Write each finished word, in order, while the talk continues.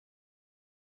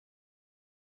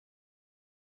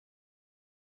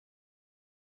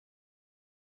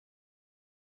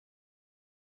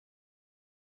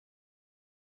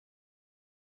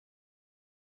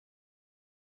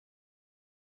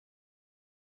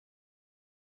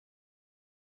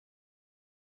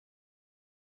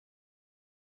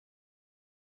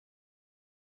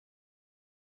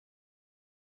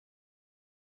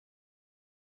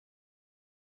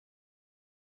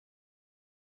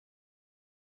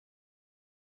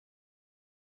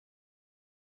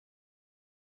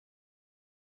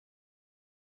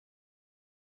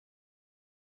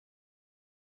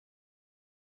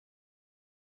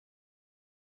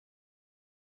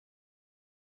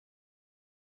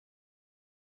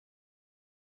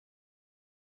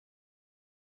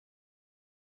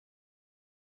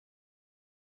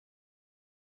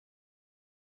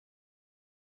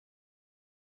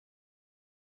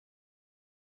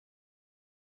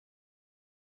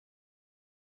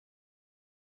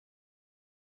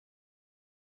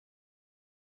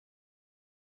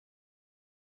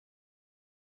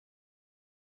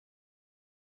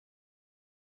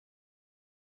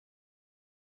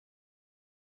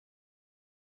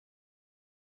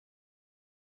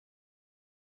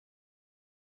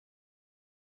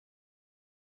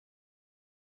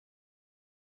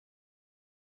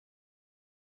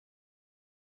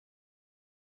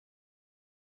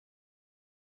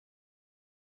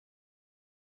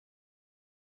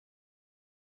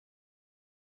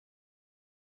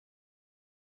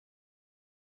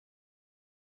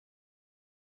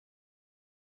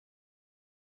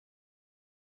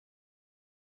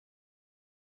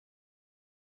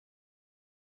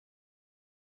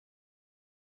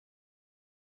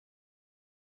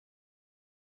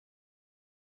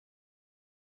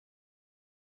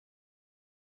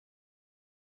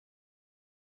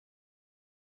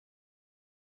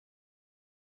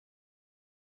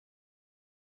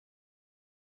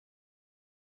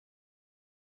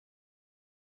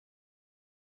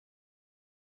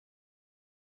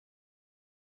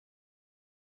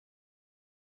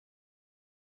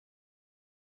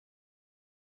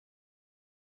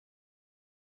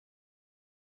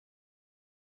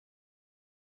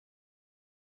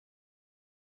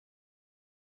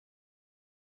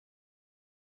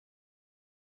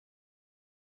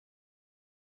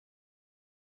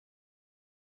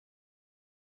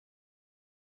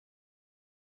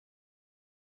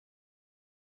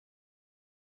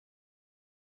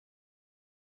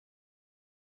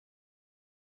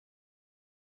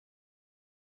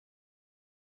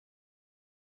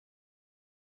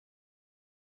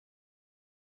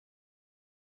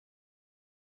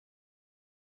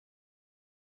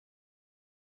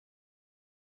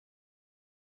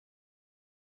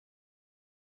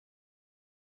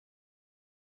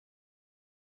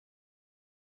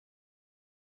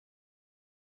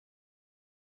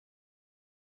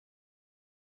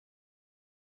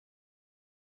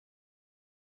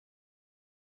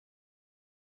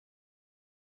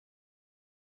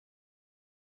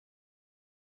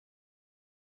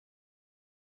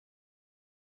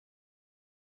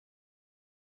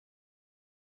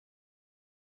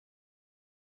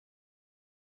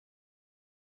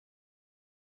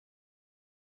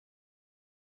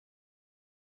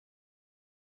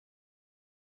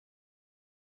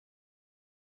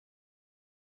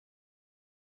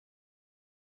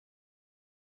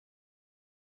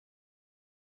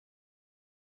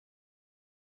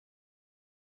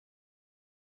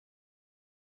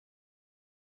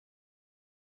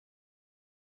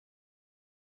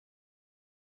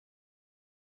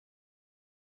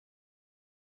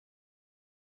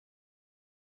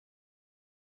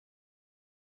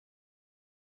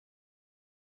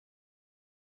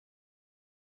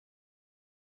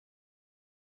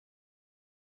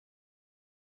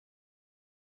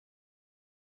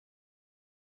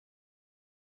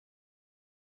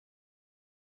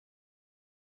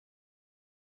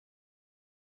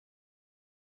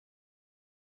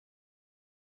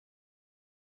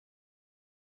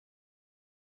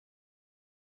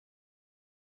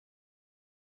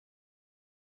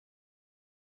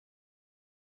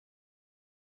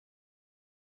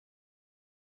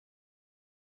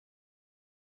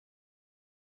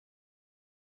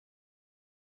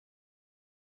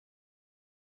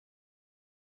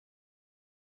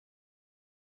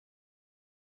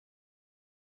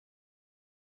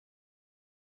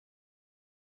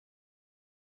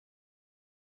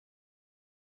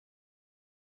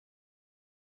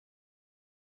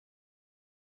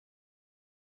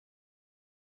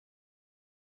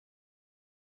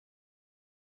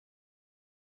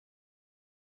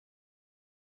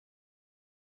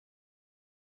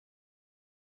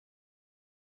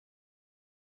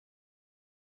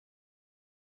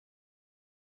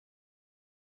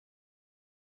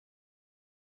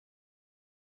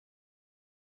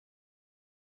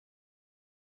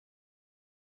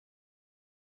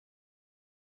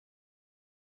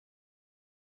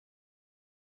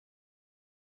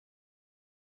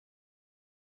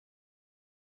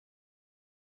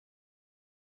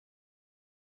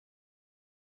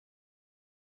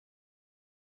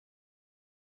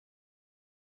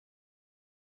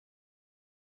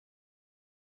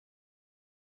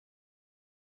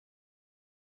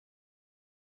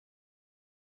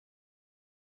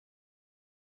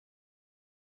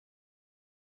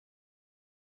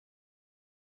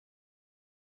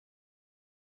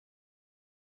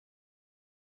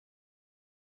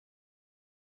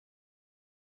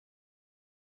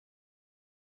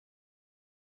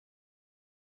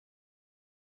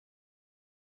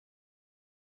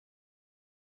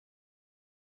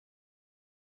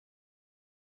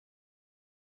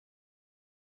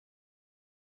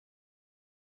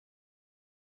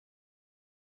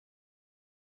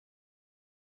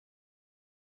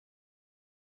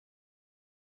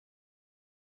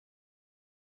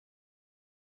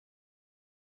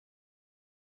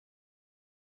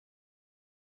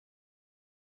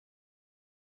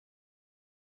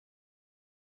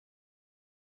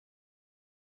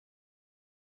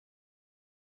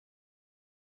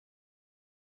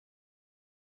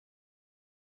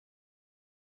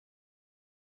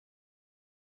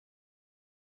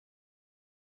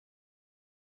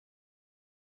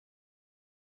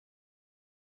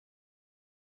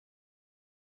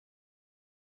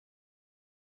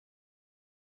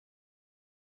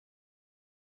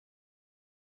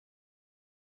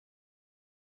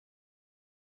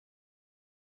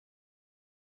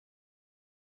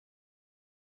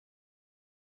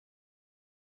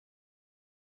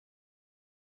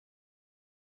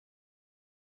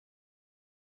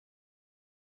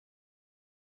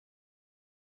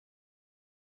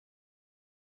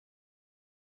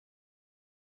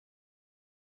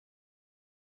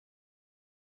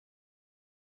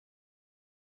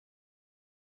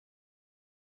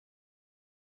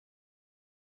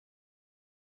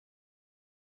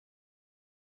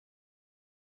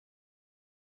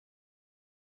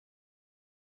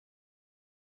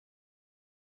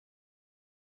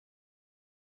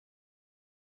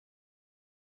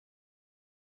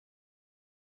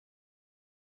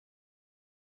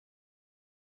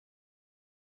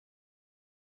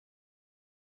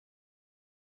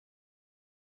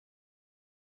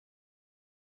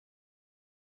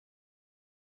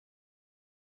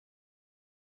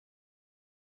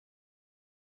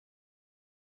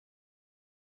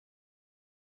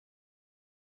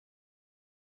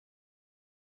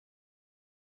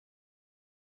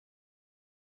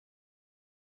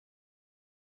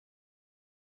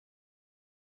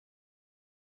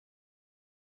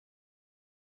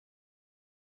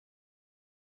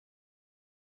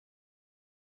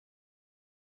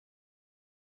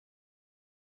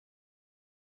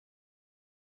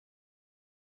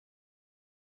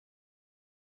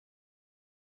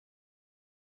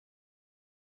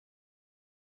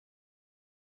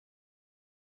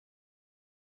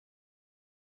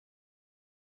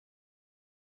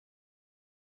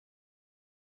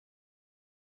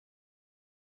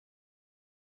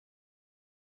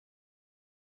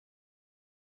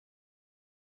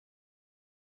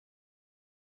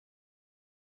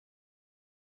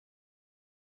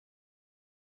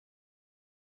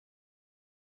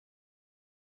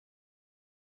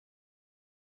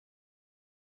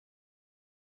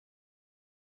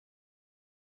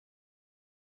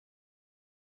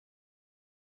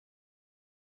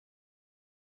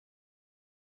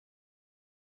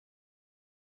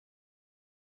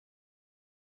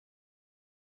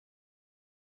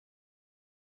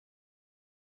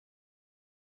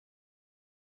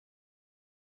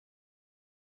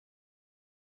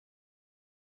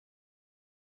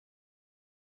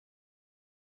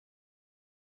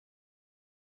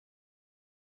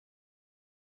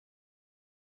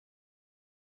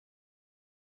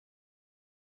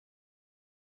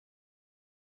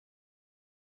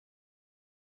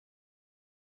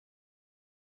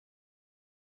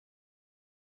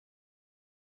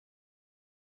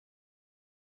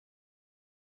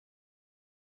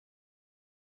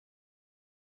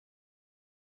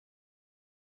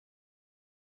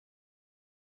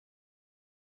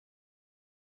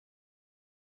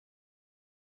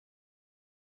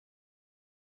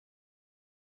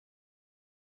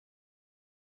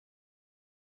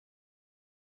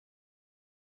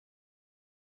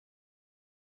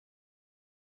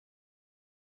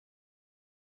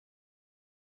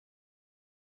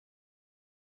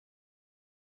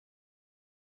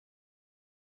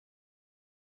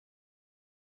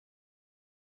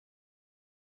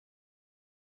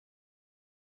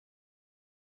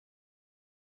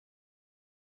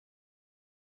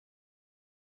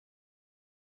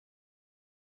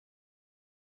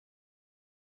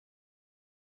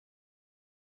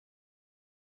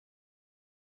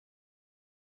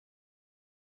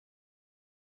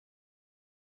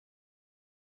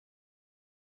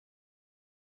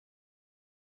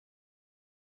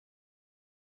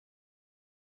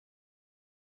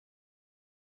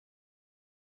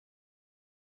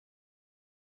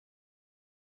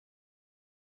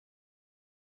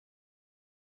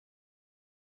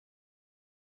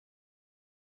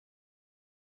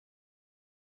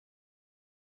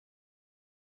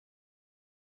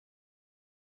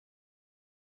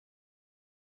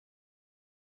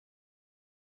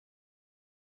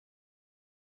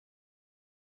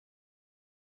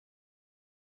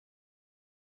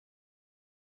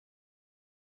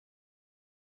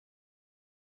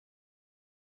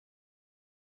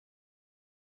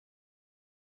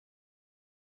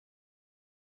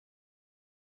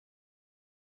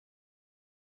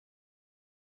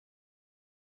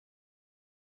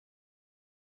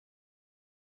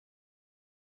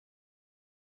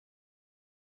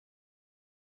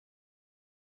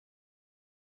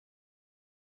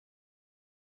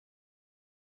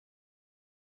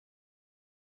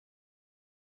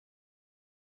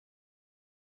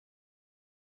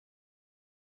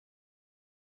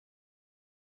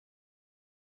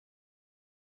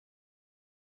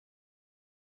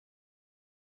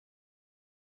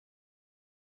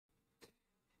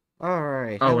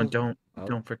Alright, Oh, and hello. don't Oh,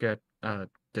 don't forget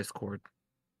Discord.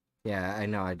 yeah, I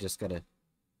know. I just gotta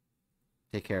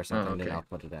take care of Oh, something, then okay. I'll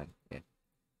put it in. Yeah.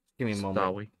 Give me a moment.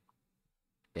 Sorry.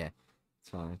 Yeah, it's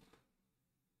fine.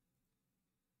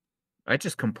 I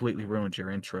just completely ruined your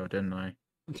intro, didn't I?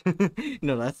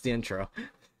 No, that's the intro.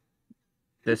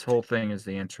 This whole thing is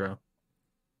the intro.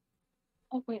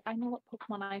 Oh wait, I know what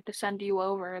Pokemon I have to send you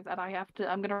over that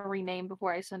I'm gonna rename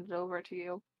before I send it over to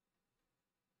you.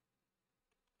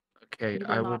 Okay, You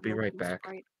will I will not be know right the back.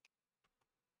 sprite.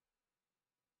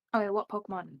 Okay, what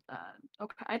Pokemon?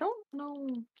 Okay, I don't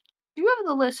know. You have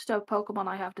the list of Pokemon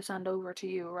I have to send over to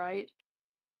you, right?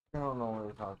 I don't know what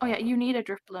we're talking Oh yeah, about. you need a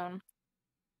Drifloon.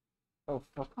 Oh,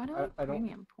 fuck. Why do I have I don't.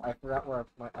 premium I points? forgot where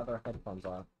my other headphones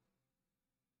are.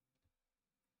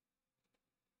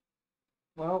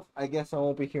 Well, I guess I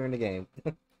won't be hearing the game.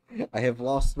 I have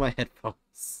lost my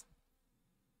headphones.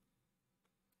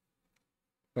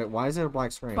 Wait, why is it a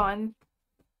black screen? Fine.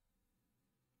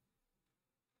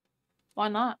 Why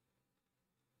not?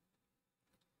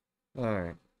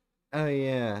 Alright. Oh,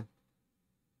 yeah.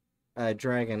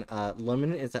 Dragon,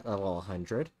 Lemon is at level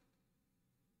 100.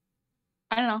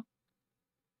 I don't know.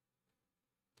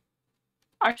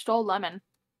 I stole Lemon.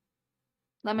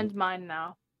 Lemon's mine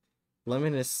now.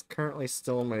 Lemon is currently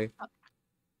still in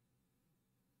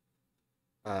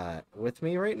my with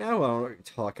me right now. I don't know what you're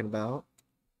talking about.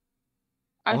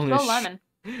 I Only stole Lemon.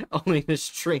 only the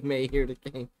stream may hear the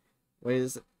game. Wait,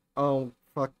 is it... Oh,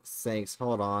 fuck sakes,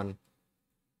 hold on.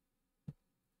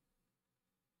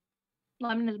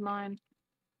 Lemon is mine.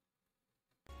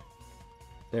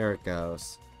 There it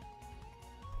goes.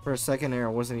 For a second there,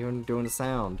 I wasn't even doing the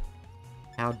sound.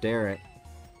 How dare it.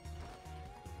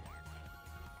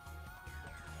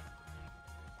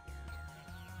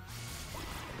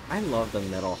 I love the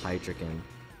metal Hydreigon.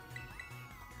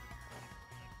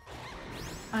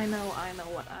 I know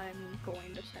what I'm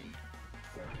going to send.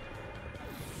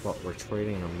 What, we're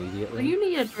trading immediately? So you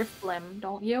need a Drifblim,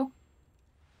 don't you?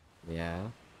 Yeah.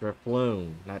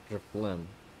 Drifloon, not Drifblim.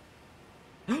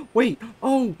 Wait!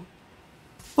 Oh!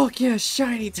 Fuck yeah,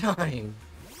 shiny time!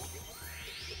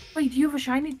 Wait, do you have a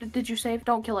shiny? Did you save?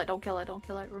 Don't kill it, don't kill it, don't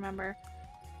kill it, remember.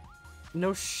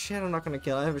 No shit, I'm not gonna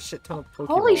kill it. I have a shit ton of Pokeballs.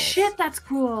 Holy shit, that's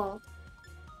cool!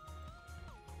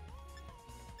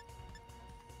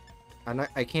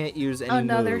 I can't use any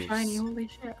Another moves. shiny, holy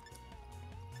shit.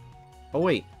 Oh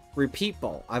wait, repeat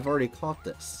ball. I've already caught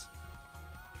this.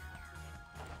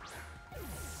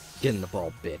 Get in the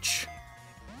ball, bitch.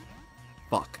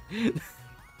 Fuck.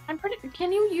 I'm pretty.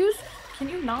 Can you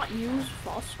not use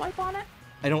false swipe on it?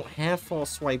 I don't have false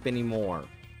swipe anymore.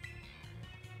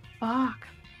 Fuck.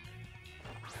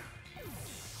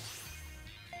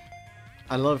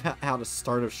 I love how to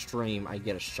start of stream I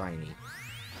get a shiny.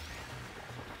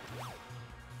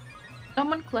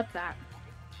 Someone clip that.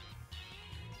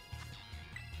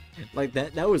 Like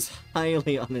that was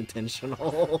highly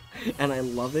unintentional. And I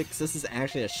love it because this is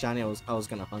actually a shiny I was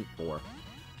gonna hunt for.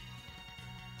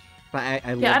 But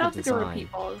I love Yeah, I don't the think a design.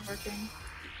 repeat ball is working.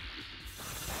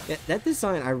 Yeah, that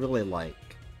design I really like.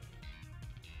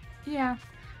 Yeah.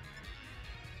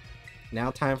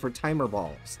 Now time for timer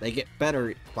balls. They get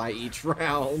better by each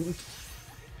round.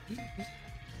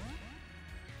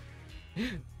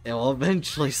 It'll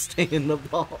eventually stay in the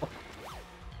ball.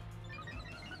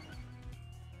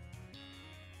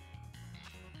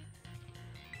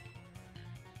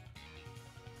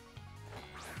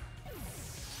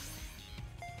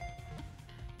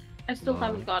 I still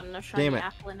haven't gotten a shiny Damn it.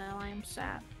 apple and I am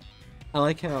sad. I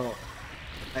like how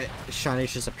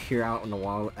shinies just appear out in the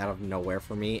wild out of nowhere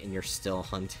for me, and you're still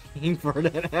hunting for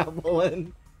that apple.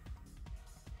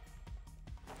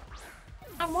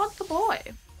 I want the boy.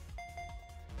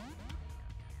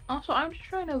 Also, I'm just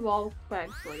trying to evolve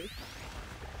Quagsly.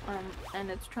 And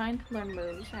it's trying to learn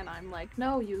moves, and I'm like,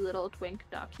 no, you little twink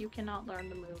duck, you cannot learn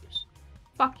the moves.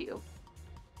 Fuck you.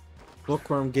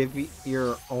 Bookworm, give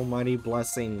your almighty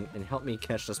blessing and help me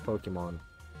catch this Pokemon.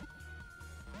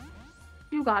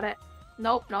 You got it.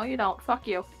 Nope, no you don't. Fuck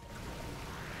you.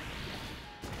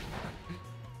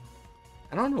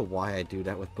 I don't know why I do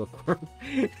that with Bookworm.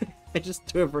 I just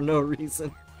do it for no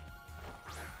reason.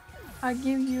 I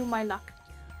give you my luck.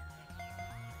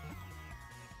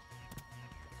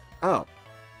 Oh.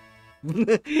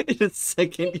 In a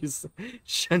second, you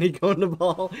shiny go in the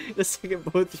ball. In a second,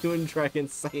 both you and Dragon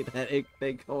say that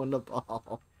they go in the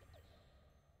ball.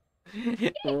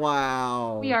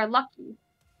 Wow. We are lucky.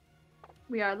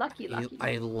 We are lucky.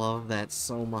 I love that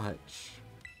so much.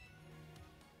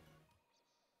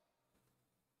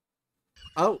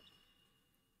 Oh!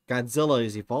 Godzilla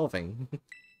is evolving.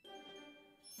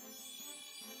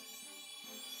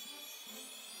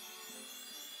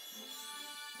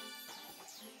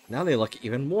 Now they look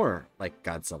even more like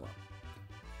Godzilla.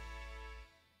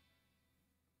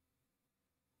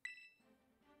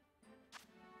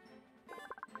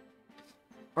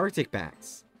 Arctic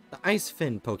Bats, the ice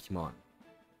fin Pokemon.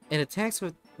 It attacks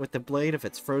with the blade of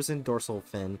its frozen dorsal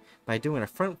fin by doing a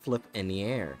front flip in the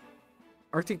air.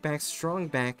 Arctic Bat's strong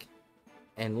back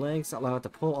and legs allow it to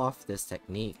pull off this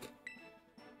technique.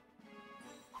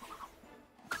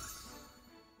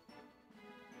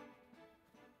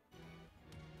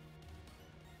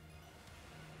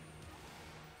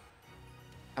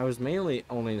 I was mainly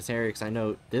only in this area because I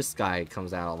know this guy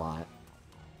comes out a lot.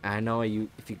 And I know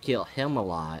if you kill him a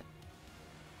lot,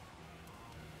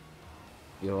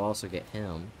 you'll also get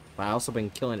him. But I also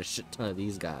been killing a shit ton of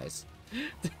these guys.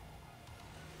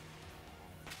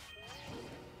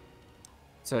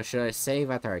 So should I save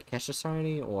after I catch the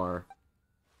shiny, or?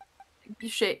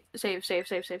 Save.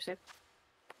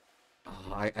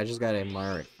 Oh, I just gotta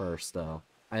admire it first, though.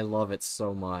 I love it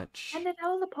so much. And it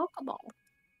out of the Pokeball.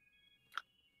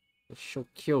 It's so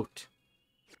cute.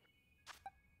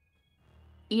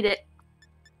 Eat it.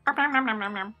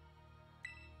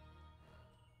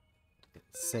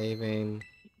 Saving.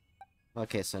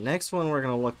 Okay, so next one we're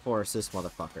gonna look for is this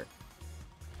motherfucker.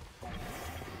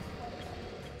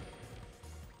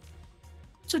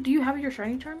 So do you have your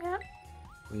shiny charm yet?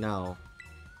 No,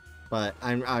 but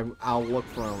I'll look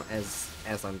for him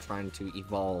as I'm trying to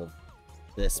evolve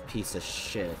this piece of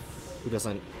shit who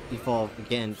doesn't evolve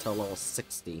again till level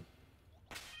 60.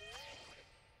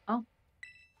 Oh.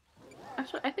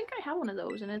 Actually, I think I have one of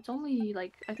those, and it's only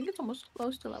like I think it's almost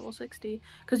close to level 60.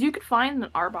 Because you could find an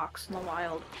Arbok in the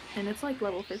wild, and it's like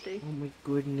level 50. Oh my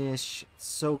goodness, it's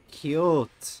so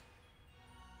cute.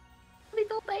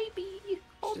 Little baby.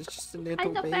 Hold. It's just a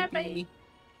little baby.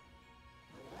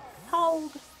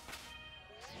 Hold.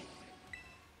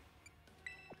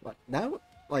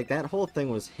 That whole thing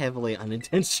was heavily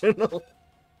unintentional.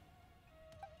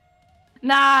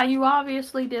 Nah, you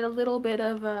obviously did a little bit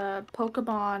of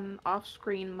Pokemon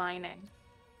off-screen mining.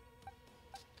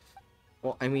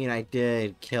 Well, I mean, I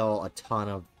did kill a ton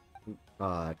of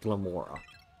Glamora.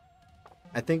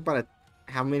 I think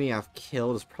how many I've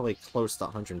killed is probably close to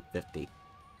 150.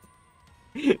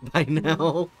 By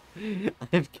now,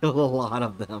 I've killed a lot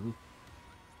of them.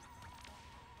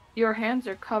 Your hands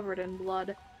are covered in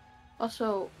blood.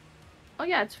 Also, oh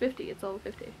yeah, it's 50. It's level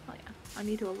 50. Oh yeah, I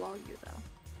need to evolve you though.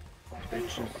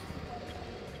 Bitches.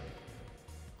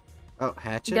 Oh,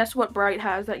 Hatchet? Guess what Bright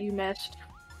has that you missed?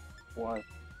 What?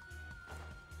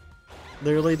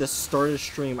 Literally, the start of the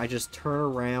stream, I just turn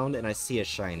around and I see a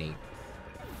shiny.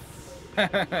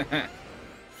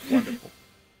 Wonderful.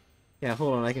 Yeah,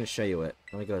 hold on, I can show you it.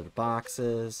 Let me go to the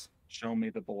boxes. Show me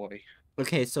the boy.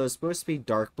 Okay, so it's supposed to be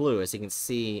dark blue, as you can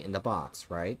see in the box,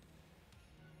 right?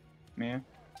 Man.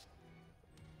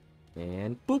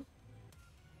 And boop!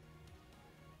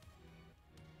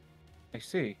 I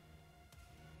see.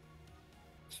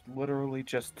 It's literally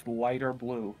just lighter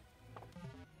blue.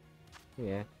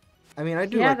 Yeah. I mean, I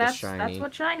do Yeah, like the that's shiny.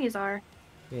 what shinies are.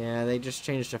 Yeah, they just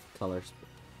changed different colors.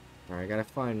 Alright, I gotta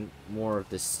find more of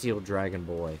this Steel Dragon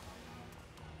Boy.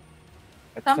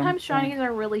 At some Sometimes point- shinies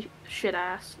are really shit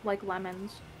ass, like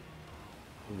lemons.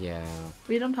 Yeah.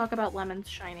 We don't talk about lemons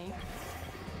shiny.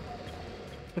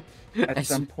 At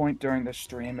some point during the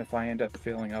stream, if I end up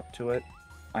feeling up to it,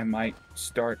 I might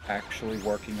start actually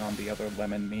working on the other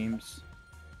lemon memes.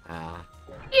 Ah.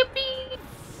 Yippee!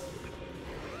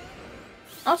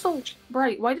 Also,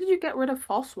 Bright, why did you get rid of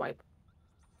False Swipe?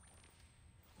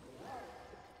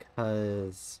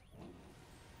 Because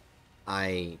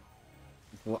I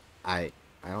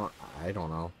don't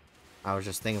know. I was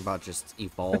just thinking about just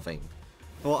evolving.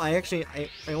 Well, I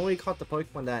only caught the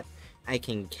Pokemon that I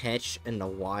can catch in the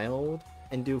wild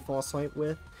and do false swipe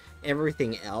with.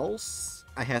 Everything else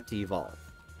I have to evolve.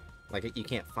 Like, you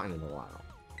can't find in the wild.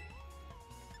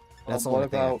 That's the Well, only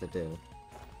thing I have to do.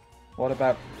 What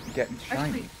about getting shiny?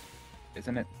 Actually-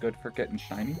 Isn't it good for getting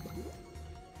shiny?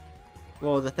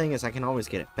 Well, the thing is, I can always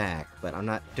get it back, but I'm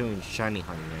not doing shiny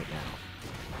hunting right now.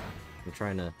 I'm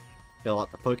trying to fill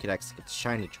out the Pokédex to get the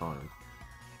shiny charm.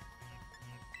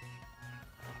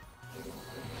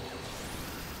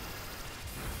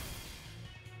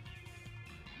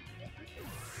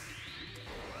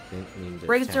 Didn't mean to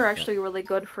Raids tap are that. actually really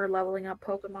good for leveling up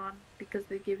Pokemon because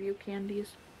they give you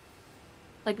candies.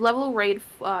 Like level raid,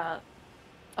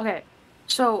 okay.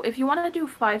 So if you want to do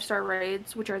 5-star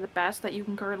raids, which are the best that you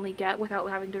can currently get without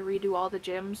having to redo all the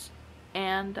gyms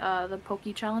and the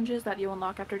Poke challenges that you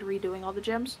unlock after redoing all the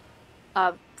gyms,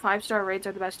 5-star raids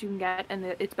are the best you can get, and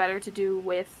it's better to do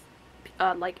with,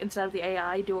 like, instead of the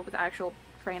AI, do it with actual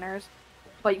trainers.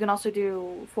 But you can also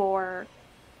do for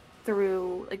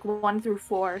through like 1 through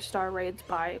 4 star raids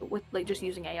with like just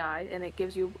using AI, and it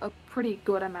gives you a pretty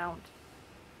good amount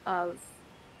of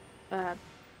uh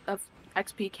of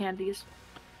XP candies.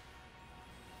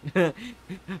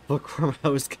 Bookworm, I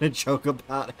was gonna joke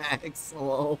about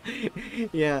Axel.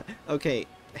 Yeah, okay.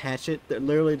 Hatchet,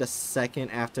 literally the second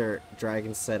after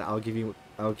Dragon said, I'll give you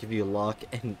luck,"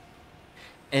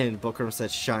 and Bookworm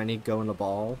said, "Shiny, go in the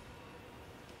ball,"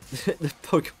 the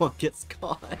Pokemon gets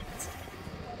caught.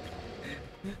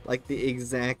 Like, the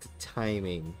exact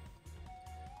timing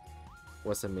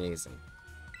was amazing.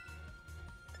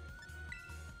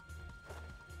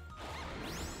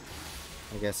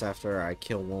 I guess after I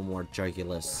kill one more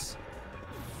Jugulus,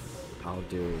 I'll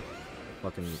do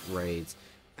fucking raids.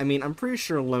 I mean, I'm pretty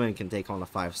sure Lemon can take on a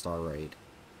 5-star raid.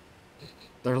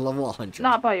 They're level 100.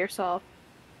 Not by yourself.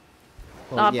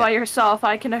 Well, Not yeah. by yourself,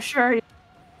 I can assure you.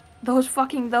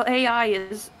 The AI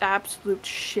is absolute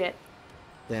shit.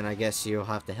 Then I guess you'll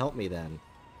have to help me then.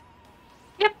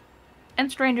 Yep. And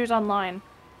strangers online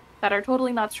that are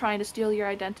totally not trying to steal your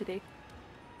identity.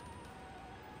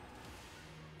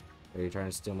 Are you trying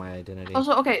to steal my identity?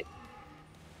 Also, okay.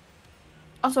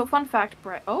 Also, fun fact,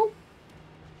 Brett. Oh,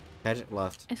 Hatchet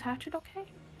left. is Hatchet okay?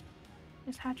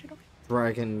 Is Hatchet okay?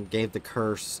 Dragon gave the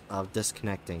curse of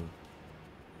disconnecting.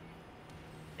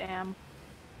 Damn.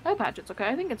 I hope Hatchet's okay.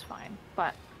 I think it's fine,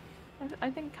 but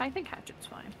I think Hatchet's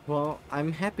fine. Well,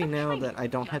 I'm happy I'm now trying that I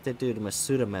don't to- have to do the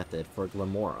Masuda method for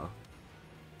Glamora.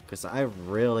 Because I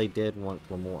really did want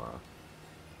Glamora.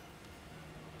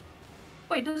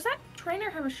 Wait, does that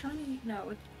trainer have a shiny? No,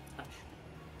 it's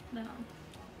no.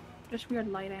 Just weird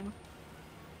lighting.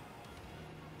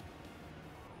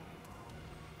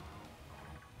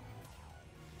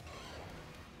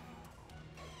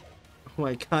 Oh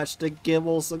my gosh, the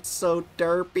Gibbles look so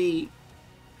derpy.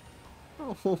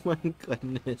 Oh my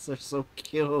goodness, they're so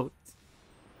cute.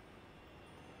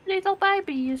 Little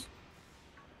babies.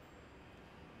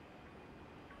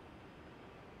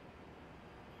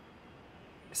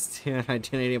 Steal an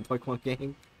identity in Pokemon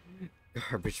game?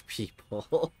 Garbage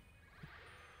people.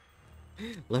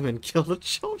 Lemon kill the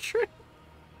children.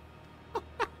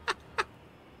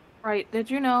 Right, did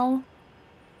you know?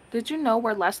 Did you know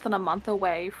we're less than a month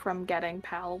away from getting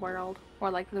Pal World?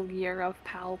 Or like the year of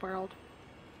Pal World?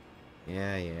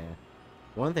 Yeah, yeah.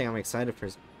 One thing I'm excited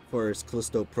for is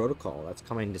Callisto Protocol. That's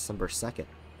coming December 2nd.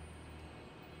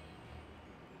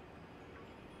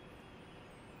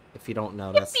 If you don't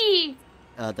know, that's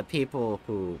the people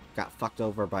who got fucked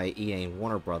over by EA and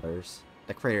Warner Brothers,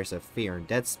 the creators of Fear and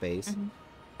Dead Space,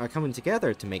 are coming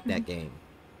together to make that game.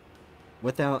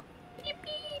 Without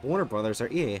Warner Brothers or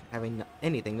EA having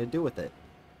anything to do with it.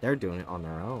 They're doing it on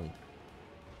their own.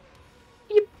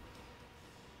 Yep.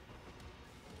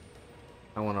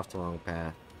 I went off the wrong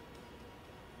path.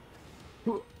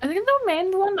 I think the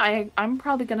main one I'm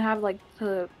probably gonna have like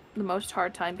the most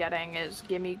hard time getting is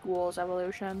Gimme Ghoul's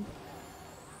Evolution.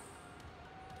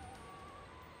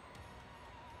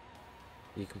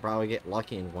 You can probably get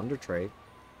lucky in Wonder Trade.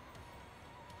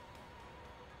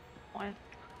 What?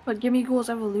 But Gimme Ghoul's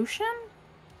Evolution?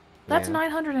 That's Yeah.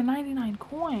 999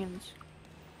 coins.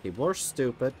 People are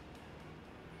stupid.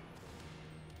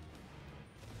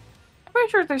 I'm pretty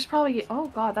sure there's probably oh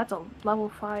god, that's a level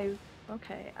 5.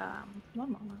 Okay,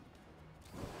 one moment.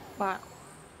 But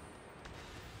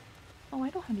oh, I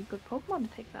don't have any good Pokemon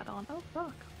to take that on. Oh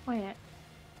fuck. Wait.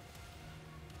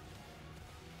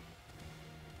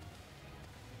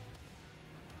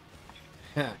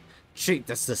 Cheat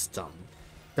the system.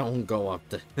 Don't go up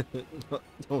the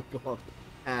don't go up the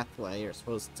pathway you're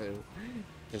supposed to.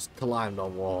 Just climb the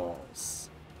walls.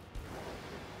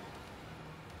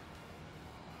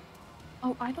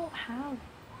 Oh, I don't have.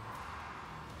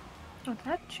 Oh, did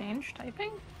that change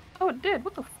typing? Oh, it did.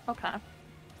 What the okay.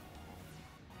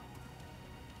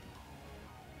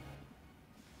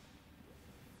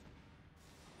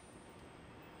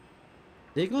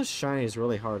 The English Shiny is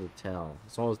really hard to tell.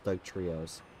 As well as Doug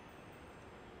Trios.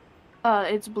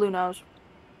 It's Blue Nose.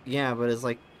 Yeah, but it's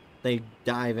like they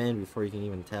dive in before you can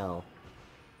even tell.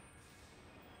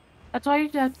 That's why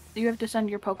you have to send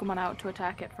your Pokemon out to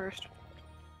attack it first.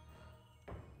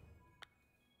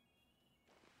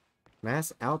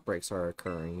 Mass outbreaks are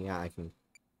occurring. Yeah,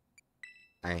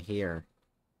 I hear.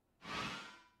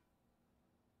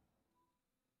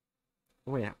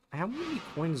 Wait, how many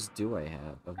coins do I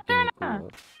have of Gimme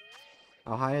Ghoul?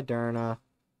 Oh, hi, Aderna.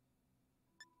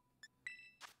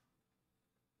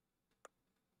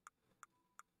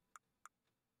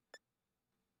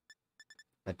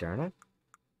 Aderna?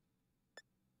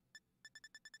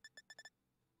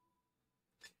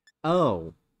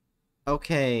 Oh.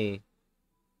 Okay.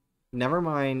 Never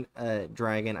mind,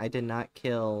 dragon. I did not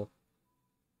kill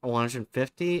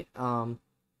 150.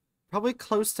 Probably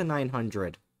close to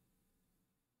 900.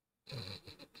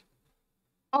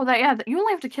 Oh, yeah, you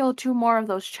only have to kill 2 more of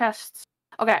those chests.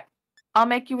 Okay, I'll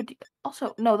make you a.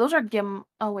 Also, no, those are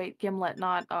Oh wait, Gimlet,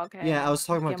 not okay. Yeah, I was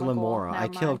talking about Gimmickle. Glimora. I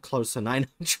Never killed mind. close to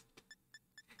 900.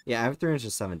 Yeah, I have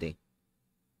 370.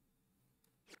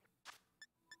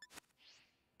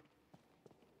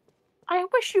 I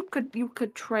wish you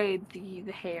could trade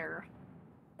the hair.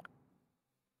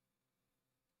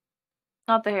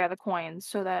 Not the hair, the coins,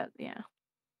 so that yeah.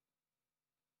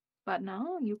 But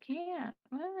no, you can't.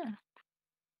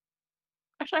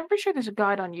 Actually, I'm pretty sure there's a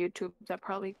guide on YouTube that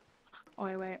probably.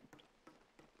 Oh wait.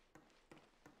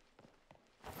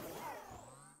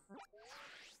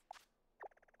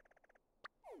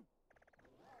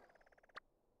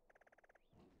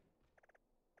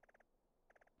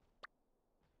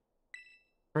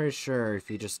 Pretty sure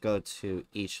if you just go to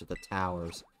each of the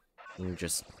towers, you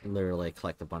just literally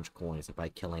collect a bunch of coins by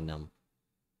killing them.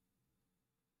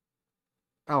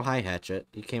 Oh, hi, Hatchet.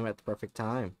 You came at the perfect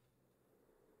time.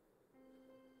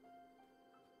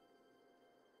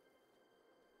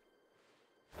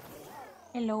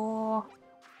 Hello.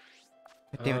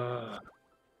 Damn it.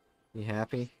 You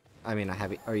happy? I mean, not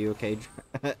happy. Are you okay,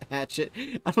 Hatchet?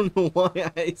 I don't know why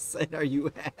I said, are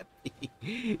you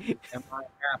happy? Am I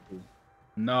happy?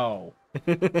 No.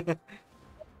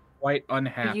 Quite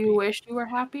unhappy. You wish you were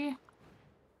happy?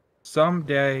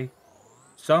 Someday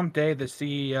the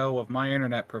CEO of my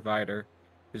internet provider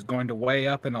is going to weigh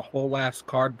up in a whole ass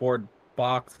cardboard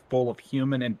box full of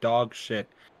human and dog shit.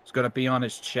 It's going to be on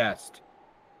his chest.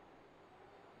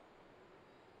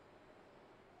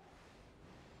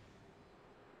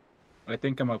 I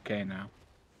think I'm okay now.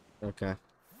 Okay.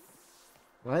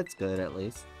 Well, that's good, at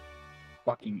least.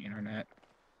 Fucking internet.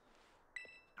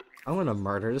 I'm gonna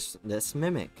murder this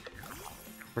mimic.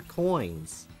 For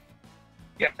coins.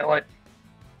 You know what?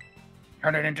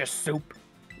 Turn it into soup.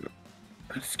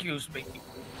 Excuse me.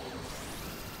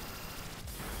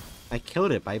 I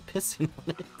killed it by pissing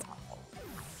on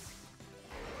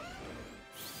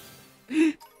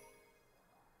it.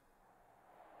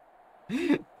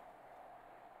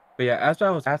 But yeah, as I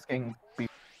was asking,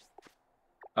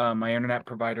 my internet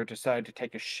provider decided to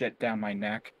take a shit down my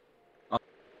neck.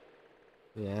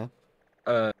 Yeah.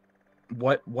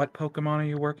 What Pokemon are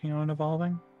you working on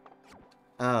evolving?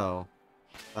 Oh.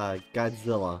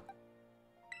 Godzilla.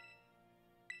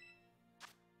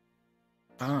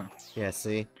 Ah. Yeah,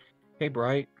 see? Hey,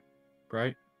 Bright.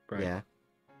 Yeah.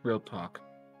 Real talk.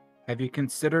 Have you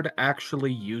considered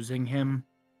actually using him?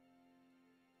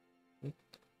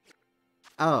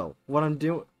 Oh, what I'm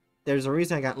doing... There's a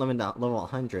reason I got Lemon to level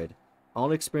 100. All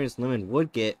the experience Lemon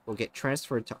would get will get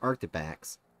transferred to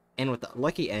Arctibax. And with the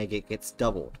Lucky Egg, it gets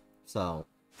doubled. So...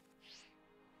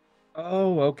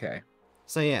 Oh, okay.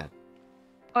 So, yeah.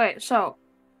 Okay, so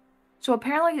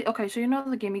apparently, okay, so you know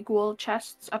the Gimme Ghoul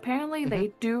chests. Apparently,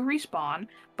 they do respawn,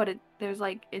 but it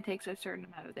takes a certain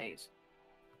amount of days.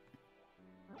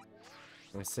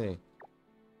 Let me see.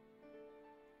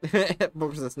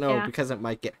 Book says no, Yeah. because it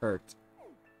might get hurt.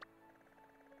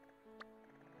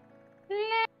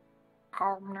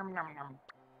 I'm gonna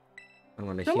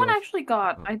Someone heal. actually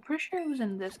got. Oh. I'm pretty sure it was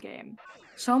in this game.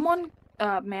 Someone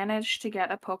managed to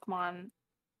get a Pokemon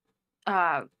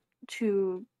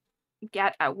to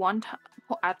get at one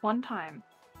time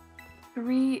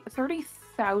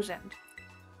 30,000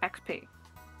 XP.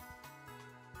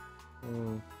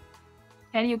 Mm.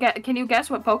 Can you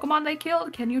guess what Pokemon they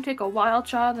killed? Can you take a wild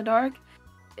shot in the dark?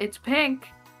 It's pink.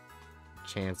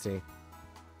 Chansey.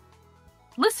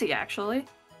 Lissy, actually.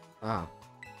 Ah.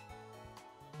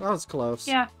 That was close.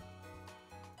 Yeah.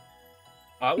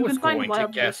 I You was can find going to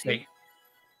wild guess Lissy.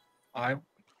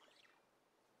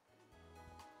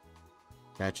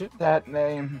 Catch it? that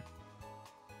name.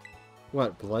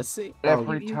 What, Blessy?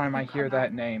 Every You time I click hear on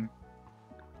that name.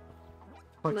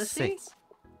 Fuck's Blissey? sakes.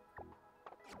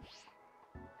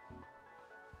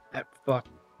 That fuck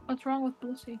What's wrong with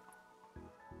Blissey?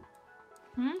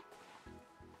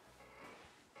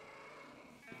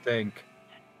 think.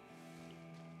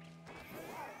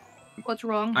 What's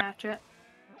wrong, Hatchet?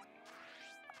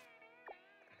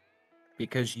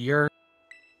 Because you're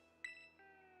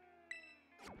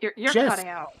You're Just- cutting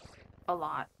out a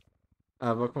lot.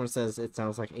 Bookworm says it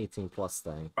sounds like 18 plus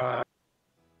thing.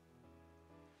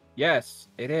 yes,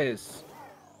 it is.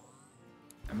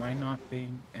 Am I not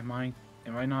being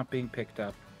picked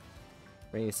up?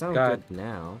 I mean, you sound God. good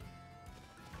now.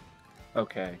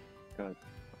 Okay, good.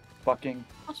 Fucking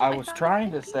Also, I was found trying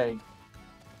a to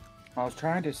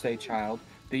say, child,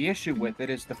 the issue with it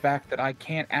is the fact that I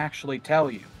can't actually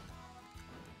tell you.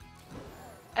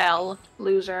 L,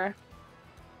 loser.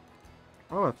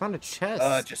 Oh, I found a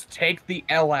chest. Just take the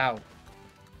L out.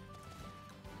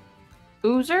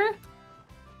 Oozer?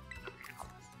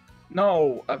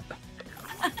 No,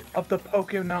 of the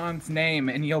Pokemon's name,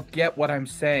 and you'll get what I'm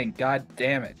saying. God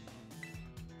damn it.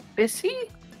 Bissy?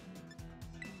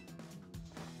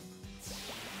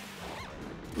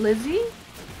 Lizzie?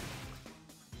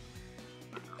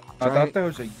 I thought there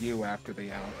was a U after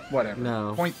the L. Whatever.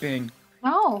 No. Point being.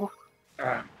 No.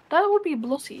 That would be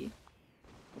Blussy.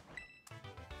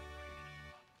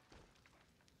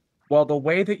 Well, the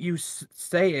way that you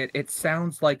say it, it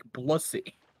sounds like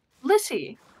Blussy.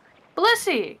 Blissy.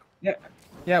 Blissy.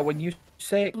 Yeah, when you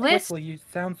say it Bliss. quickly, it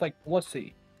sounds like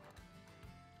Blussy.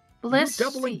 Blissy.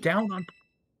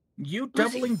 You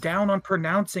doubling down on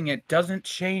pronouncing it doesn't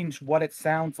change what it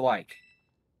sounds like.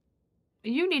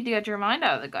 You need to get your mind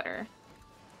out of the gutter.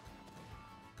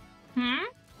 Hmm?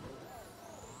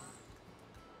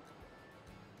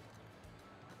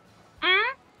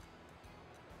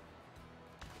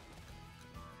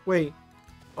 Wait.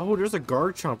 Oh, there's a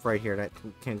Garchomp right here that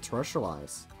can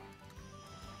terrestrialize.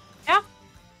 Yeah.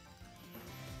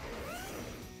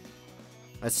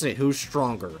 Let's see, who's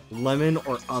stronger? Lemon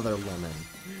or other lemon?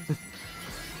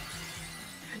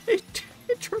 it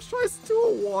terrestrialized to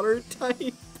a water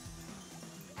type.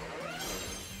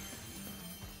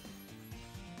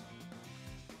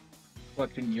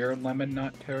 What, can your lemon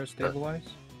not terrastabilize?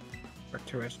 Or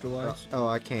terrestrialize? Oh,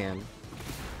 I can.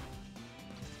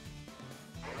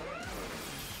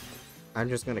 I'm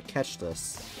just gonna catch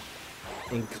this.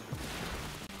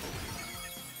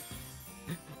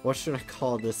 What should I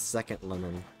call this second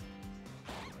lemon?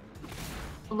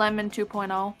 Lemon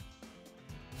 2.0.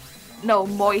 No,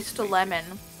 moist lemon.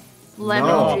 Lemon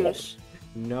No. juice.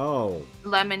 No.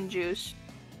 Lemon juice.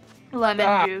 Lemon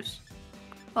Stop. juice.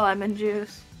 Lemon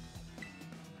juice.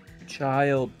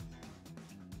 Child,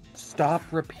 stop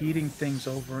repeating things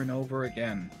over and over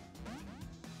again.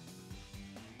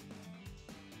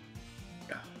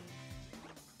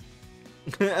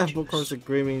 Applecorn's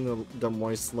agreeing the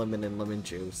moist lemon and lemon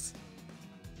juice.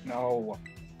 No.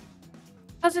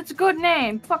 Cause it's a good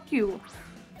name. Fuck you.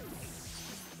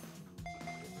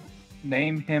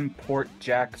 Name him Port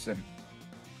Jackson.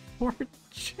 Poor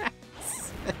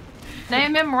Jackson.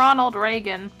 Name him Ronald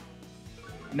Reagan.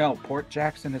 No, Port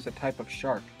Jackson is a type of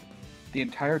shark. The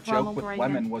entire joke Ronald with Reagan.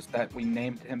 Lemon was that we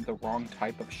named him the wrong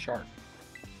type of shark.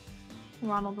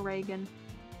 Ronald Reagan.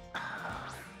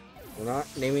 We're not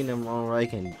naming him Ronald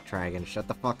Reagan, Dragon. Shut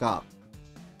the fuck up.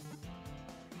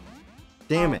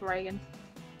 Damn Ronald it. Reagan.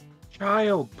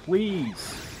 Child,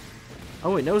 please.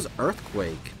 Oh, it knows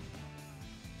Earthquake.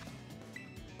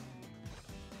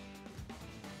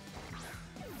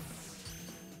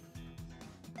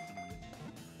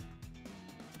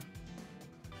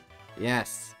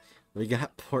 Yes, we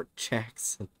got Port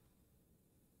Jackson.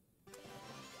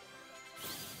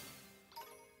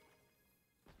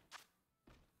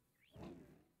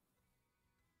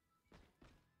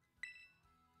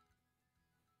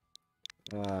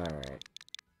 Alright.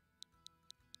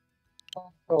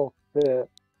 Oh, yeah.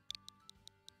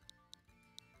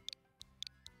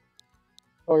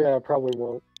 Oh, yeah, I probably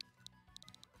won't.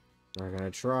 We're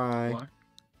gonna try. What?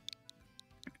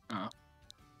 Oh.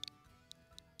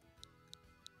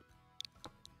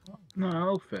 No,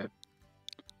 it'll fit.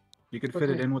 You could fit it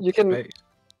Okay, in with you the can- space.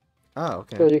 Oh,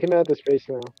 okay. So you can add the space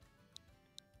now.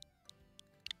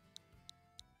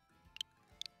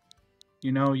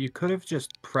 You know, you could have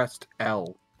just pressed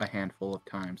L a handful of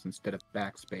times instead of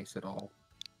backspace at all.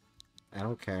 I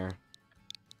don't care.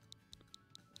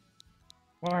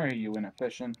 Why are you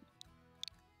inefficient?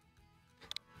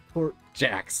 Port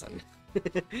Jackson.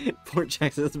 Port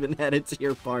Jackson has been added to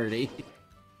your party.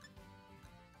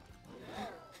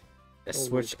 A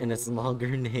switch in its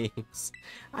longer names.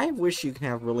 I wish you could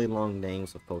have really long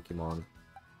names with Pokemon.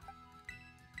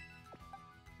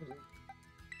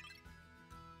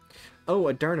 Oh,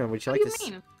 Aderna, would you What like do to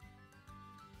you mean?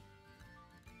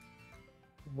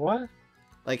 What?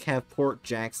 like have Port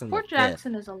Jackson Port the fifth?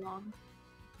 Jackson is a long.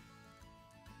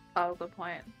 Oh, good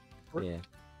point. Yeah,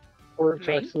 Port Me?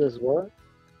 Jackson is what?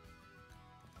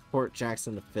 Port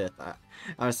Jackson the fifth.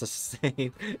 I was just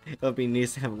saying it would be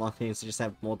nice to have long names to just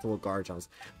have multiple Garchomps.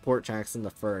 Port Jackson the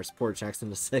first, Port Jackson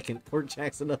the second, Port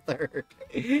Jackson the third.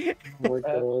 Oh my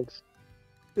god.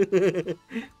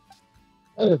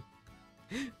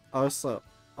 also,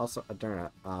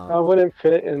 Aderna. I wouldn't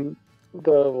fit in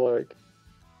the, like...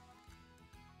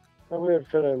 I wouldn't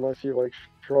fit unless you, like,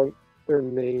 shrunk their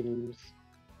names.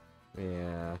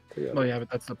 Yeah, together. Well, yeah, but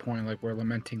that's the point. Like, we're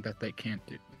lamenting that they can't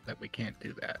do that. We can't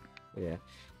do that. yeah.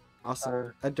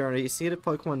 Also, Adorno, you see the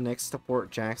Pokemon next to Port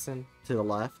Jackson to the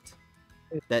left?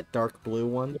 That dark blue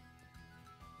one?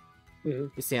 Mm-hmm.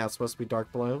 You see how it's supposed to be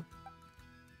dark blue?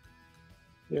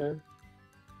 Yeah.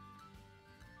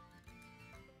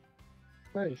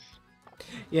 Nice.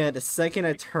 Yeah, the second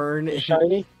I turned...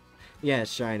 Shiny? Yeah,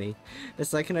 it's shiny. The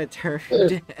second I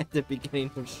turned at the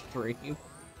beginning of stream,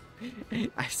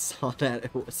 I saw that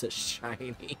it was a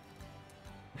shiny.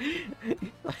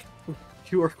 Like,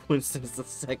 pure coincidence the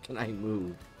second I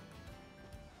moved.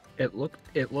 It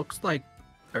looks like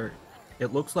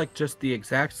just the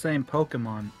exact same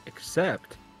Pokemon,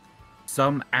 except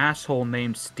some asshole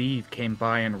named Steve came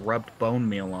by and rubbed bone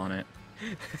meal on it.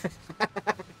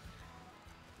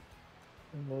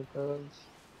 Oh, God.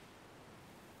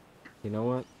 You know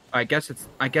what? I guess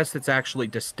it's actually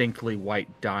distinctly white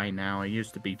dye now. It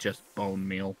used to be just bone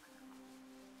meal.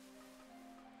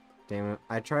 Damn it.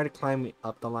 I try to climb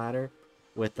up the ladder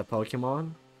with the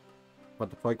Pokemon, but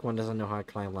the Pokemon doesn't know how to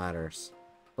climb ladders.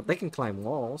 But they can climb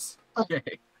walls.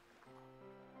 Okay.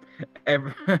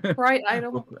 Right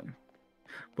item.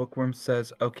 Bookworm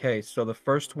says, okay, so the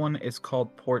first one is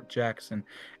called Port Jackson.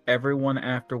 Everyone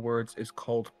afterwards is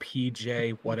called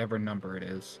PJ, whatever number it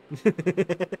is.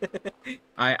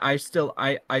 I still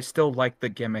like the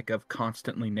gimmick of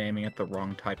constantly naming it the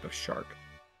wrong type of shark.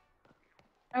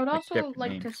 I would also different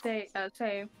like to names. say that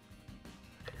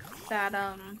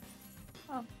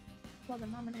oh, well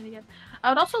then I'm an idiot. I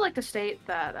would also like to state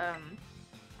that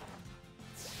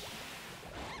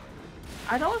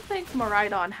I don't think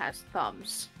Miraidon has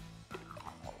thumbs.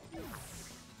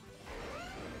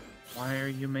 Why are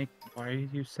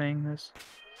you saying this?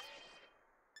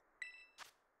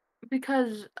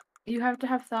 Because you have to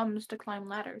have thumbs to climb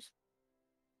ladders.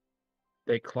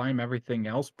 They climb everything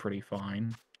else pretty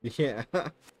fine. Yeah.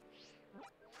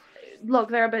 Look,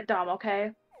 they're a bit dumb,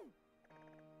 okay?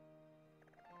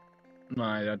 No,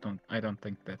 I don't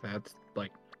think that's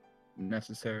like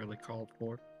necessarily called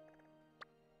for.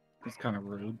 It's kind of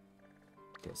rude.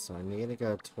 Okay, so I need to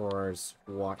go towards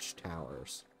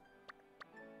Watchtowers.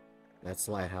 That's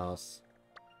Lighthouse.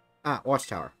 Ah,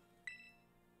 Watchtower.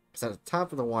 Because at the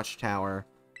top of the Watchtower,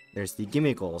 there's the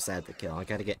Gimmighoul I have to kill. I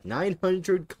gotta get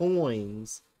 900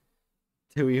 coins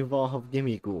to evolve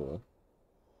Gimmighoul.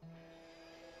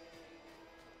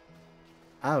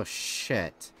 Oh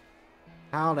shit.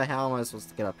 How the hell am I supposed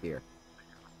to get up here?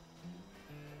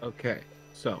 Okay,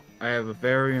 so I have a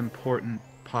very important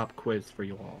pop quiz for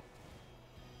you all.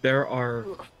 There are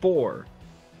four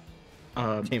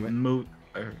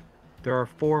there are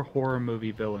four horror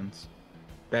movie villains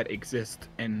that exist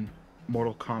in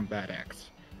Mortal Kombat X.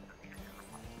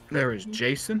 There is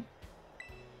Jason,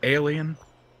 Alien,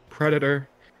 Predator,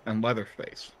 and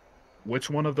Leatherface. Which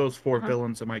one of those four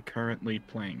villains am I currently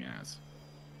playing as?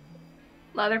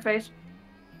 Leatherface.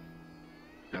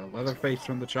 Leatherface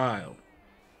from the child.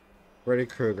 Freddy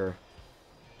Krueger.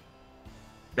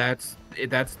 That's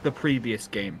the previous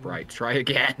game, Bright. Try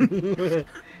again.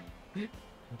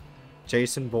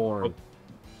 Jason Bourne.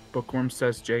 Bookworm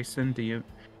says Jason. It's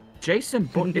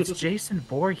Jason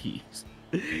Voorhees.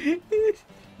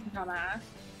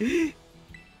 Dumbass.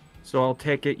 So I'll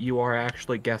take it you are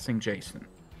actually guessing Jason.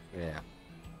 Yeah.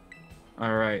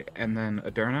 Alright, and then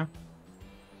Aderna?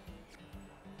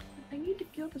 I need to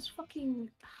kill this fucking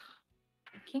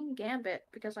King Gambit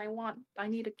because I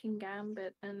need a King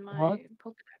Gambit in my What?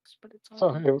 Pokedex, but it's all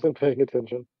Sorry, I wasn't paying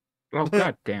attention. Oh,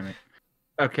 god damn it.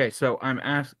 Okay, so I'm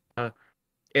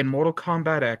in Mortal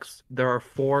Kombat X, there are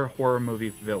four horror movie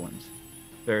villains.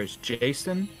 There's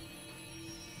Jason,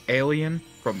 Alien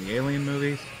from the Alien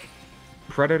movies,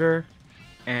 Predator,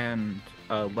 and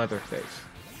Leatherface.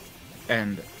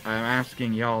 And I'm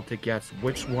asking y'all to guess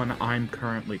which one I'm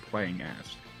currently playing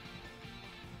as.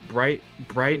 Bright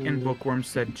and Bookworm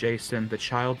said Jason. The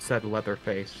child said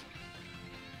Leatherface.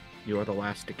 You are the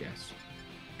last to guess.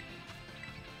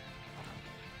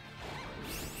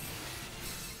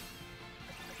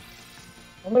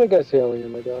 I'm gonna guess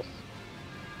Alien, I guess.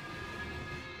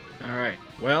 Alright,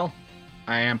 well,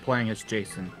 I am playing as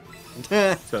Jason.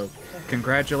 So,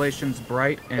 congratulations,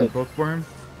 Bright and Bookworm.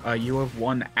 You have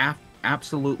won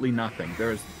absolutely nothing.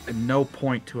 There is no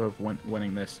point to have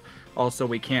winning this. Also,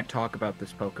 we can't talk about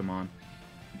this Pokemon.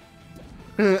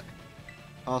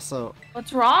 Also,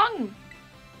 What's wrong?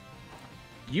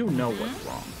 You know what's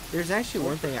wrong. there's actually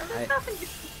one thing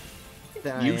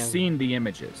You've seen the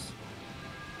images.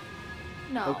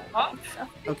 No.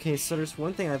 Okay, so there's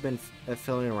one thing I've been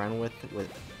filling around with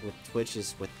Twitch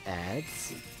is with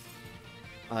ads.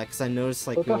 Because I noticed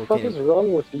like What the people fuck is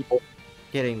wrong with people?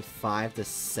 getting 5 to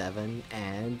 7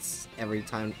 ads every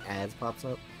time ads pops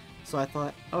up. So I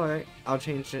thought, alright, I'll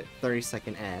change it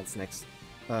 30-second ads next,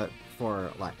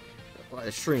 for, like, a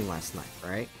stream last night,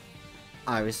 right?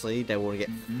 Obviously, they will get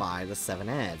 5 to 7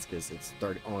 ads, because it's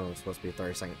only supposed to be a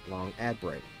 30-second long ad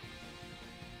break.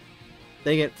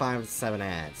 They get 5 to 7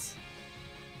 ads.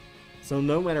 So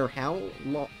no matter how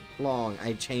long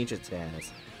I change it to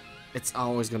ads, it's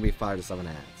always going to be 5 to 7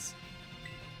 ads.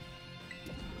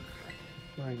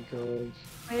 My God.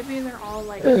 Maybe they're all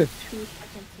like 2 seconds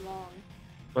long.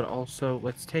 But also,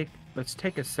 let's take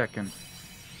a second.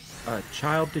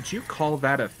 Child, did you call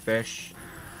that a fish?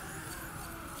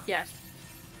 Yes.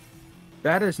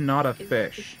 That is not a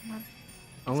fish.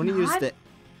 I want to use the.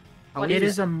 It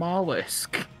is a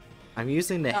mollusk. I'm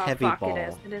using the Oh, heavy fuck, ball.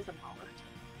 It is a mollusk.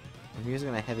 I'm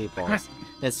using a heavy ball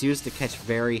that's used to catch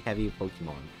very heavy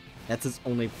Pokemon. That's its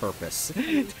only purpose.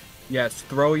 Yes,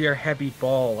 throw your heavy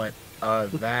ball at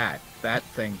that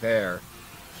thing there.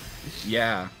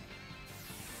 Yeah.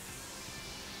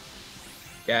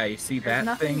 Yeah, you see There's that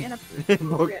nothing thing?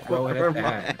 inappropriate. Throw it at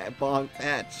that. Bonk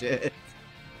that shit.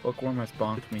 Bookworm has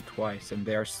bonked me twice, and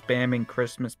they are spamming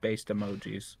Christmas-based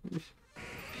emojis.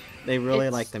 They really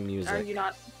like the Are music. you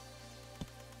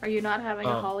not having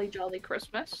a holly jolly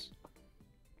Christmas?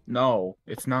 No,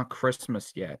 it's not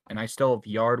Christmas yet, and I still have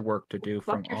yard work to do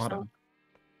from Fuck yourself. autumn.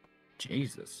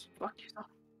 Jesus. Fuck yourself.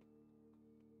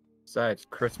 Besides,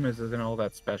 Christmas isn't all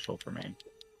that special for me.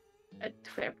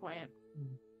 Fair point.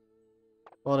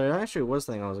 Well, there actually was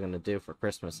something I was gonna do for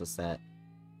Christmas. Is that,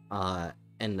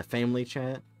 in the family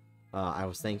chat, I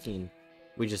was thinking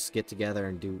we just get together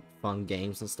and do fun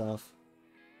games and stuff.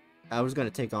 I was gonna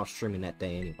take off streaming that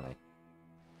day anyway.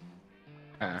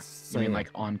 You mean like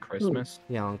on Christmas?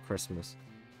 Yeah, on Christmas.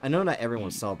 I know not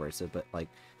everyone celebrates it, but like,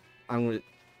 I'm gonna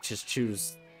just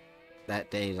choose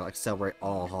that day to like celebrate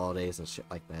all holidays and shit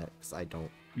like that, because I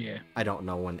don't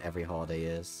know when every holiday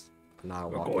is. I'm not a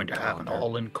We're walking going to have an calendar.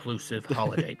 all-inclusive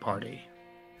holiday party.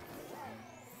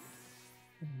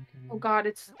 Oh god,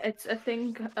 it's a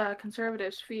thing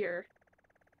conservatives fear.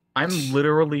 I'm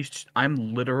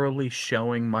literally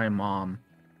showing my mom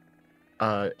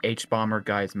H-Bomber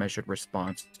Guy's measured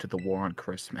response to the war on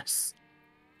Christmas.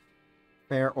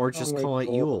 Fair, or just call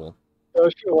it Yule.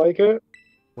 Does she like it?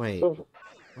 Wait,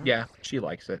 Yeah, she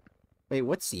likes it. wait,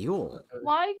 what's Yule?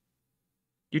 Why?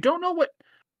 You don't know what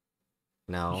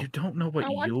No, You don't know what I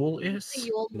want Yule to eat is? the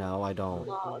Yule no, I don't.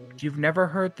 log. You've never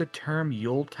heard the term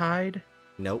Yuletide?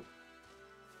 Nope.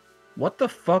 What the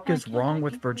fuck Why is can't wrong I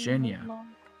with eat the Yule Virginia? log?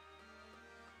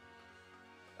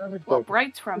 Everything. Well,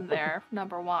 Bright's from there,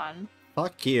 number one.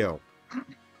 Fuck you.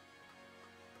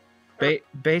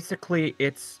 Basically,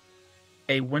 it's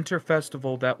a winter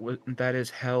festival that is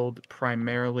held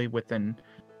primarily within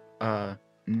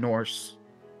Norse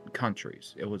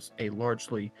countries. It was a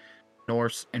largely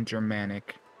Norse and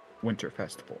Germanic winter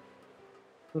festival.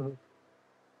 Mhm.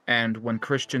 And when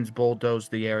Christians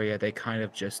bulldozed the area, they kind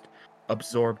of just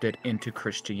absorbed it into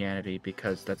Christianity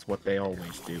because that's what they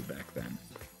always do back then.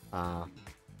 I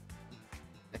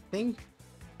think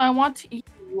I want to eat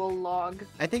the Yule log.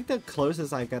 the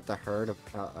closest I got to heard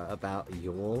about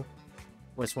Yule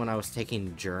was when I was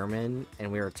taking German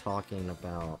and we were talking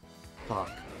about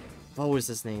what was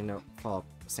his name? No,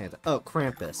 Santa. Oh,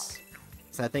 Krampus.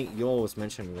 So I think Yule was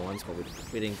mentioned once, but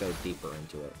we didn't go deeper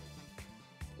into it.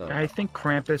 So, I think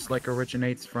Krampus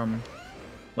originates from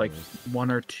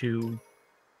one or two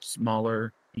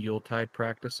smaller Yuletide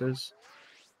practices.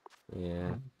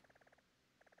 yeah.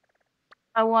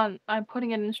 I'm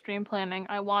putting it in stream planning.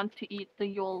 I want to eat the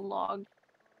Yule log.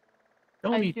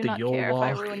 Don't I eat do the not Yule care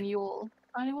log. if I ruin Yule.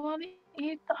 I want to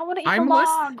eat the I'm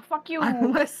log. Fuck you.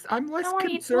 I'm less I want to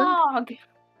eat the concerned. log.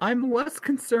 I'm less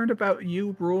concerned about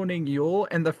you ruining Yule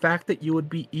and the fact that you would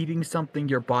be eating something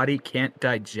your body can't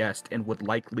digest and would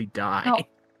likely die.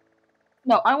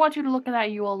 No, I want you to look at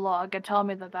that Yule log and tell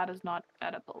me that that is not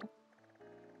edible.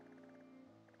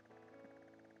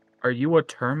 Are you a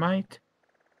termite?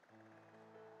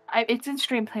 It's in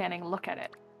stream planning. Look at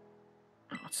it.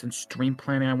 Oh, it's in stream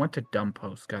planning. I went to dumb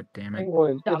post. God damn it.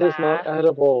 Penguin, it is not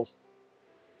edible.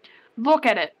 Look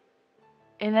at it,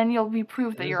 and then you'll be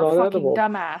proved that It is you're a not fucking edible.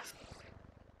 dumbass.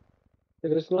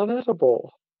 It is not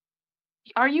edible.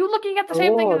 Are you looking at the A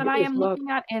same thing log that I is am not- looking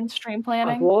at in stream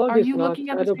planning? log Are is you not looking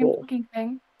at the same edible. fucking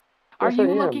thing? Are Yes, I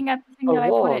you am. looking at the thing A that I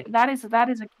put log. it? That is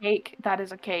a cake. That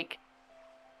is a cake.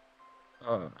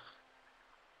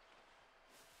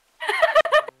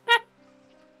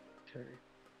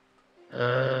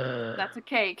 That's a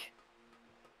cake.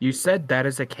 You said that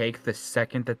is a cake the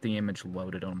second that the image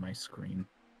loaded on my screen.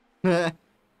 Darna,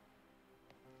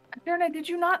 did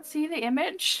you not see the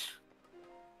image?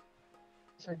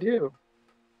 Yes, I do.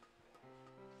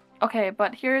 Okay,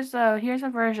 but here's a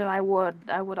version I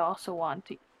would also want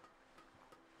to.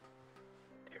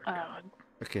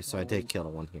 Okay, so I did kill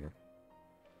one here.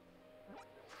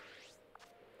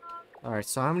 Alright,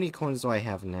 so how many coins do I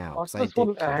have now? Watch 'Cause I this one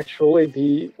did kill. actually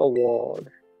be a log.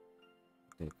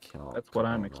 Did kill That's what a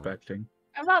I'm couple of them. expecting.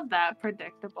 I'm not that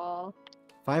predictable.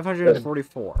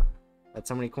 544. That's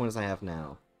how many coins I have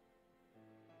now.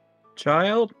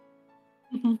 Child,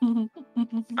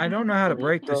 I don't know how to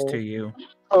break this No. to you,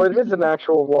 Oh, it is an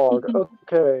actual log.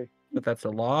 Okay. but that's a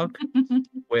log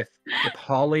with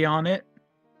holly on it,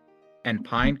 and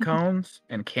pine cones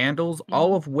and candles,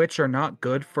 all of which are not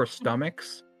good for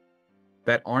stomachs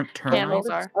that aren't Candles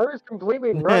termites. are. I was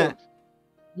completely right.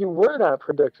 You were not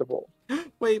predictable.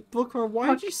 Wait, Booker,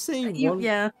 why'd you say one?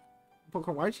 Yeah.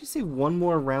 Booker, why'd you say one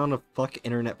more round of fuck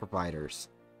internet providers?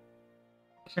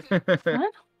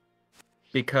 What?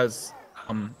 Because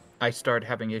I started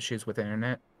having issues with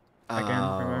internet again,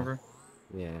 remember?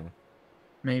 Yeah.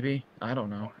 Maybe. I don't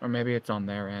know. Or maybe it's on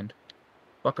their end.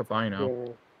 Fuck if I know.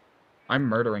 Yeah. I'm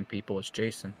murdering people as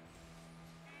Jason.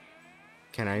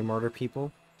 Can I murder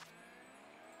people?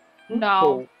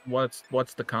 No. What's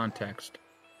the context?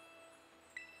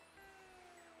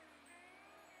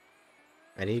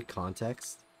 I need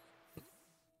context.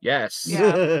 Yes.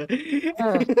 Yeah.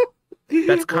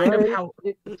 That's kind of Right. how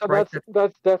So right,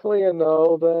 that's definitely a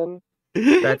no then.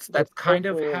 that's kind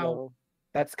of definitely a how no.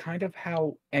 that's kind of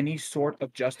how any sort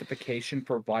of justification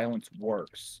for violence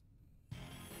works.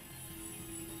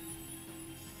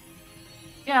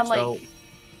 Yeah, like So,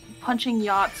 punching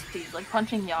Yahtzees,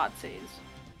 punching Yahtzees.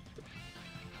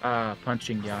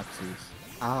 punching Yahtzees.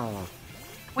 Ah.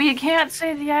 We can't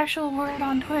say the actual word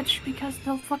on Twitch because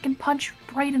they'll fucking punch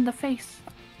right in the face.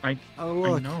 Oh I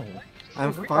look, know.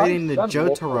 I'm fighting the That's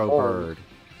Jotaro multiple bird.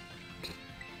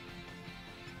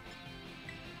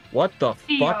 What the fuck?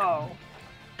 Yo.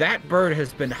 That bird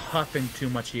has been huffing too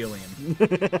much helium.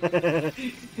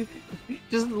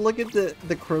 Just look at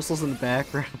the crystals in the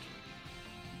background.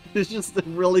 It's just a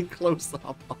really close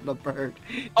up on the bird.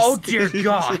 Oh dear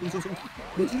God!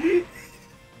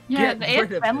 Yeah, Get rid it's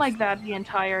of been this. like that the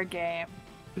entire game.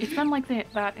 It's been like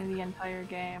that in the entire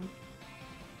game.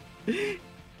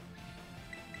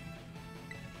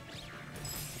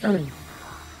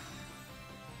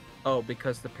 Oh,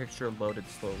 because the picture loaded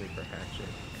slowly for Hatchet.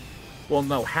 Well,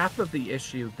 no, half of the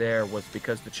issue there was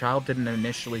because the child didn't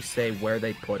initially say where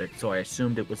they put it, so I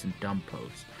assumed it was in dumb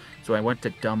post. So I went to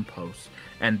dumb post,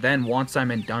 and then once I'm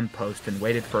in dumb post and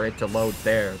waited for it to load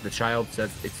there, the child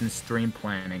says it's in stream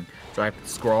planning. So I have to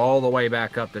scroll all the way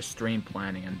back up to stream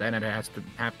planning, and then it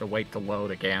have to wait to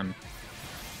load again.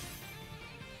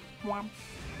 Wow.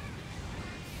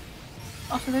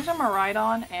 Also, there's a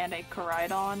Miraidon and a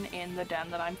Koraidon in the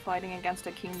den that I'm fighting against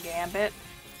a King Gambit,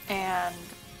 and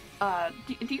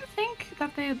do you think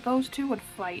that those two would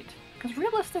fight? Because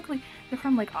realistically, they're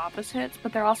from like opposites,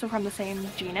 but they're also from the same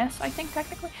genus, I think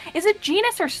technically. Is it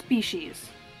genus or species?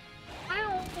 I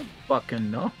don't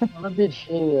fucking know. That'd be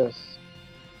genius.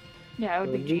 Yeah, it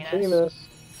would be That'd genus.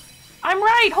 I'm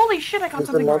right! Holy shit, I got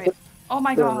something right. Oh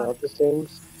my They're god. not the same.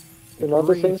 They're not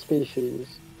the same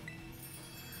species.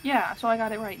 Yeah, so I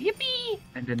got it right. Yippee!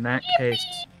 And in that case,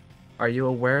 are you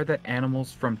aware that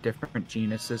animals from different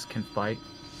genuses can fight?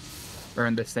 Or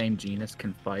in the same genus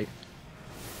can fight?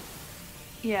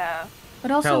 Yeah. But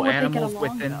also, Hell, would they get animals along,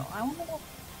 within- though? I don't know.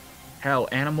 Hell,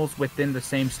 animals within the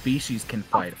same species can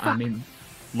fight. I fuck. mean,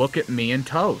 look at me and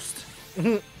Toast.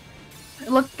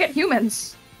 Look at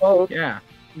humans! Oh, Yeah.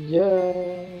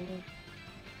 yeah.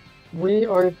 We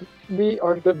are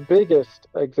the biggest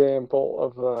example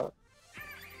of that.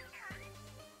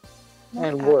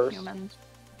 And Look at worse. humans.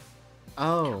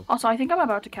 Oh, Also, I think I'm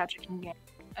about to catch a King Game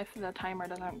if the timer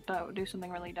doesn't do something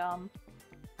really dumb.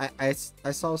 I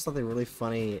saw something really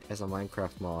funny as a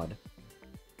Minecraft mod.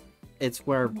 It's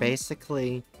where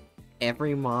basically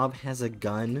every mob has a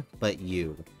gun but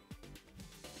you.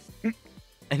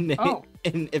 And Oh.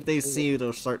 and if they see you,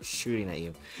 they'll start shooting at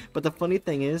you. But the funny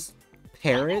thing is,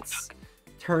 parrots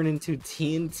turn into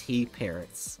TNT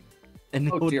parrots,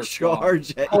 and Oh, they'll dear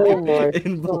charge at Oh you my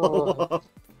and blow God. up.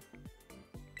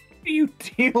 How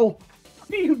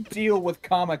do you deal with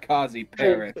kamikaze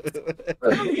parrots?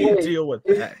 How do you Wait, deal with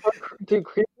that? do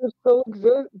creepers still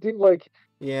exist?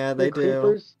 Yeah, they do.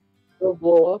 creepers still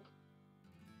blow up?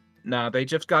 Nah, they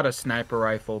just got a sniper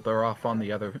rifle. They're off on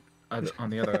the other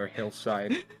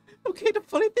hillside. Okay, the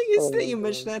funny thing is Oh that my you God.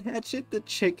 mentioned that, Hatchet. The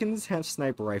chickens have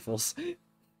sniper rifles.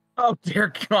 Oh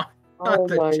dear God! Not Oh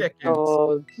the my chickens.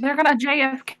 God. They're gonna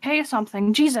JFK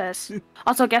something. Jesus.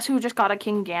 Also, guess who just got a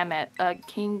King Gambit? A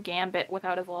King Gambit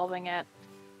without evolving it.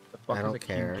 The fuck I is don't a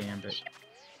care. King Gambit?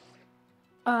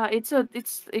 It's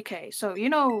okay. So you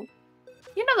know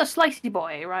the slicey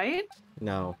boy, right?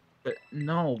 No.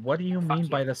 No, what do you Fuck mean you.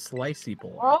 by the slicey boy?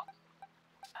 What?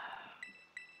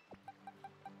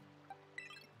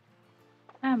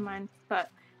 Never mind. But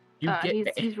You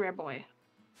get he's rare boy.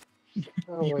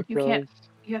 Oh my You god. can't.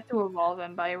 You have to evolve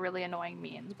him by really annoying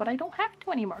means, but I don't have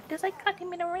to anymore because I got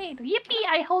him in a raid. Yippee!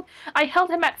 I held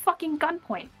him at fucking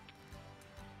gunpoint,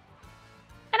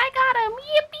 and I got him.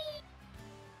 Yippee!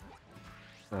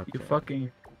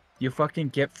 Okay. you fucking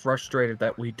get frustrated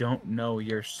that we don't know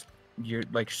your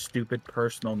like stupid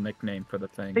personal nickname for the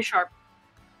thing. Bisharp.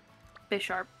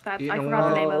 Bisharp. That's You I know forgot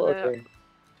the name of the. Okay.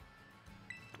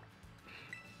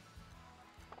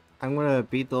 I'm gonna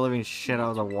beat the living shit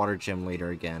out of the water gym leader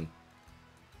again.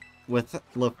 With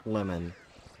Look Lemon.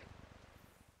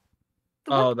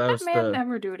 Oh, What that did was that man the-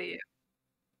 ever do to you?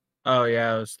 Oh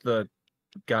yeah, it was the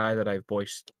guy that I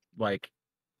voiced, like,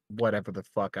 whatever the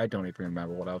fuck. I don't even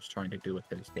remember what I was trying to do with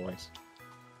his voice.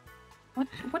 What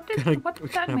Gonna- did we're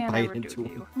that gonna man bite ever do into to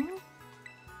you? Hmm?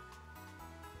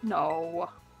 No.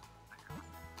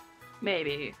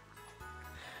 Maybe.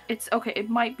 It's okay. It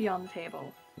might be on the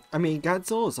table. I mean,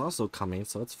 Godzilla's also coming,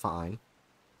 so it's fine.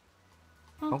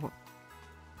 Hmm. Oh,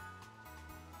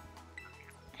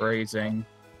 Phrasing.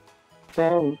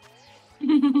 Sounds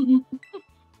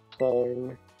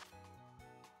fine.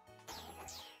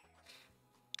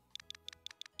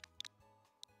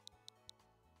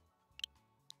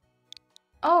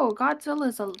 Oh,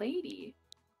 Godzilla's a lady.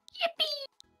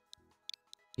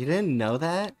 you didn't know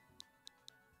that?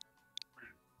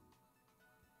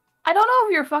 I don't know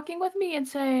if you're fucking with me and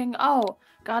saying, "Oh,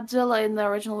 Godzilla in the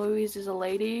original movies is a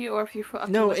lady," or if you're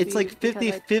fucking No, with it's me like because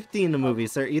 50-50 in the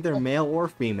movies. They're either male or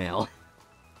female.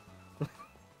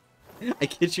 I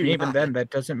kid you Even not. then, that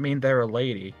doesn't mean they're a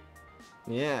lady,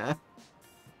 Yeah.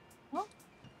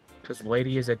 because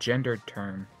lady is a gendered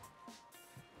term.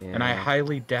 Yeah. And I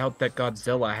highly doubt that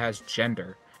Godzilla has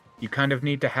gender. You kind of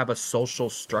need to have a social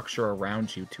structure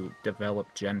around you to develop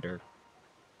gender.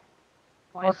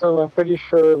 What? Also, I'm pretty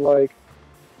sure like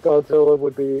Godzilla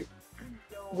would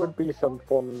be some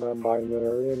form of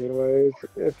non-binary, anyways.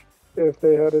 If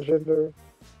they had a gender.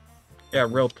 Yeah,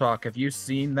 real talk. Have you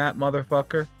seen that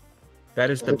motherfucker? That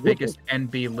is the biggest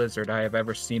NB lizard I have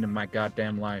ever seen in my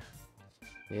goddamn life.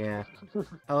 Yeah.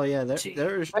 Oh yeah, Gee.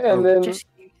 there's. And Oh, then Just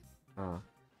oh.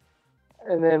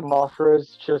 and then Mothra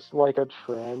is just like a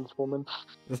trans woman.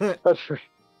 A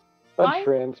Why?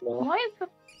 trans Mothra.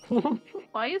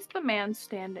 why is the man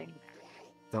standing?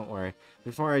 Don't worry.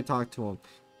 Before I talk to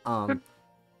him,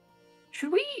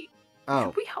 Should we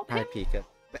oh, help hi him? Pika.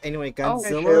 But anyway, Oh.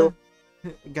 Godzilla,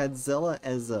 Godzilla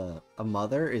as a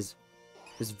mother is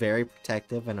very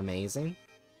protective and amazing.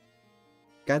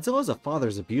 Godzilla as a father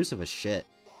is abusive as shit.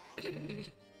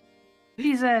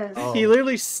 Jesus. Oh. He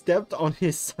literally stepped on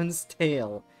his son's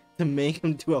tail to make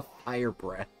him do a fire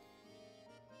breath.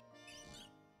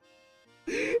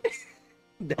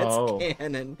 That's Oh.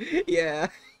 canon. Yeah,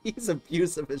 he's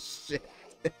abusive as shit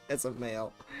as a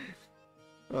male.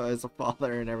 As a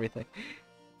father and everything.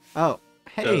 Oh,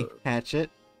 hey, So- Hatchet.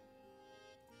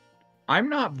 I'm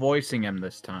not voicing him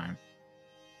this time.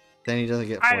 Then he doesn't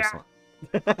get I- force line.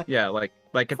 Yeah, like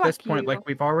at Fuck this point, you. like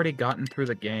we've already gotten through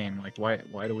the game. Like why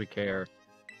do we care?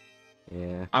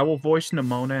 Yeah. I will voice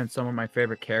Nimona and some of my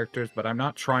favorite characters, but I'm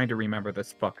not trying to remember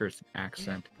this fucker's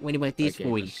accent. What about these Okay,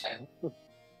 boys?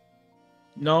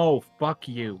 No, fuck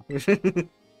you.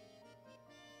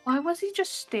 Why was he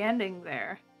just standing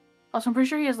there? Also, I'm pretty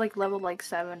sure he has like level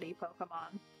 70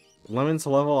 Pokemon. Lemon's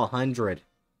level 100.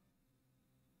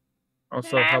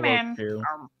 Also, Nah, hello, man. Q.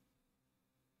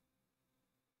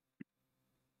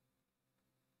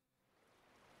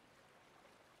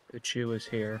 The Chew is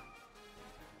here.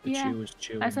 The Yeah, Chew is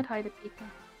chewing. I said hi to Pika.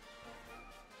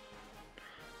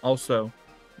 Also,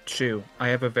 Chew, I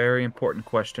have a very important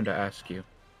question to ask you.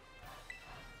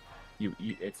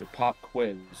 It's a pop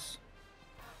quiz.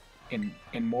 In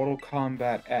Mortal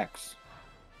Kombat X,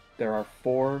 there are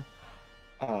 4.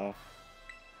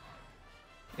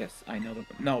 Yes, I know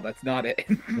that. No, that's not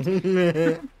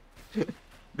it.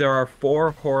 There are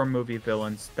 4 horror movie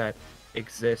villains that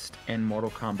exist in Mortal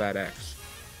Kombat X.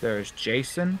 There's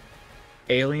Jason,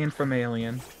 Alien from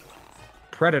Alien,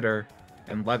 Predator,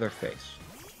 and Leatherface.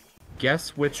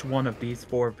 Guess which one of these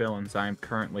 4 villains I am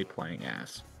currently playing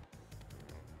as.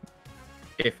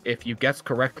 If you guess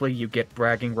correctly, you get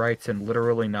bragging rights and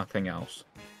literally nothing else.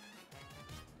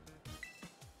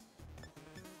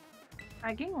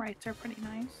 Bragging rights are pretty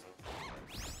nice.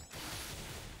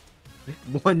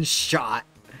 One shot.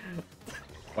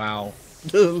 Wow,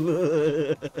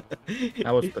 that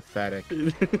was pathetic.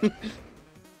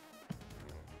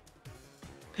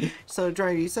 So,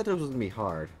 Dry, you said it was gonna be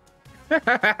hard.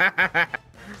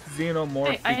 Xenomorph.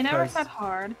 Hey, I never said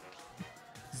hard.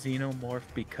 Xenomorph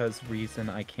because reason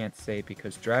I can't say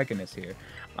because Dragon is here.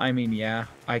 I mean, yeah,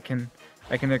 I can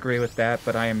agree with that,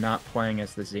 but I am not playing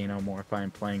as the Xenomorph. I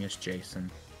am playing as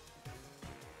Jason.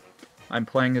 I'm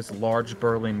playing as large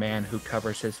burly man who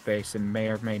covers his face and may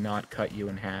or may not cut you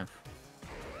in half.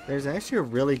 There's actually a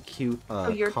really cute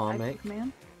You're comic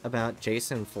man? about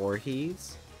Jason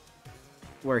Voorhees,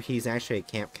 where he's actually a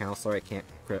camp counselor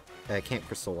at Camp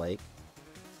Crystal Lake,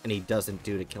 and he doesn't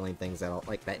do the killing things at all.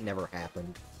 Like, that never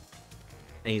happened.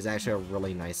 And he's actually a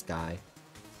really nice guy.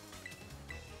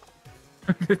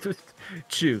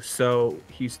 Chew, so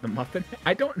he's the Muffin Man?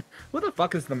 I don't... Who the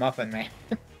fuck is the Muffin Man?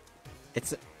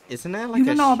 Isn't that like you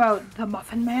don't know about the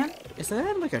Muffin Man? Isn't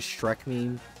that like a Shrek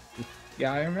meme?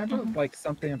 Yeah, I remember like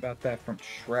something about that from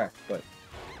Shrek, but...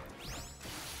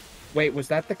 Wait, was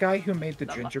that the guy who made the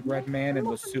gingerbread man and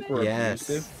was super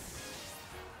abusive?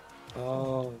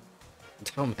 Oh.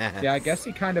 Dumbass. Yeah, I guess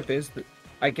he kind of is the...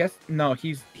 No,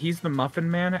 he's the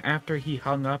Muffin Man after he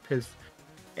hung up his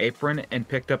apron and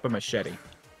picked up a machete.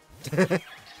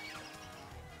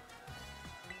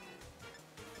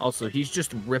 Also, he's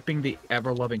just ripping the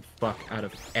ever-loving fuck out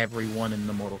of everyone in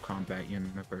the Mortal Kombat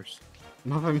universe.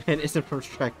 Muffin Man isn't from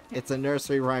Shrek. It's a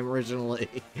nursery rhyme originally.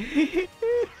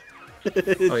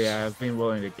 Oh yeah, I've been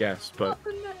willing to guess, but...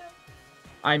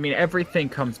 I mean, everything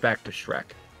comes back to Shrek.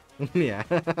 Yeah.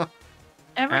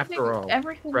 After all,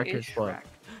 everything Shrek is is Shrek. like...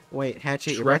 Wait,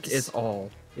 Hatchet, Shrek is all.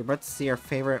 You're about to see our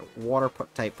favorite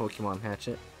water-type Pokemon,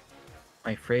 Hatchet.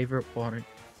 My favorite water...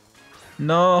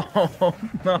 No,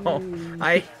 no.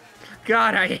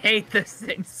 God, I hate this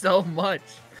thing so much.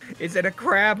 Is it a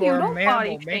crab or a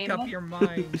mammal? Make up your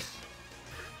mind.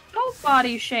 Don't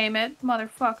body shame it,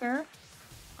 motherfucker.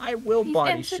 I will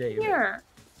body shame it.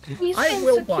 He's I insecure.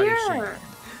 will body shame it.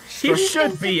 He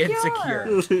should be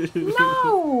insecure.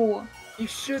 No. He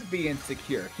should be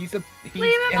insecure. He's an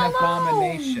alone.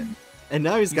 abomination. And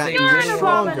now he's gotten You're even an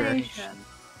stronger. abomination.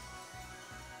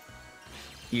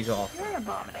 He's awful. You're an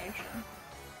abomination.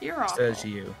 You're awful. Says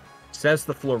you. Says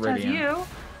the Floridian.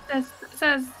 Says you.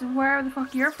 Says wherever the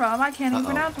fuck you're from. I can't even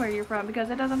pronounce where you're from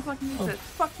because it doesn't fucking exist.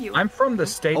 Fuck you. I'm from the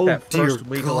state Oh, that dear first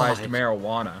legalized God.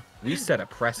 marijuana. We set a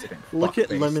precedent. Look at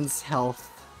fuckface. Lemon's health.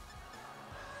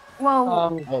 Well,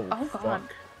 Oh, God.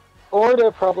 fuck.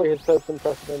 Florida probably had set some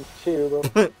precedents too,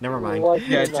 but Never mind. likely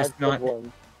Yeah, just good not-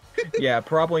 ones. Yeah,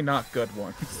 probably not good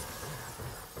ones.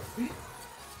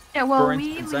 Yeah, well, For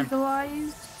we instance, I'm-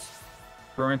 legalized.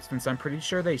 For instance, I'm pretty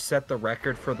sure they set the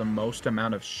record for the most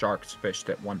amount of sharks fished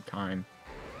at one time.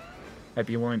 I'd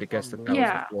be willing to guess that was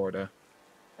Yeah. in Florida.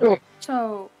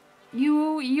 So,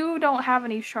 you don't have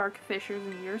any shark fishers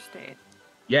in your state.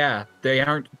 Yeah, there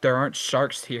aren't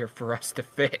sharks here for us to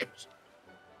fish.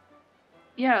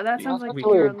 Yeah, that sounds That's like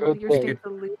actually a your good thing. state's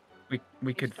elite.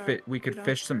 We could start- we could you know,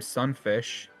 fish some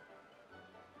sunfish.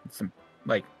 Some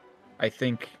I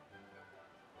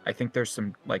think there's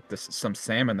some some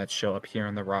salmon that show up here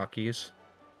in the Rockies.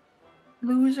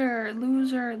 Loser.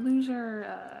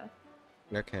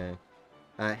 Okay.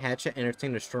 Hatchet,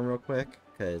 entertain the stream real quick,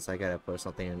 because I gotta post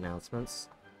something in announcements.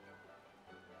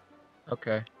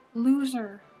 Okay.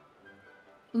 Loser,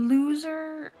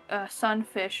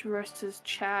 sunfish versus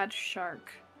Chad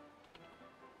shark.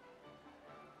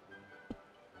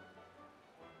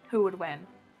 Who would win?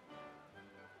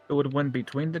 Who would win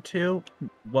between the two?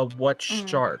 Well, what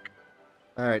shark?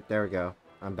 Alright, there we go.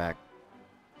 I'm back.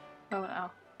 Oh no.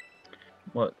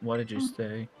 What did you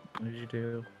say? What did you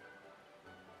do?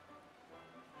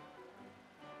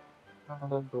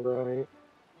 Right.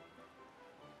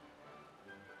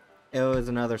 It was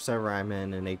another server I'm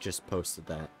in, and they just posted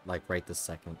that, like, right this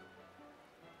second.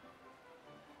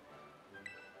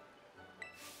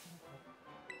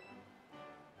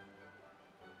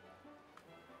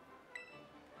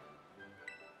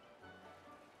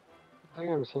 I think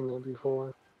I've seen that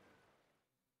before.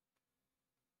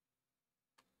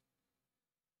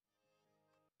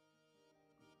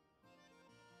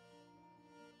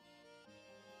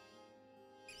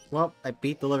 Well, I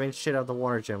beat the living shit out of the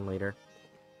water gym leader.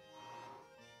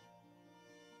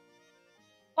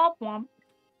 Womp womp.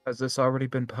 Has this already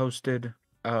been posted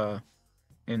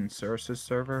in Cirrus's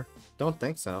server? Don't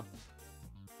think so.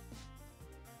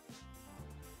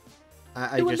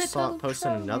 I Do a just saw it little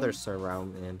posted in another trolling. server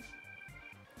I'm in.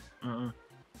 Uh-uh.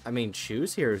 I mean,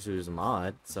 Choose here is who's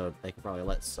mod, so they can probably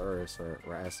let Cirrus or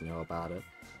Raz know about it.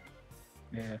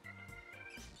 Yeah.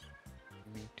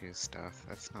 Me do stuff.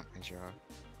 That's not my job.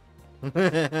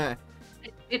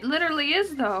 It literally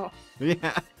is though.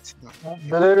 Yeah. It's not.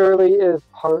 Literally is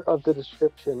part of the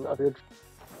description of your.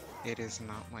 It is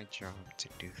not my job to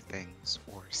do things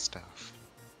or stuff.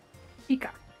 Pika,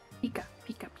 Pika, Pika,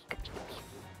 Pika, Pika,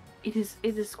 Pika.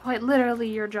 It is quite literally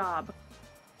your job.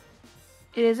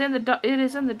 It is in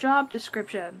the job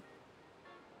description.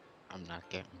 I'm not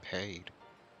getting paid.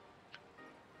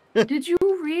 Did you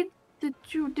read the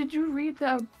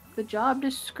job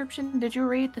description? Did you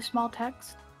read the small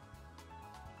text?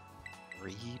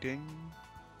 Reading?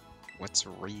 What's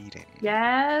reading?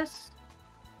 Yes.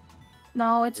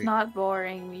 No, it's Wait. not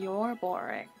boring. You're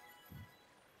boring.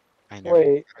 I never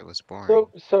Wait, thought it was boring.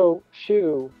 So,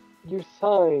 Shu, you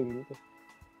signed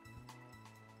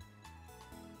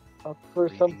up for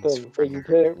Reading's something for that you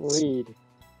didn't nerds. read.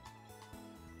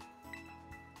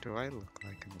 Do I look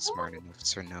like I'm smart enough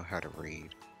to know how to read?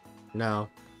 No.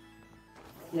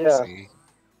 Yeah, See?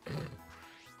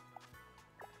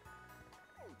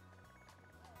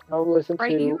 I'll listen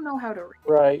Right, to, you know how to read.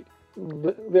 right,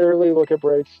 literally look at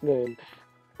Bright's name.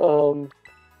 Shu,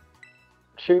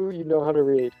 you know how to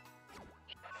read.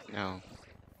 No.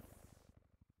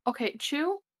 Okay,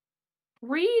 Chew,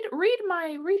 read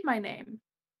my name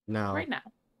No. right now.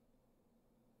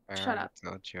 I Shut already up.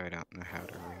 told you I don't know how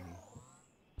to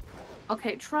read.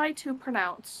 Okay, try to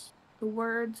pronounce the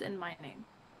words in my name.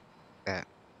 That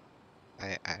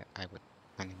I would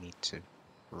kinda need to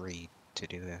read to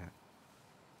do that.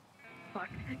 Fuck.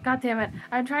 God damn it.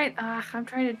 I'm trying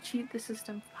to cheat the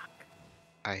system. Fuck.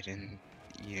 You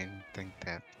didn't think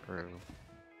that through.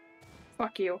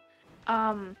 Fuck you.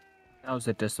 That was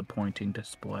a disappointing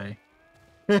display.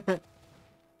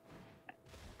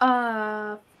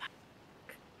 Fuck.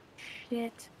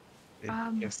 Shit.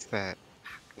 It's just that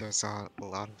there's a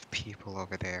lot of people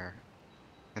over there,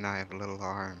 and I have little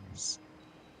arms.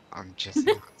 I'm just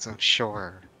not so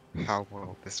sure how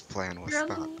well this plan was You're a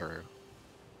thought little- through.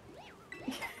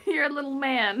 You're a little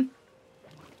man.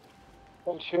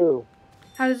 Hey, Shu,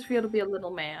 How does it feel to be a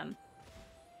little man?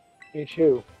 hey,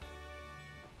 Shu.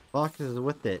 Fuck is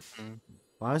with it. Mm.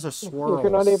 Why is there If swirls?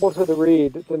 you're not able to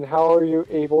read, then how are you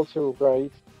able to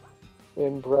write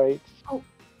in Bright's?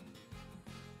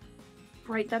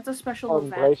 Right, that's a special On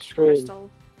event, Bryce Street. Crystal.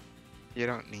 You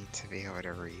don't need to be able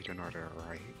to read in order to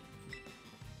write.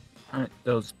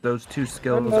 Those two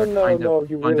skills no, are no, kind no, of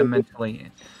you really fundamentally.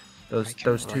 I Those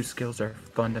can two write. skills are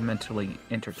fundamentally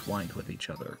intertwined with each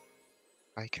other.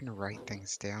 I can write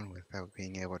things down without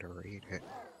being able to read it.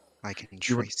 I can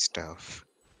You would- trace stuff.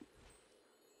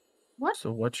 What?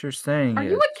 So what you're saying Are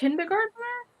is. you a kindergartner?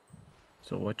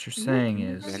 So what you're Are you a saying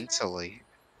is. kindergartner? Mentally.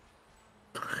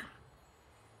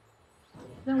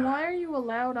 Then why are you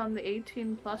allowed on the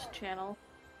 18+ channel?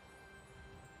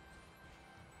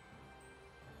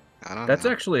 I don't That's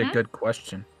know. actually a Hmm? good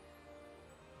question.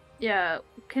 Yeah,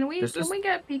 can we This is-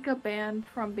 get Pika banned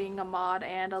from being a mod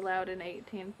and allowed in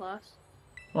 18+?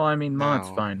 Well, I mean, mod's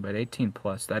No. fine, but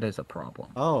 18+, that is a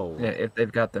problem. Oh. Yeah, if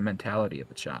they've got the mentality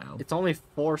of a child. It's only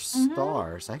 4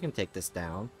 stars. I can take this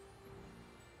down.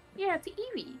 Yeah, it's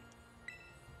Eevee.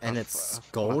 And A it's f-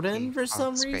 a golden fluffy for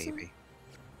some fox reason? baby.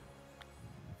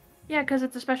 Yeah, because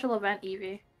it's a special event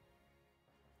Eevee.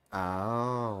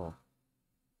 Oh.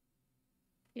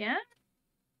 Yeah?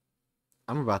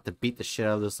 I'm about to beat the shit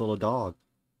out of this little dog.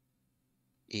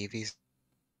 Eevee's.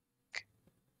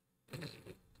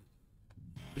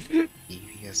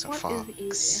 Eevee is a What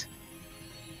is fox.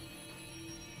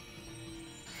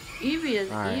 Eevee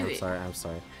is Alright, Eevee. I'm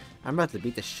sorry. I'm about to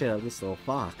beat the shit out of this little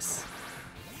fox.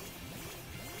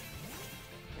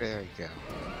 There you go.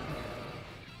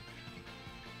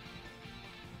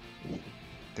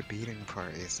 The beating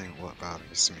part isn't what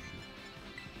bothers me.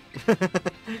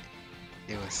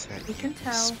 It was that We you can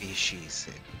tell. species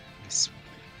it.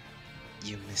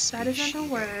 You misspecies. That isn't a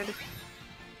word.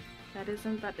 That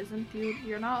isn't you.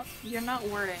 You're not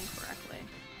wording correctly.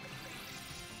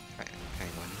 Hang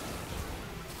on.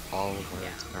 All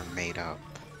words are made up.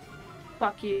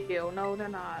 Fuck you. No, they're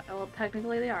not. Well,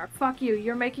 technically they are. Fuck you.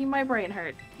 You're making my brain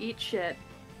hurt. Eat shit.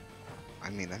 I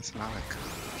mean, that's not a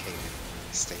complicated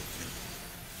statement.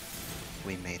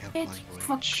 We made up It's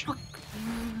language, fuck.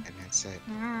 and that's it.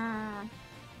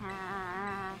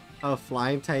 Oh,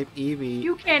 flying type Eevee.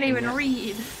 You can't even Yeah.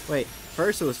 read. Wait,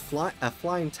 first it was a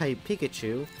flying type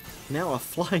Pikachu, now a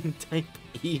flying type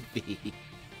Eevee.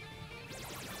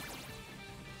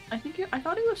 I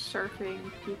thought he was surfing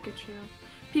Pikachu.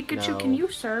 Pikachu, can No. you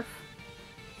surf?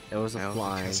 It was a No,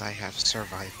 flying. because I have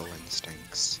survival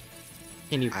instincts.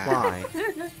 Can you fly?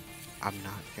 I'm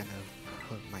not gonna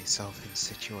put myself in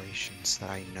situations that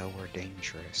I know are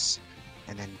dangerous,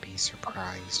 and then be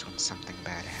surprised when something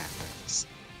bad happens.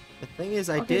 The thing is,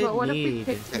 I Okay, did but what if we need.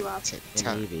 picked you up?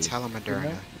 Tell Eevee. him,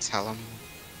 Moderna. Tell him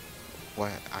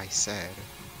what I said.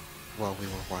 while we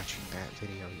were watching that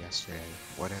video yesterday.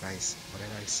 What did I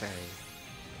say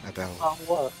about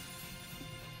What?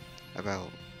 about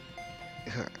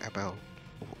about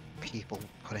people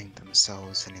putting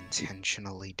themselves in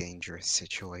intentionally dangerous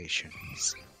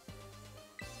situations?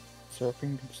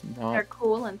 Surfing's They're not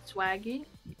cool and swaggy.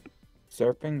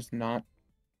 surfing's not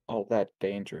all that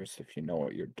dangerous if you know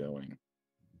what you're doing.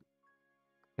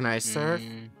 Can I surf?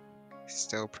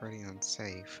 Still pretty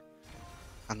unsafe.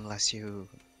 Unless you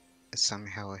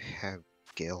somehow have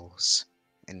gills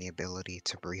and the ability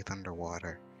to breathe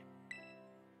underwater.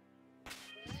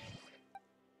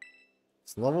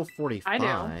 It's level I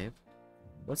 45.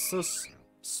 What's so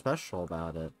special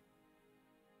about it?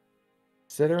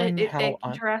 Considering It how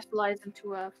can terrestrialize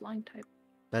into a flying type.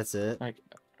 That's it? like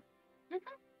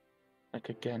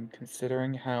again,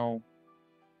 considering how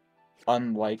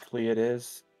unlikely it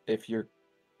is if you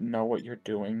know what you're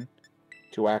doing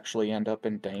to actually end up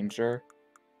in danger,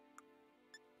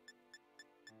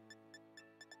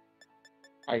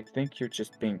 I think you're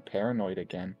just being paranoid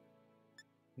again.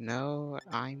 No,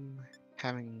 I'm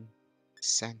having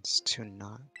sense to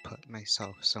not put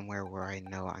myself somewhere where I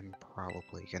know I'm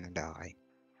probably gonna die.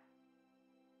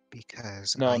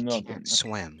 Because No, I no, can't no.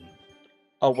 swim.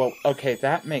 Oh, well, okay,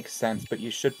 that makes sense, but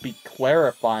you should be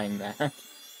clarifying that.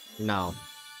 No.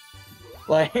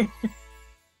 Like,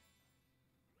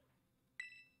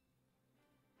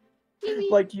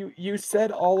 like you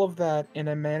said all of that in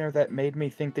a manner that made me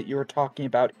think that you were talking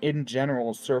about, in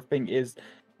general, surfing is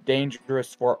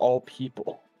dangerous for all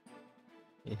people.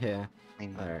 Yeah. I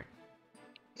mean, Alright.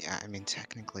 yeah, I mean,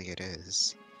 technically it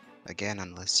is. Again,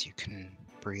 unless you can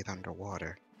breathe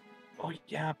underwater. Oh,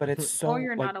 yeah, but it's so, Or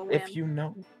you're like, not a if wimp. you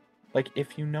know, like,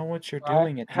 if you know what you're I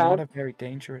doing, it's have- not a very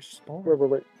dangerous sport.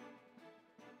 Wait.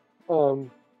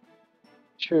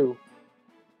 Chew.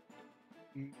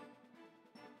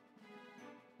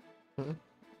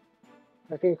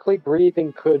 Technically,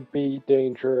 breathing could be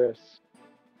dangerous.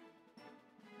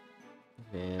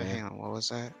 Yeah. Hang on, what was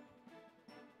that?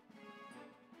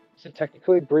 So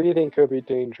technically, breathing could be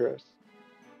dangerous.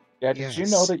 Yeah, did you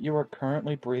know Yes. that you are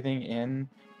currently breathing in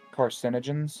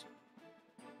carcinogens?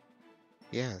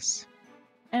 Yes.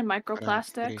 And But I'm pretty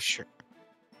microplastics. sure.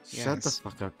 Shut the Yes.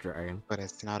 fuck up, Dragon. But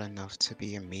it's not enough to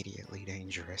be immediately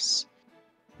dangerous.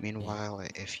 Meanwhile,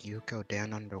 if you go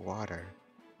down underwater,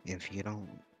 if you don't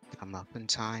come up in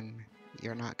time,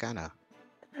 you're not gonna.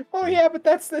 Oh, You- yeah, but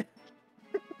that's the...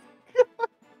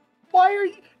 Why are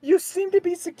you... You seem to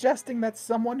be suggesting that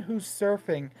someone who's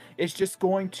surfing is just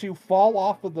going to fall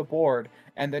off of the board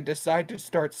and then decide to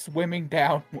start swimming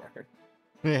downward.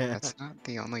 Yeah. That's not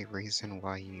the only reason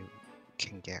why you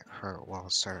can get hurt while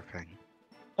surfing.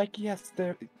 Like, yes,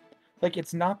 they're... Like,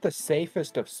 it's not the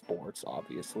safest of sports,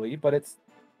 obviously, but it's...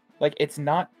 Like, it's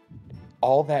not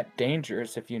all that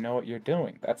dangerous if you know what you're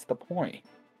doing. That's the point.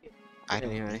 I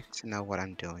don't Anyway. need to know what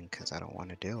I'm doing because I don't want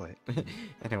to do it.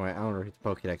 Anyway, I want to read the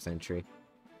Pokédex entry.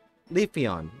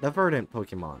 Leafeon, the verdant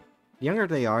Pokemon. The younger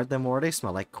they are, the more they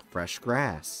smell like fresh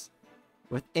grass.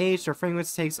 With age, their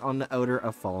fragrance takes on the odor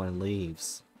of fallen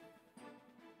leaves.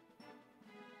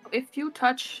 If you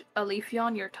touch a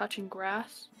Leafeon, you're touching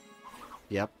grass.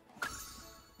 Yep.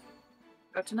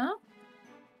 Good to know.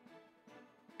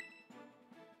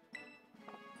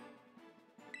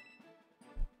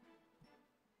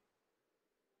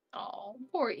 Oh,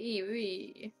 poor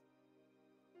Eevee.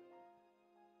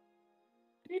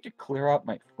 I need to clear out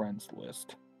my friends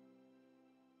list.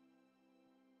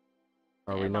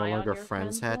 Are we Am no I on longer your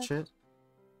friends, friends list? Hatchet?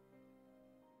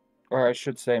 Or I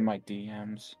should say my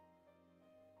DMs.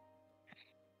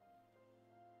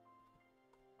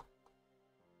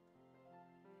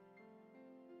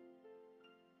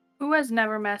 Who has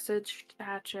never messaged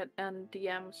Hatchet and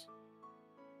DMs?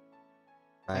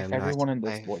 I Like am not. everyone in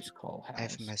this I've- voice call I've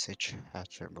has. messaged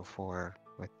Hatchet before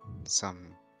with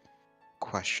some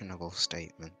questionable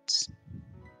statements.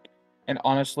 And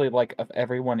honestly, like, of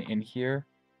everyone in here,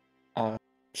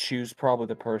 Chew's probably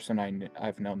the person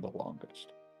I've known the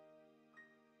longest.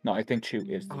 No, I think Chew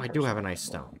is the Oh, I person do have a I've nice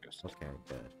known the stone. longest. Okay,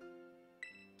 good.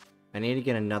 I need to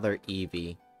get another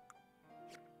Eevee.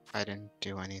 I didn't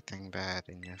do anything bad,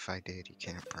 and if I did, you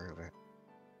can't prove it.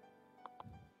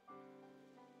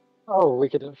 Oh, we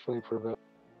could definitely prove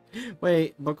it.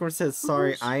 Wait, Bookworm says,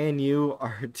 sorry, Who's- I and you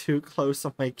are too close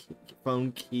on my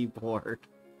phone keyboard.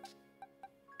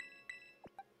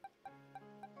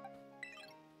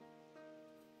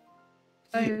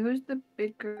 Who's the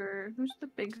bigger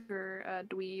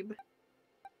dweeb?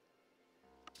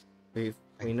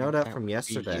 We know that from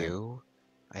yesterday. You.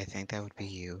 I think that would be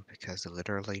you because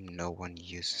literally no one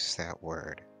uses that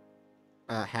word.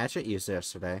 Hatchet used it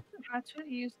yesterday. Hatchet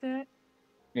used it.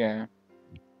 Yeah,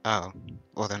 Oh,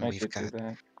 well then I did do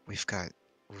that. we've got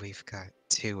we've got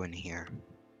two in here.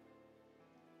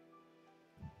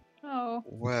 Oh,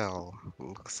 Well,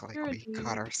 looks like you're a we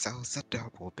caught dweeb. ourselves a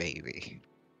double baby.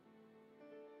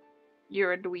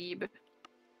 You're a dweeb.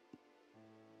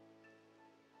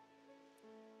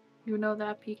 You know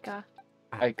that, Pika?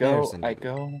 I There's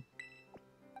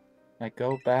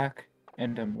go back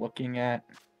and I'm looking at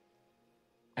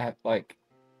like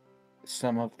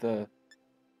some of the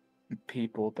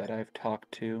people that I've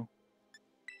talked to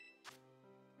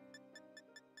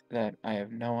that I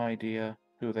have no idea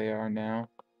who they are now,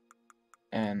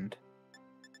 and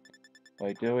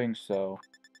by doing so,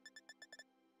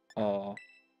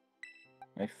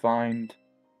 I find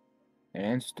an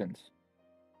instance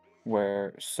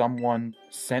where someone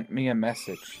sent me a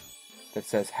message that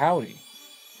says howdy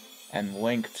and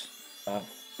linked a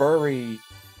furry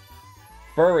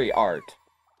art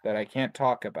that I can't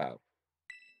talk about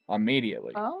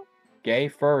immediately. Oh? Gay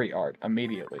furry art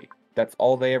immediately. That's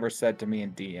all they ever said to me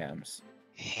in DMs.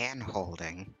 Hand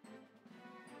holding.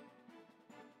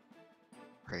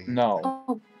 Right? No.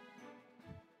 Oh,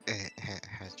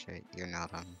 Hatchet, you're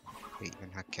not wait, you're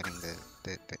not getting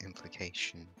the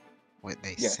implication. What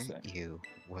they Yes, sent you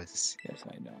was yes,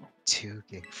 I know. two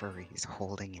gay furries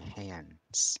holding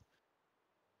hands.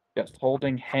 Just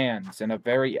holding hands in a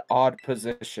very odd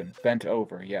position, bent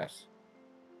over, yes.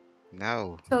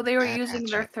 No, so they were bad using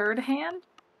their Hatchet. third hand?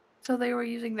 So they were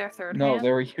using their third No, hand?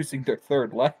 they were using their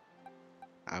third leg.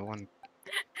 I want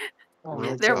Oh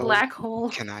real my Their talk. god. black hole.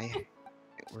 Can I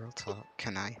real talk?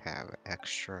 Can I have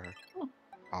extra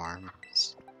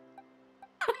arms?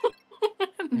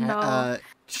 No.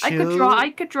 Chew, I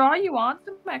could draw you on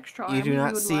some extra you arms do if you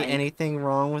not would see like. anything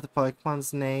wrong with the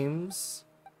Pokemon's names?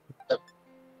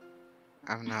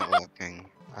 I'm not looking.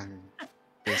 I'm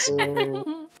busy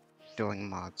So, doing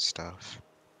mod stuff.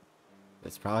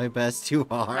 It's probably best you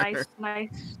are.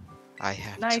 nice I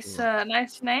have to.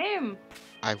 nice name.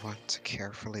 I want to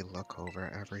carefully look over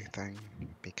everything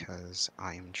because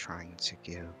I am trying to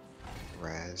give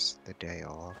Rez the day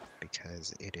off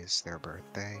because it is their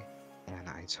birthday, and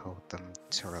I told them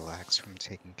to relax from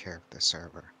taking care of the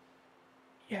server.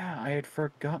 Yeah, I had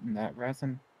forgotten that.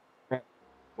 Razin?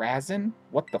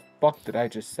 What the fuck did I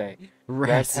just say?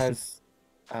 Raz Resin.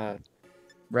 has,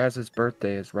 Raz's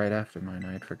birthday is right after mine.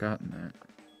 I had forgotten that.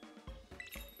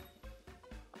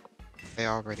 They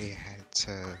already had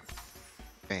to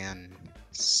ban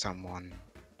someone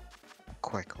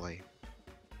quickly,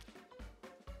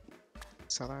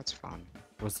 so that's fun.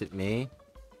 Was it me?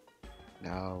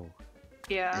 No,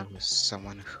 Yeah. it was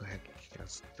someone who had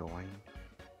just joined,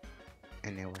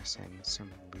 and they were saying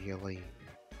some really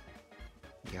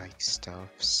yikes stuff,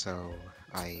 so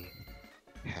I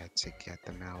had to get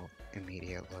them out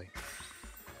immediately.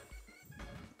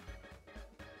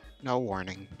 No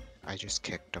warning, I just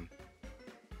kicked them.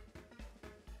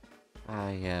 Ah,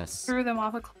 yes. Threw them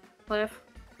off a cliff.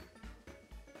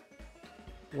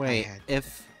 Wait, had-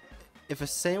 if a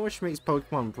sandwich makes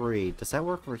Pokemon breed, does that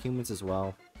work for humans as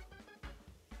well?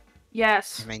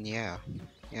 Yes. I mean, yeah.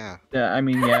 Yeah, I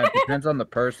mean, yeah, it depends on the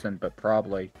person, but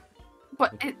probably.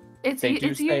 But it's They do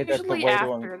it's say that the usually way to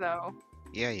after though.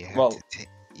 Yeah, you have Well- to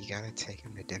you gotta take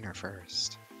them to dinner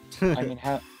first. I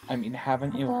mean,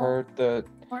 haven't you heard the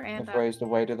Or and phrase "the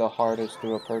way to the heart is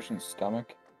through a person's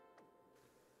stomach"?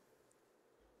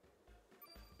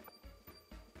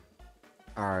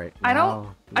 Alright, I don't-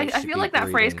 now I Nate should feel be like that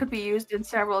phrase breeding. could be used in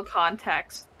several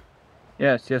contexts.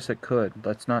 Yes, it could.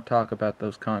 Let's not talk about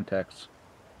those contexts.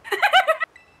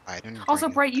 I didn't Also,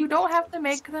 bring Bright, it. you don't have to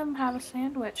make them have a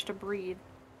sandwich to breed.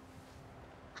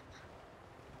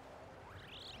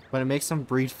 But it makes them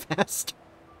breed fast.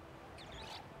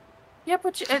 Yeah,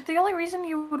 but the only reason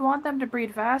you would want them to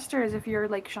breed faster is if you're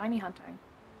like shiny hunting.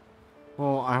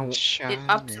 Well, It ups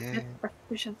Shiny.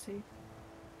 efficiency.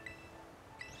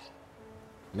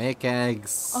 make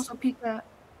eggs. Also, Pika,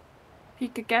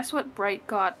 guess what Bright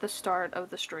got the start of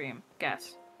the stream?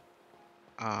 Guess.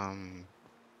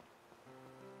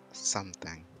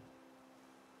 Something.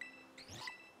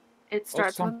 It Oh,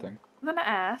 starts with something. an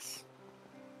S.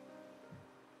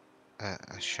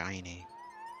 A shiny.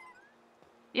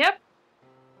 Yep.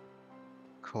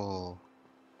 Cool.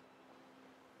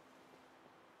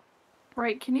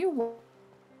 Bright, can you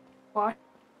wash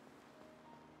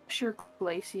your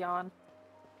Glaceon?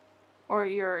 Or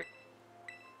your...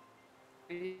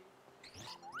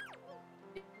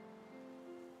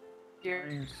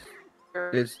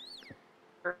 Is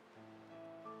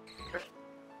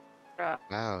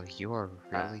Wow, you are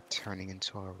really turning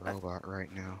into a robot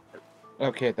right now.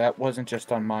 okay. That wasn't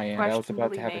just on my end. I was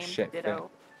about to questionably have a named shit fit. Ditto.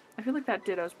 I feel like that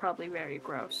ditto's probably very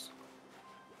gross.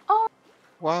 Oh,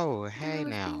 Whoa, hey ditto's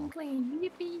now. being clean.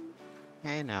 Yippee.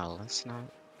 Hey now, let's not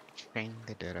train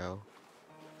the Ditto.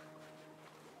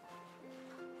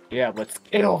 Yeah, let's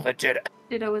kill the Ditto.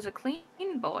 Ditto is a clean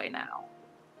boy now.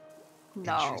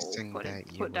 No, Interesting put it.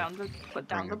 that you Put down would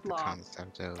down bring the up the block.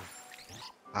 concept of,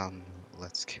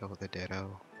 let's kill the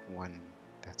Ditto, when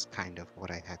that's kind of what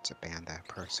I had to ban that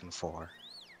person for.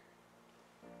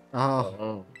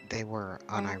 Oh, They were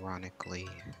unironically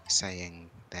saying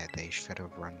that they should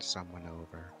have run someone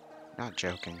over. Not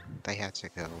joking, they had to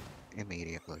go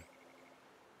immediately.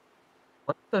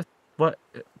 What the what?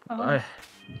 Oh. Long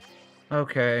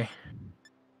Okay.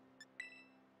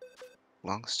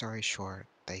 story short,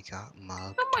 they got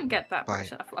mugged Someone get that by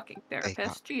person a fucking they got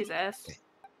therapist. Jesus. they,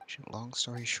 long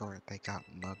story short, they got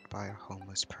mugged by a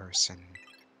homeless person.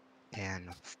 And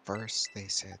first they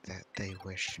said that they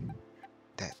wish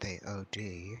that they OD,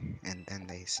 and then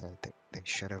they said that they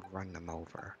should have run them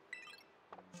over.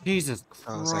 Jesus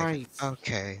I was like, Christ.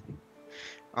 okay,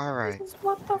 alright, Jesus,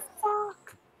 what the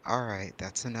fuck? alright,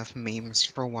 that's enough memes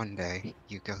for one day.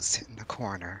 You go sit in the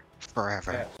corner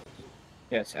forever.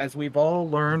 Yes, as we've all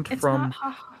learned It's from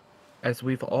not.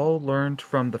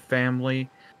 the family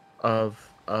of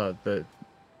the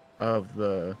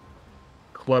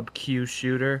Club Q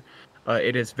shooter,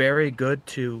 it is very good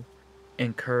to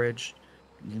encourage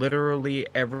literally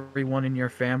everyone in your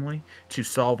family to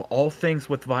solve all things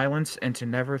with violence and to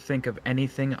never think of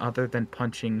anything other than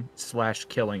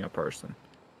punching/killing a person.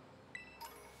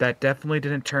 That definitely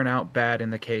didn't turn out bad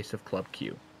in the case of Club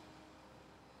Q.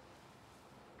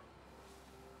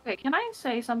 Okay, can I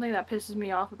say something that pisses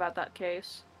me off about that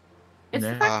case? It's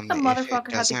the Yeah. fact that the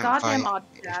motherfucker had the goddamn If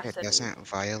it audacity. doesn't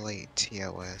violate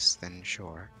TOS, then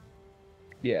sure.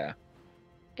 Yeah.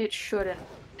 It shouldn't.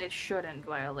 It shouldn't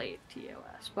violate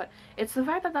TOS, but it's the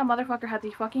fact that that motherfucker had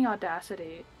the fucking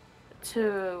audacity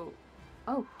to,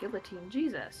 oh, guillotine,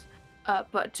 Jesus.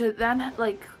 But to then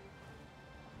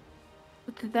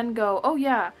to then go, oh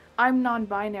yeah, I'm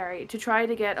non-binary, to try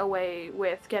to get away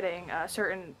with getting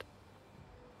certain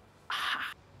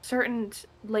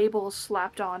labels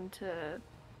slapped onto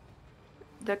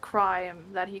the crime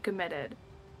that he committed.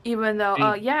 Even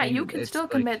though, yeah, you can still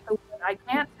commit the one I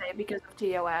can't say because of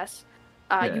TOS.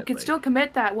 You can still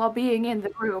commit that while being in the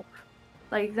group.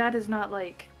 Like, that is not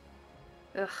like,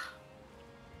 ugh.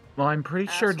 Well, I'm pretty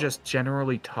sure Asshole. just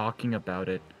generally talking about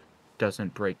it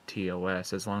doesn't break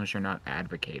TOS as long as you're not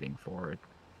advocating for it.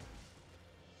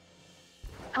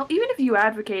 Hell, even if you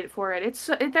advocate for it,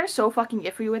 they're so fucking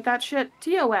iffy with that shit.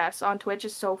 TOS on Twitch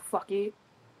is so fucky.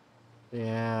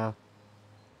 Yeah.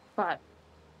 But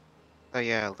Oh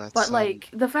yeah, like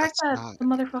the fact let's that not the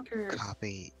motherfucker.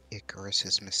 copy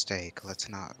Icarus's mistake. Let's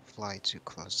not fly too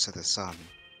close to the sun.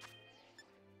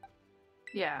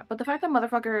 Yeah, but the fact that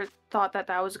motherfucker thought that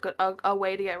that was a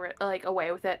way to get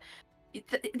away with it,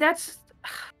 that's.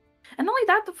 And not only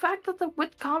that, the fact that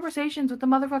with conversations with the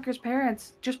motherfucker's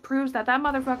parents just proves that that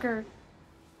motherfucker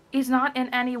is not in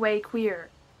any way queer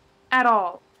at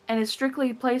all, and is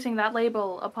strictly placing that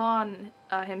label upon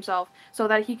himself so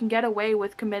that he can get away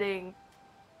with committing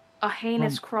a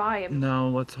heinous crime. No,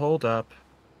 let's hold up.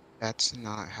 That's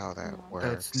not how that No.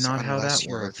 works. That's not how Unless that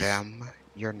you're works. them,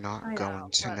 you're not I going know,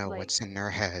 to but know like, what's in their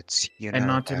heads. You And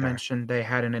know not to better. mention they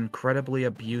had an incredibly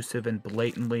abusive and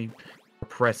blatantly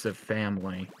oppressive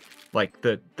family. Like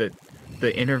the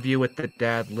interview with the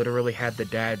dad literally had the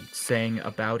dad saying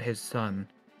about his son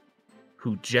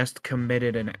who just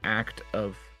committed an act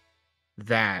of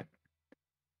that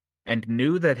and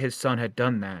knew that his son had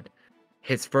done that.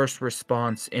 His first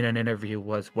response in an interview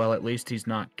was, well, at least he's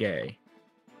not gay.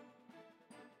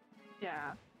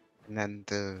 yeah. And then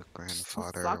the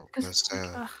grandfather was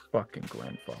fucking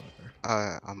grandfather.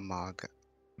 a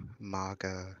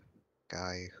MAGA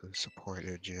guy who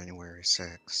supported January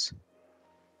 6th.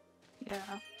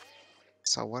 Yeah.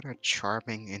 So what a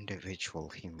charming individual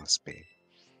he must be.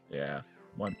 Yeah.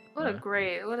 What a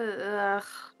great,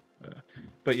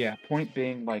 But yeah, point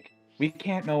being, like, we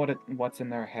can't know what's in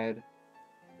their head.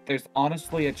 There's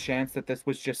honestly a chance that this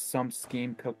was just some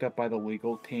scheme cooked up by the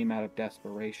legal team out of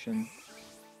desperation.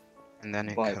 And then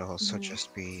it could also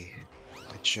just be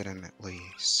legitimately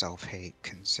self-hate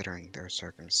considering their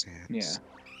circumstance.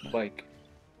 Yeah. Like,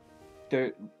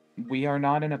 we are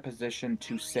not in a position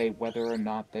to say whether or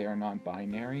not they are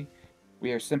non-binary.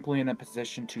 We are simply in a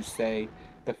position to say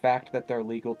the fact that their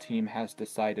legal team has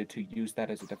decided to use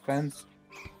that as a defense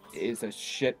is a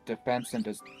shit defense and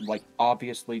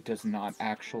obviously does not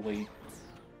actually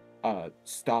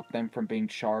stop them from being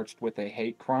charged with a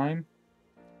hate crime.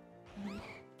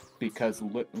 Because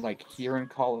like here in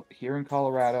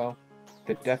Colorado,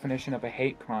 the definition of a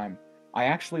hate crime. I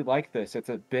actually like this. It's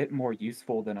a bit more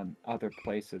useful than in other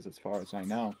places, as far as I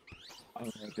know.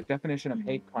 The definition of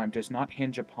hate crime does not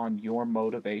hinge upon your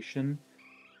motivation,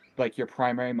 like your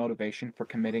primary motivation for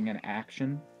committing an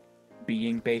action,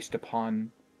 being based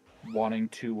upon wanting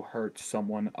to hurt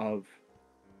someone of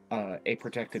a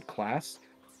protected class.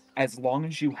 As long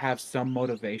as you have some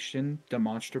motivation,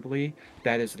 demonstrably,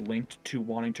 that is linked to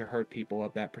wanting to hurt people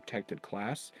of that protected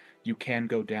class, you can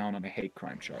go down on a hate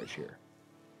crime charge here.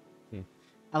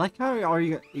 I like how all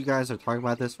you guys are talking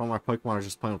about this while my Pokemon are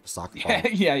just playing with the soccer ball.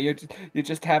 Yeah, you're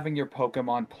just having your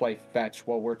Pokemon play fetch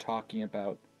while we're talking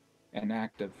about an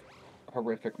act of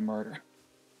horrific murder.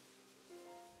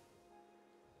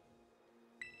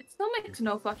 It still makes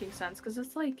no fucking sense, because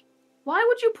it's like, why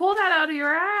would you pull that out of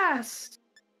your ass?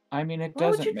 I mean, it Why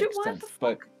would doesn't you do make what sense, the fuck?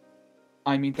 but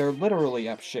I mean, they're literally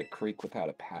up shit creek without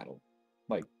a paddle.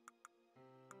 Like,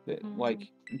 like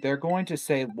they're going to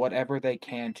say whatever they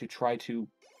can to try to,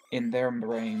 in their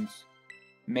brains,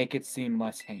 make it seem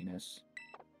less heinous.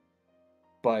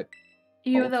 But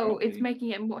Even though it's ultimately- making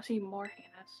it seem more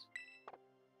heinous.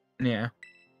 Yeah,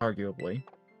 arguably.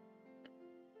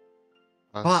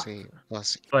 Plus,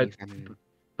 But- even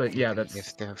But yeah, even that's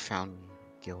if they're found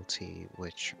guilty,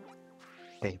 which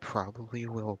they probably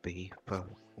will be, but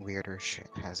weirder shit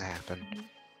has happened.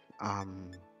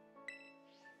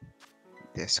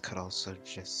 This could also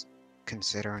just,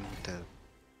 considering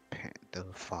the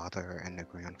father and the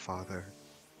grandfather,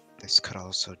 this could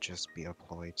also just be a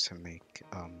ploy to make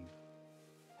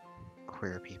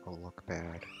queer people look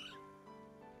bad.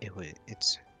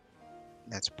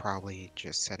 That's probably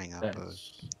just setting up a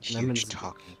huge Lemon's-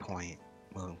 talking point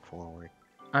moving forward.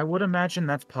 I would imagine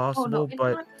that's Oh possible, no, it's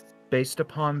but not. based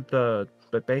upon the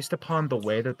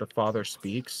way that the father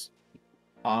speaks,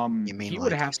 You mean he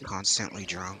would like have he's to. constantly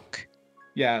drunk?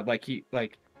 Yeah,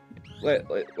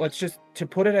 let's just, to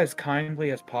put it as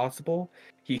kindly as possible,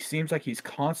 he seems like he's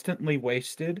constantly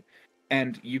wasted,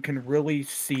 and you can really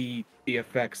see the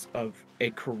effects of a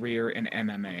career in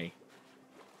MMA.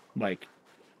 Like,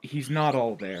 he's not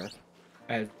all there.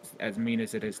 As mean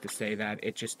as it is to say that,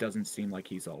 it just doesn't seem like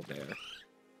he's all there.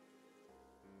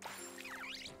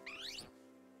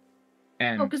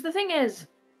 And No, because the thing is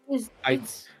it's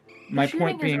my the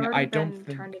point shooting has being, already I don't been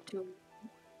think. turned into.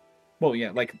 Well,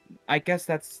 yeah, like, I guess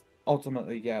that's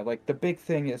ultimately, yeah, like, the big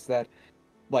thing is that,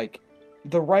 like,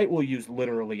 the right will use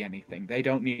literally anything. They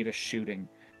don't need a shooting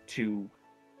to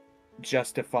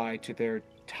justify to their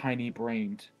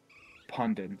tiny-brained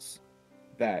pundits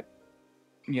that,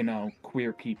 you know,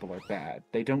 queer people are bad.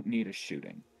 They don't need a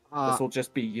shooting. This will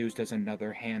just be used as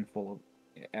another handful of,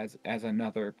 as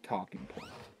another talking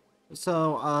point.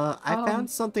 So, I found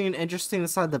something interesting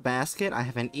inside the basket. I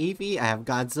have an Eevee, I have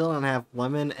Godzilla, and I have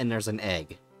Lemon, and there's an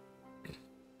egg.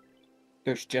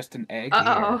 There's just an egg?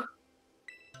 Uh-oh.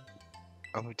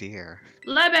 Oh dear.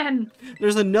 Lemon!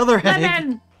 There's another egg!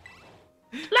 Lemon!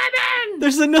 Lemon!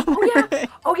 There's another Oh yeah, egg!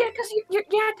 oh yeah,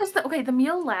 because the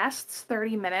meal lasts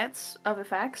 30 minutes of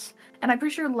effects, and I'm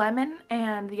pretty sure Lemon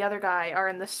and the other guy are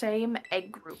in the same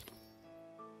egg group.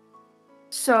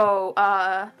 So,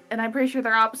 and I'm pretty sure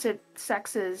they're opposite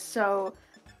sexes, so...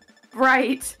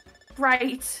 Right.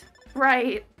 I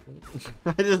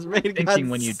just made Thinking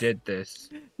when you did this.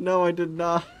 No, I did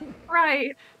not.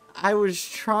 Right. I was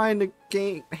trying to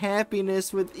gain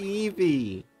happiness with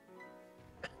Eevee.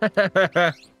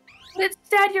 But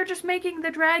instead, you're just making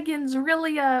the dragons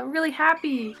really, really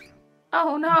happy.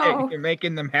 Oh no. You're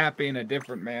making them happy in a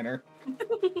different manner.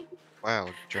 Wow,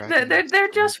 They're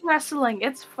just wrestling.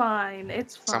 It's fine.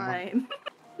 It's Someone- fine.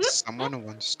 Someone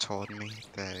once told me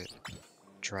that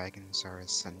dragons are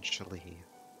essentially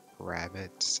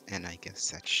rabbits, and I guess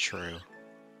that's true.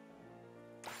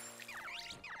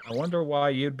 I wonder why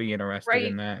you'd be interested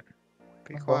in that.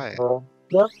 Be quiet.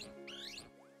 Yep.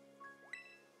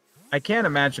 I can't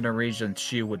imagine a reason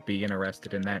she would be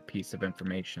interested in that piece of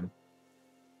information.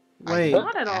 Wait.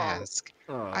 Not at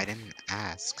all. I didn't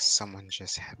ask. Someone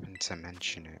just happened to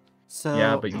mention it. So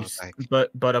Yeah, but I you, was like,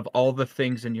 but of all the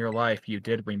things in your life, you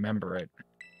did remember it.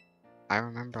 I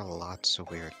remember lots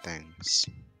of weird things.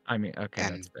 I mean, okay,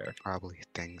 And that's fair. probably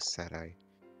things that I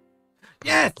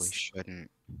Yes! probably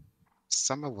shouldn't.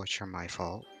 Some of which are my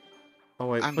fault. Oh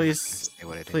wait, I'm not please, gonna say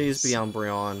what it please be is.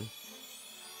 Umbreon.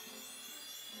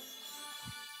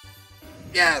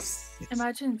 Yes!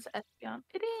 Imagine it's Espeon.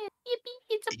 It is. Yippee!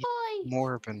 It's a boy.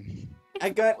 Morbin. It's I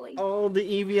a got boy. all the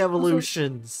Eevee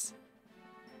evolutions.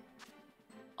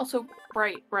 Also,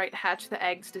 right, hatch the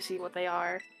eggs to see what they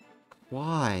are.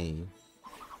 Why?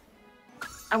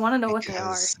 I want to know what they are.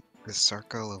 Because the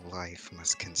circle of life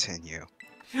must continue.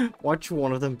 Watch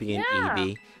one of them be an Yeah.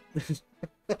 Eevee,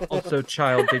 Also,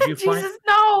 child, did you find? Jesus,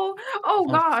 no! Oh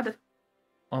Also- God.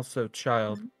 Also,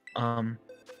 child,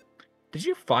 did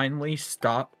you finally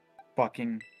stop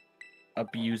fucking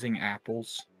abusing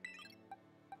apples?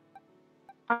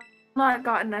 I've not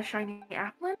gotten a shiny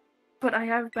applin, but I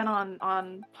have been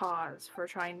on pause for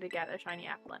trying to get a shiny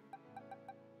applin.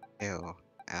 Ew,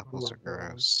 apples are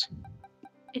gross.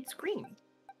 It's green.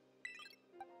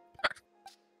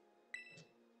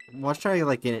 Let's try to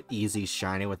like get it easy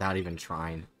shiny without even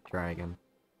trying, Dragon.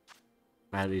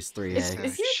 At least 3 If- eggs.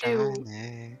 if you do-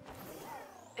 shiny.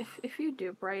 If you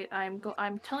do, Bright, I'm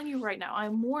telling you right now,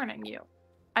 I'm warning you.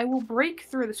 I will break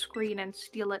through the screen and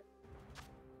steal it.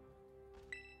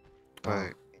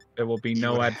 But There will be You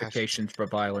no would have- advocations for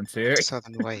violence here. so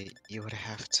then wait, you would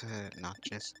have to not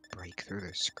just break through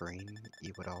the screen,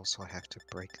 you would also have to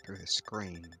break through the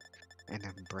screen and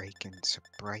then break into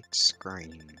Bright's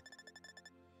screen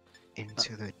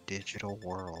into the digital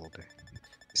world.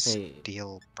 Hey.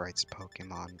 Steal Bright's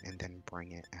Pokemon and then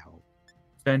bring it out.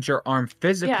 Send your arm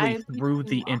physically I beat through the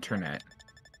Team Rocket. internet.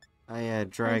 I I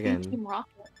beat Dragon. Team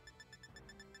Rocket.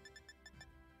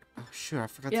 Oh shoot, I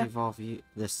forgot Yeah. to evolve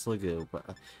this Sliggoo,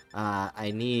 but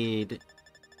I need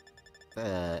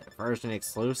version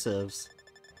exclusives.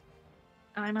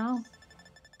 I know.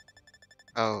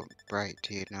 Oh, Bright,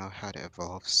 do you know how to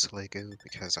evolve Sliggoo?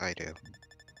 Because I do.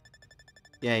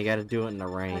 Yeah, you gotta do it in the It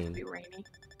has to rain. be rainy.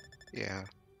 Yeah.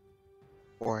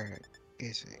 Or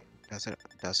is it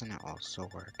doesn't it also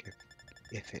work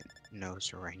if it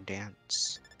knows rain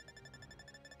dance?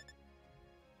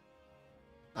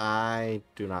 I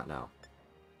do not know.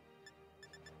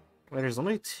 Wait, there's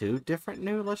only 2 different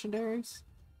new legendaries?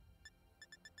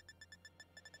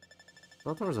 I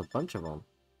thought there was a bunch of them.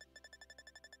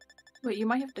 Wait, you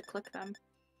might have to click them.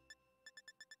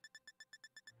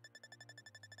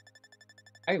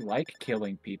 I like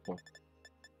killing people.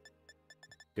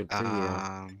 Good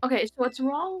for Okay, so it's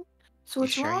wrong. So You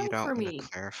it's sure wrong you don't for want me. to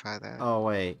clarify that? Oh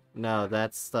wait, no,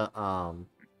 that's the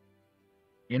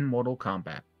In Mortal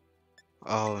Kombat.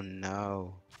 Oh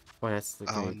no. Wait, that's the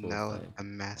Oh Game Boy no, thing. the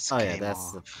mask Oh yeah, came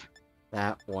that's the off.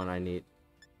 that one I need.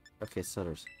 Okay, so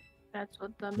there's That's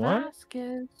what the What? mask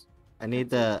is. I need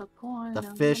That's the point the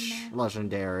of fish mask.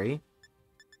 legendary.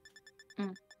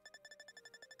 Mm.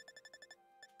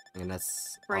 And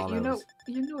that's Right, all you that know was.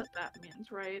 what that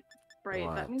means, right? Right,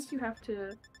 What? that means you have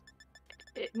to.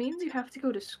 It means you have to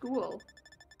go to school.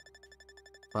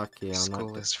 Fuck yeah,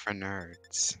 School is for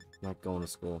nerds. not going to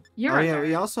school. You're Oh a yeah, we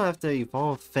nerd. also have to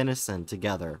evolve Finison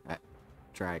together at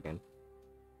Dragon.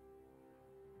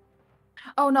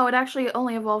 Oh no, it actually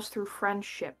only evolves through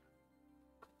friendship.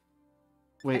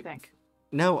 I Wait, think.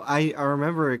 no, I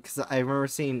remember because I remember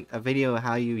seeing a video of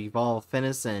how you evolve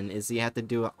Finison is you have to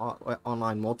do it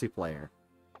online multiplayer.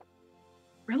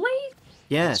 Really?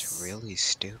 Yes. That's really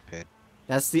stupid.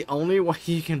 That's the only way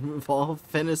you can evolve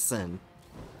Finison.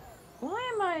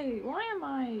 Why am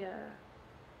I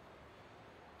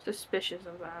suspicious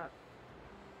of that?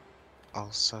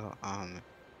 Also,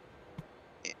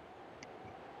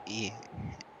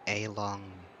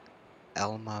 Along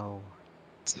Elmo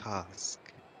Tusk,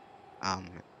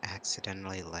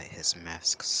 accidentally let his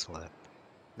mask slip.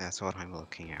 That's what I'm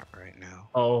looking at right now.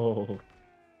 Oh.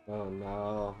 Oh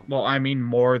no. Well, I mean,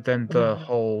 more than the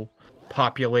whole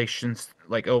populations,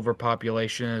 like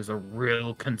overpopulation is a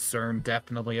real concern,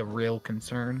 definitely a real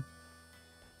concern.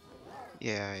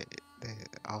 Yeah,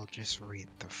 I'll just read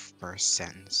the first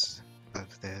sentence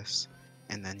of this,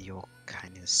 and then you'll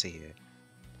kind of see it.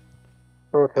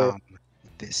 Okay.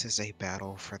 This is a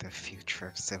battle for the future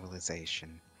of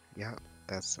civilization. Yep,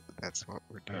 that's what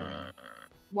we're doing.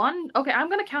 One. Okay, I'm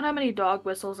gonna count how many dog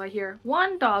whistles I hear.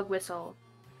 1 dog whistle.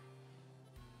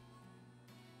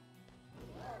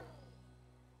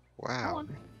 Wow,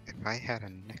 on. if I had a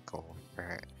nickel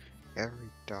for every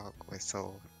dog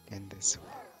whistle in this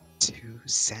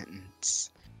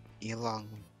 2-sentence Elon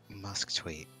Musk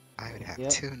tweet, I would have Yep.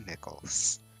 2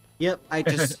 nickels. Yep, I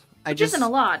just Which isn't a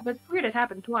lot, but weird it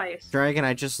happened twice. Dragon,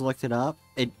 I just looked it up.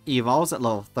 It evolves at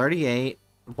level 38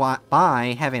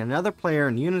 by having another player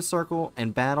in Unicircle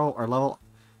and battle or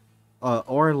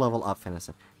level up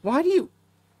Finison. Why do you?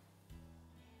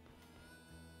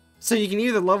 So you can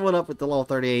either level it up with the level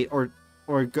 38 or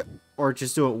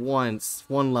just do it once,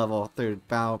 one level through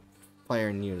battle player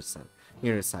in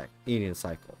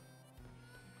Unicycle.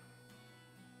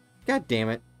 God damn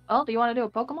it. Oh, do you want to do a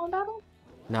Pokemon battle?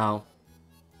 No.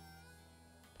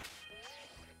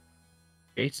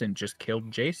 Jason just killed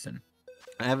Jason.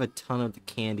 I have a ton of the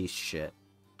candy shit.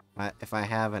 If I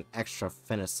have an extra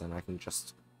Finison, I can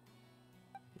just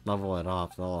level it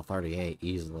up to level 38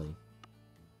 easily.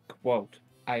 Quote,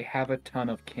 I have a ton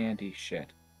of candy shit.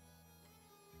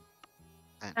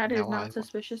 That is now I not want.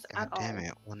 suspicious God at all. damn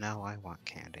it! Well, now I want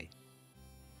candy.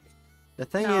 The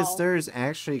thing is, No. there's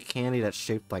actually candy that's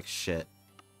shaped like shit.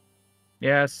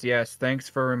 Yes, yes. Thanks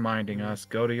for reminding us.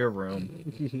 Go to your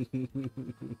room.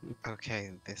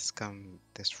 Okay,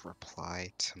 this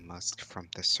reply to Musk from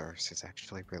the source is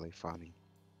actually really funny.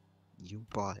 You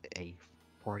bought a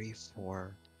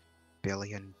 $44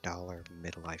 billion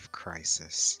midlife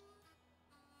crisis.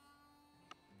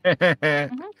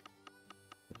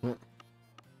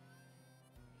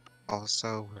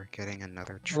 Also, we're getting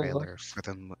another trailer for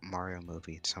the Mario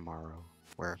movie tomorrow,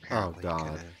 where apparently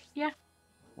God.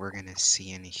 we're gonna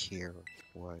see and hear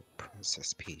what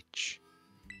Princess Peach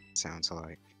sounds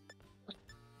like.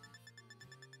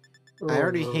 I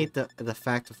already hate the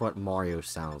fact of what Mario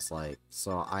sounds like,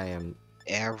 so I am...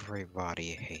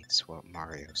 Everybody hates what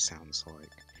Mario sounds like.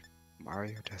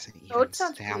 Mario doesn't Oh, even it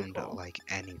sounds pretty sound cool. like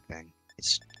anything.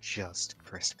 It's just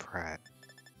Chris Pratt.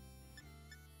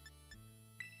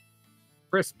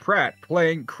 Chris Pratt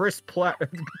playing Chris Platt.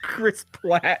 Chris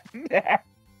Platt.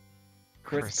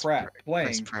 Chris Pratt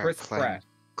playing Chris Pratt.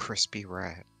 Crispy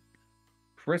Rat.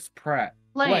 Chris Pratt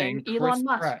Playing Chris Elon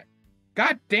Musk. Pratt.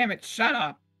 God damn it! Shut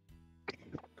up.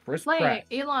 Chris Playing Pratt.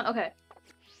 Elon. Okay.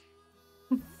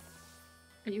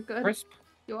 Are you good? Chris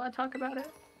You want to talk about it?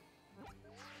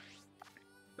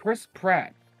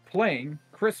 Pratt playing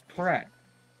Chris Pratt,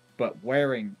 but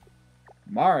wearing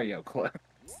Mario clothes.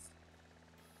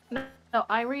 No,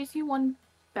 I raise you one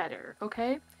better.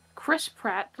 Okay. Chris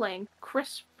Pratt playing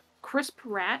Chris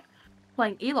Pratt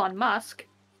playing Elon Musk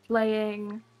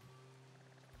playing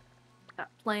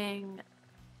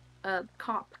a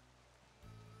cop.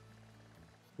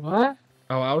 What?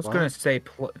 Oh, I was What? gonna say.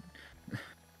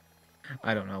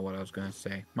 I don't know what I was gonna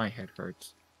say. My head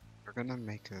hurts. They're gonna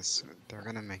make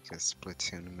a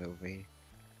Splatoon movie,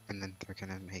 and then they're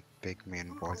gonna make Big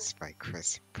Man voiced by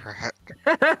Chris Pratt.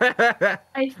 I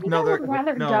think No, I would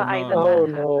rather no, die no, than Oh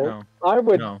that. no.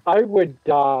 No. I would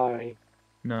die.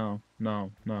 No.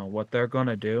 What they're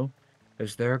gonna do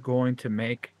is they're going to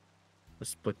make a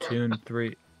Splatoon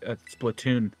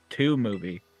 2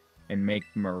 movie and make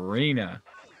Marina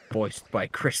voiced by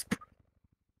Chris.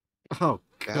 Oh,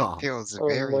 That God. feels Oh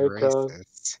very my God.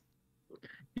 racist.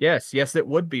 Yes, it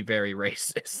would be very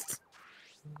racist.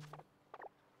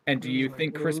 And do you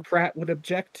think Chris Pratt would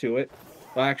object to it?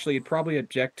 Well, actually, he'd probably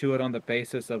object to it on the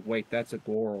basis of, wait, that's a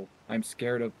Goral. I'm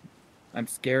scared of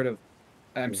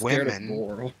Women.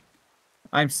 Goral.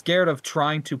 I'm scared of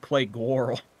trying to play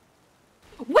Goral.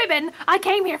 Women, I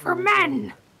came here for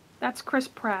men. That's Chris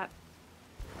Pratt.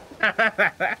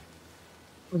 That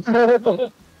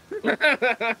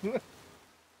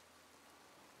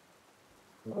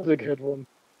was a good one.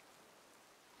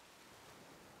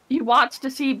 He wants to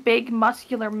see big,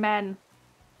 muscular men.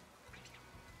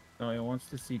 No, he wants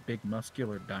to see big,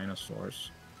 muscular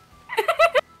dinosaurs.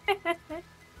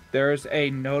 There's a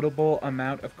notable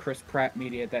amount of Chris Pratt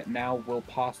media that now will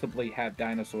possibly have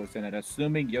dinosaurs in it,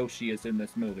 assuming Yoshi is in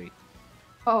this movie.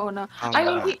 Oh no!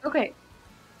 I mean, okay.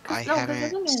 I No, 'cause the haven't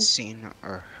thing is- seen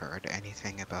or heard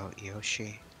anything about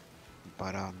Yoshi,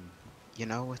 but you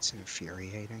know what's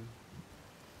infuriating?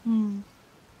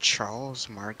 Charles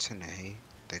Martinet,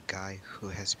 the guy who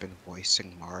has been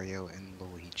voicing Mario and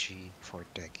Luigi for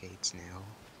decades now,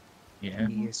 Yeah.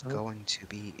 he is going to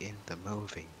be in the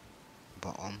movie,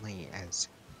 but only as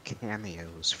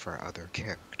cameos for other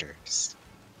characters.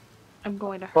 I'm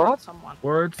going to hurt someone.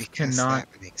 Words Because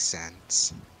cannot. that makes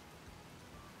sense.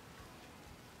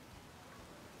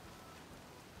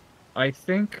 I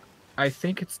think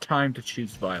it's time to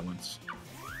choose violence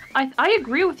I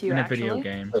agree with you. in a actually. video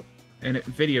game. In a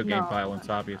video game No. violence,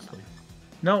 obviously.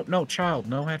 No, child,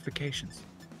 no advocations.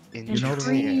 In And know the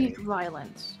tree GTA,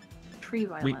 violence. Tree We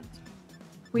violence.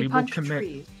 We will punch commit-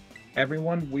 trees.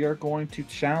 Everyone, we are going to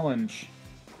challenge.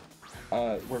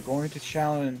 We're going to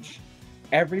challenge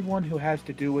everyone who has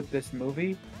to do with this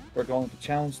movie. We're going to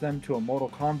challenge them to a Mortal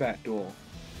Kombat duel.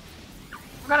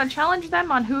 We're gonna challenge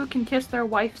them on who can kiss their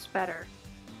wives better.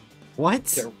 What?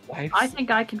 Their wives. I think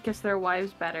I can kiss their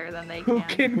wives better than they Who can.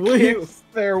 can Will you- kiss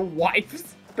their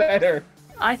wives better?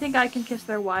 I think I can kiss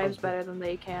their wives better than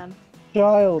they can.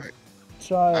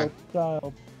 Child.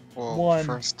 Well, One,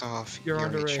 first off, you're you're a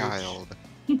underage. child.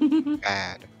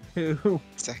 Bad. Who?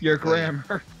 Secondly, Your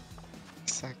grammar.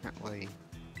 Secondly,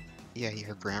 yeah,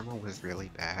 your grammar was really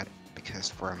bad because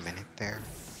for a minute there,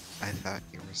 I thought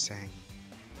you were saying,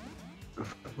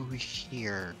 who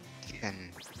here can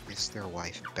kiss their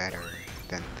wife better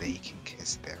than they can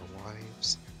kiss their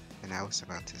wives? And I was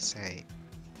about to say,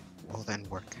 well then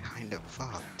we're kind of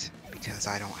fucked because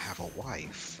I don't have a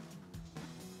wife.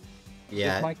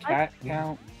 Yeah. Does my cat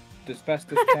count? Does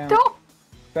Festus count? Don't.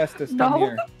 Festus, come No.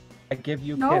 here. I give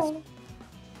you a kiss. No.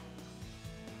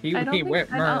 He I don't went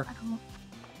think. mer.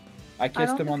 I I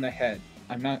kissed don't him on the head.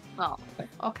 I'm not. Oh.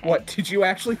 Okay. What? Did you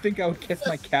actually think I would kiss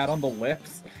my cat on the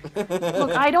lips? Look,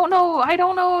 I don't know. I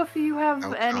don't know if you have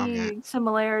No any comment.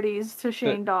 similarities to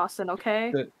Shane Dawson.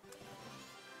 Okay.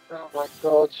 Oh my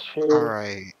god, Shane.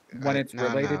 Alright. When it's no,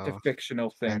 related to no. fictional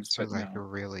things, That's but like no.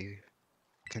 really.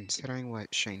 Considering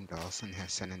what Shane Dawson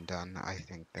has said and done, I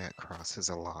think that crosses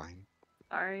a line.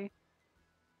 Sorry.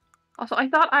 Also, I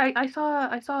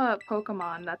saw a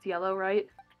Pokemon that's yellow, right?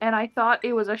 And I thought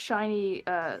it was a shiny.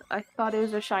 I thought it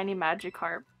was a shiny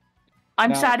Magikarp.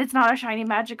 I'm Now- sad it's not a shiny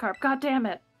Magikarp. God damn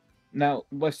it. Now,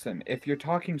 listen. If you're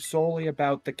talking solely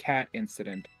about the cat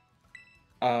incident,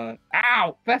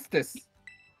 ow, Festus.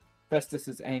 Festus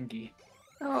is angry.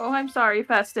 Oh, I'm sorry,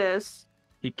 Festus.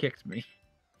 He kicked me.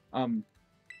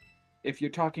 If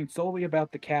you're talking solely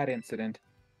about the cat incident,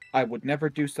 I would never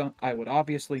do some. I would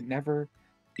obviously never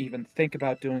even think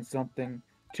about doing something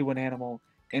to an animal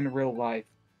in real life,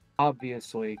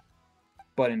 obviously.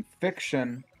 But in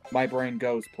fiction, my brain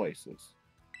goes places.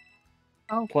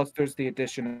 Oh. Plus, there's the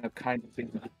addition of kind of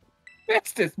things.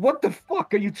 Festus, what the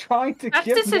fuck are you trying to give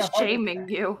Festus me? is shaming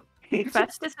you.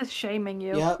 Festus is shaming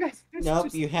you. Yep. Festus Nope,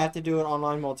 just- you have to do it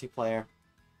online multiplayer.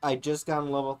 I just got on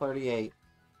level 38.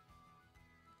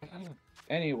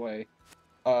 Anyway,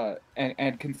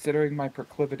 and considering my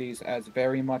proclivities as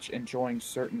very much enjoying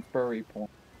certain furry porn,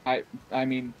 I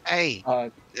mean, Hey!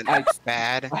 I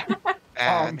Bad.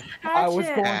 Bad. I was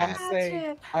Hatchet, going to Bad. say,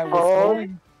 Hatchet. I was Oh.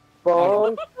 going,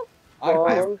 Bonk, I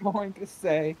was bonk. going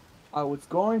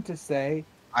to say,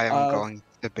 I am Uh, going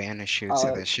to banish you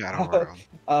to the Shadow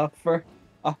Realm.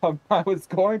 I was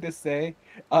going to say,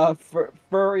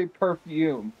 furry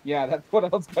perfume. Yeah, that's what I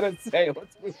was gonna say.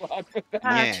 Let's move on with that.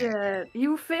 Hatchet,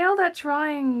 you failed at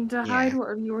trying to hide Yeah.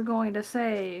 what you were going to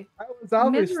say. I was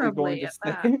obviously Miserably going to at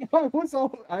say. I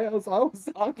was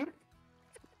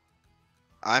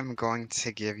I'm going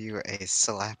to give you a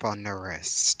slap on the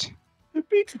wrist.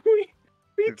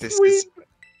 This is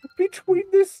between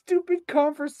this stupid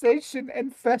conversation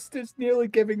and Festus nearly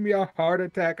giving me a heart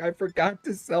attack, I forgot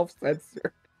to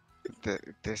self-censor.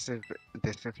 this is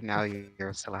now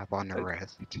your slap on the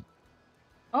wrist.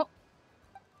 Oh.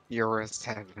 Your wrist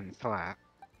has been slapped.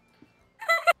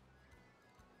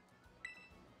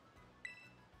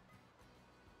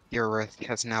 Your wrist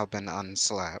has now been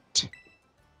unslapped.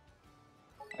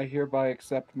 I hereby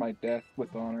accept my death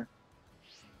with honor.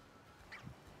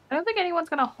 I don't think anyone's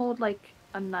gonna hold like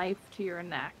a knife to your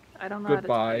neck. I don't know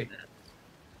Goodbye. how to do this.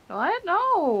 What?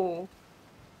 No.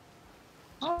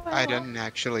 Oh, I didn't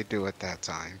actually do it that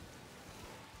time.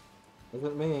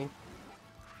 Isn't me.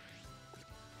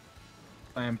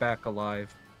 I am back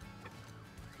alive.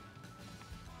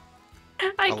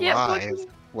 I can't Alive? believe,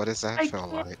 What does that I feel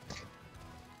can't- like?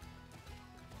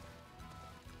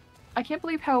 I can't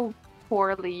believe how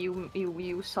poorly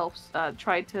you self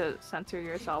tried to censor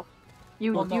yourself.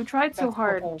 Well, no, You tried so that's the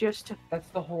hard whole- just to. That's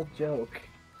the whole joke.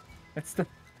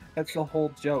 That's the whole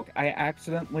joke. I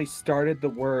accidentally started the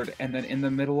word, and then in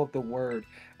the middle of the word,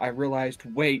 I realized,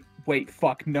 wait,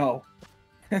 fuck, no.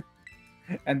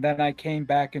 And then I came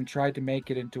back and tried to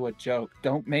make it into a joke.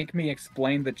 Don't make me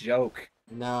explain the joke.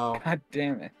 No. God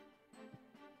damn it.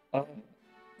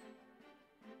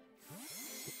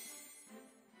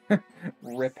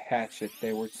 Rip Hatchet,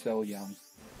 they were so young.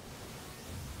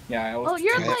 Yeah, I was Well,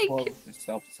 you're too like. close to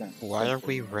self-censor. Why are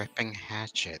we ripping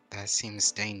Hatchet? That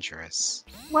seems dangerous.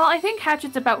 Well, I think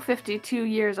Hatchet's about 52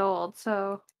 years old,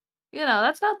 so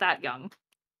that's not that young.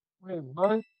 Wait,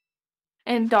 what?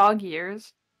 In dog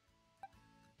years.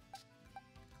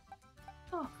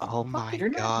 Oh my You're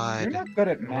god. not good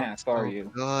at You math, look are so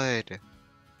you? Good.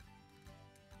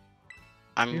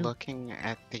 I'm You- looking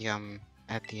at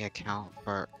the account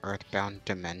for Earthbound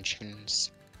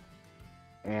Dimensions,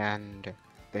 and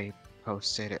they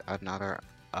posted another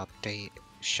update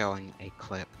showing a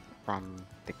clip from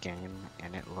the game,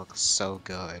 and it looks so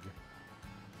good.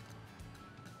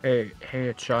 Hey,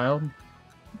 a child?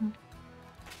 Mhm.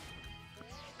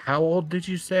 How old did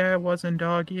you say I was in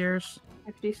dog years?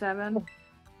 57.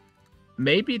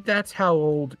 Maybe that's how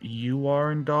old you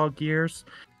are in dog years,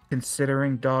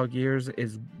 considering dog years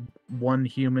is 1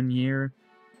 human year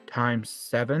times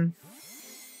 7.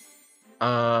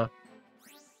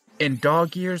 In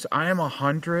dog years, I am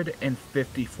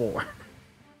 154.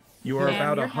 You are Man,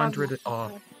 about your dog 100 must-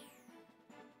 off.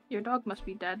 Your dog must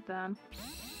be dead then.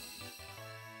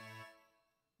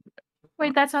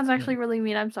 Wait, that sounds actually really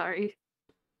mean. I'm sorry.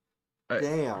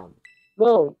 Damn.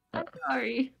 No, I'm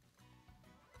sorry.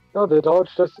 no, the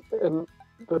dog's just in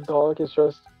the dog is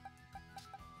just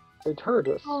a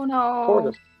tortoise. Oh no.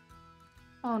 Tortoise.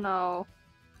 Oh no.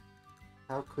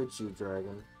 How could you,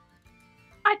 Dragon?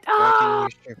 Dragon, you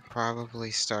should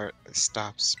probably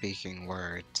stop speaking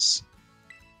words.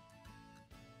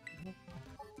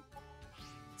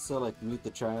 So, like, mute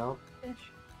the child? Fish.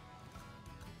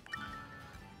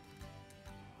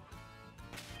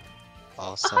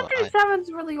 Also,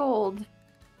 107's really old.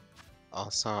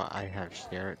 I have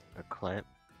shared a clip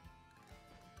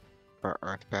for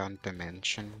Earthbound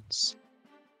Dimensions,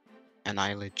 and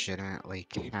I legitimately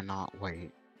cannot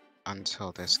wait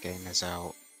until this game is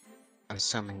out,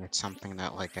 assuming it's something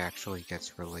that, like, actually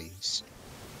gets released.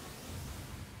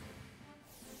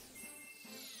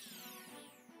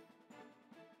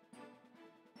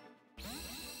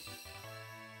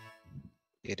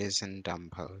 It is in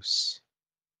Dumpos.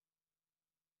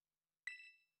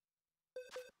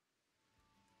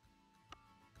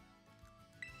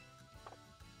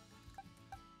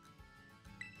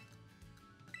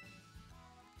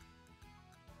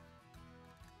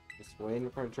 Just waiting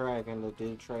for Dragon to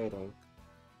do trading.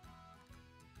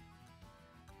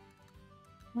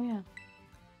 Oh yeah.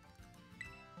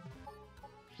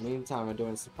 Meantime, I'm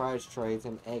doing surprise trades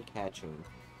and egg hatching.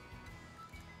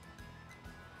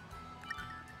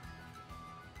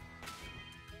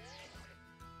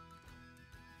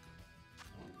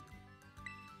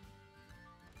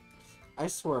 I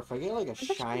swear, if I get like a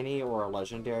shiny or a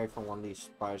legendary from one of these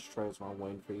surprise trades while I'm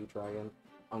waiting for you, Dragon,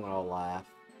 I'm gonna laugh.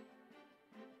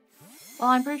 Well,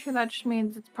 I'm pretty sure that just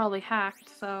means it's probably hacked,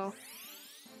 so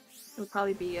it would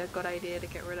probably be a good idea to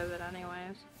get rid of it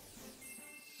anyways.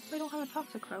 We don't have a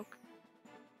Toxicroak.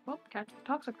 Well, catch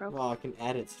the Toxicroak. Well, I can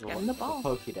add it to Get in the the ball.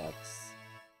 Pokédex.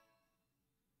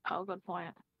 Oh, good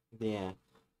point. Yeah.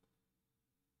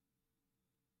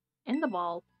 In the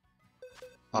ball.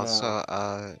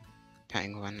 Also,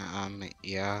 Penguin,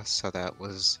 yeah, so that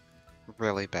was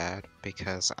really bad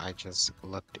because I just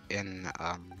looked in,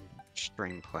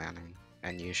 stream planning,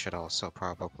 and you should also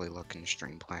probably look in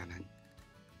stream planning.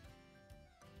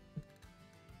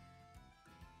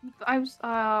 I was,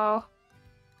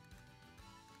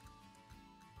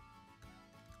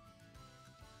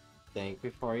 Think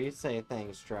before you say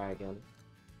things, Dragon.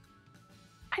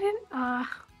 I didn't,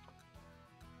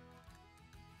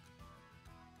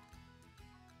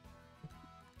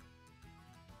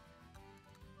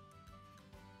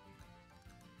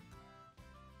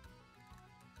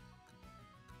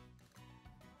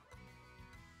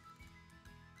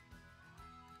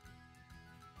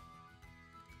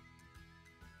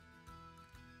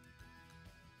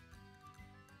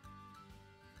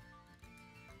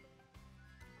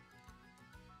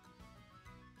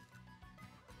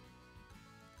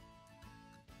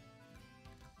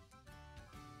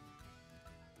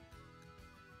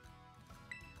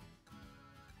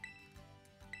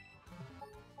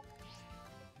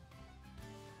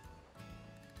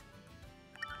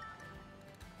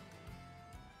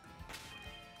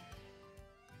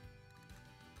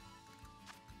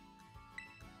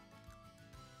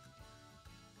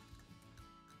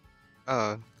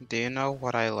 Do you know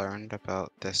what I learned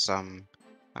about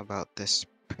this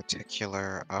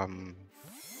particular,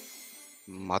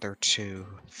 Mother 2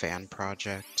 fan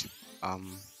project,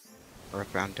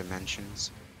 Earthbound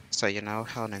Dimensions? So you know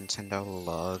how Nintendo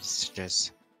loves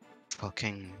just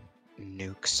fucking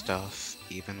nuke stuff,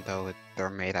 even though they're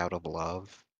made out of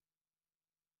love?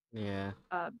 Yeah.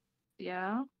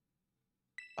 yeah.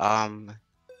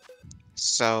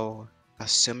 So,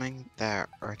 assuming that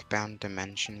Earthbound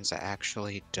Dimensions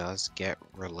actually does get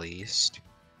released,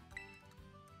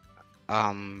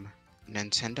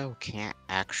 Nintendo can't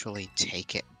actually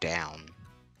take it down.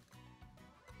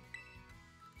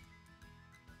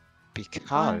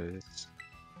 Because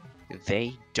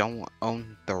they don't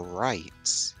own the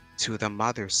rights to the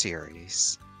Mother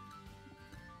series.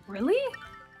 Really?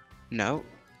 No,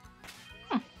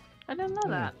 I didn't know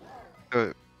that.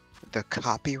 the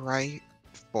copyright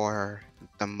for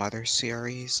the Mother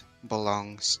series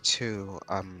belongs to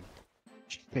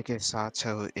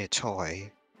Shigesato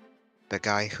Itoi, the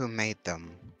guy who made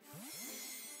them.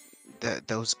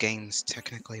 Those games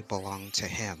technically belong to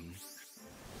him.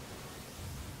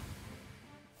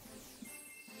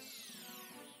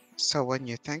 So when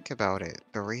you think about it,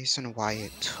 the reason why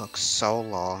it took so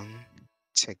long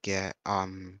to get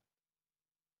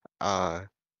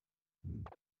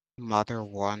Mother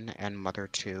 1 and Mother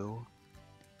 2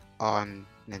 on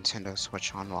Nintendo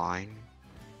Switch Online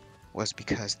was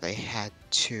because they had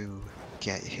to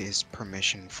get his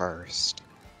permission first.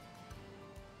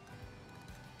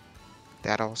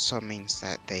 That also means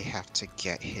that they have to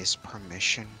get his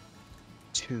permission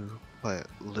to put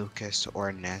Lucas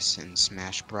or Ness in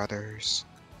Smash Brothers,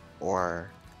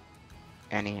 or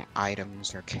any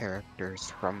items or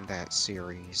characters from that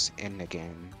series in the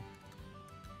game.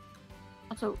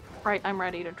 Also, right, I'm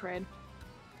ready to trade.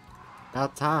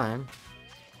 About time.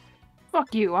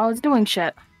 Fuck you, I was doing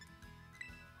shit.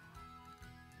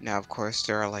 Now, of course,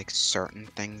 there are like certain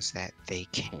things that they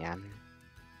can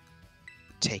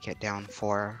take it down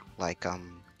for, like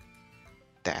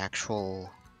the actual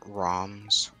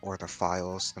ROMs or the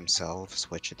files themselves,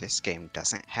 which this game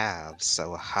doesn't have,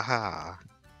 so haha.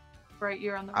 Right,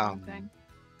 you're on the wrong thing.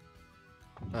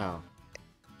 Oh.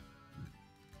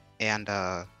 And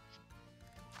I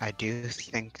do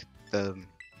think the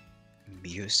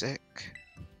music,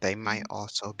 they might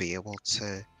also be able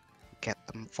to get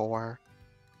them for,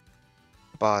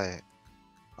 but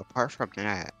apart from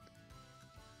that,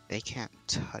 they can't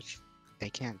touch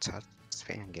this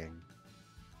fan game.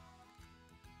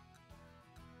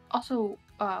 Also,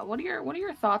 what are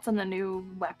your thoughts on the new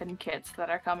weapon kits that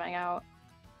are coming out?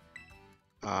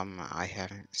 I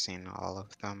haven't seen all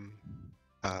of them.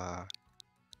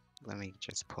 Let me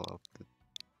just pull up the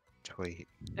tweet.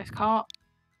 It's called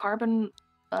carbon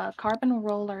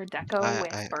roller deco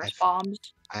with burst bombs.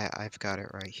 I've got it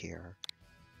right here.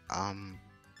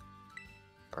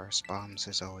 Burst bombs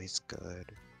is always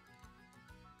good.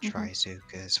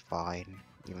 Trizuka is fine,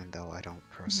 even though I don't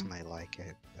personally like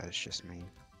it. That's just me.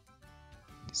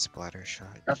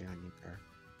 Splattershot Junior.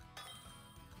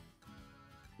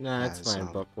 Nah, it's fine,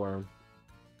 Bookworm.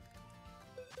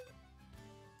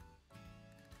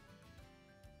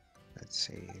 Let's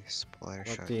see,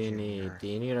 Splattershot. What do you need? Do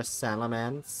you need a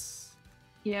Salamence?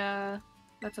 Yeah,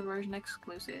 that's a version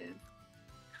exclusive.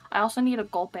 I also need a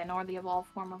Gulpin, or the evolved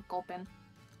form of Gulpin.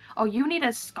 Oh, you need a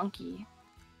Skunky,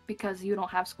 because you don't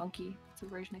have Skunky. It's a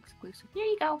version exclusive. Here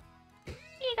you go. Here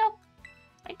you go.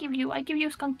 I give you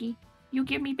Skunky. You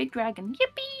give me Big Dragon.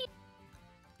 Yippee!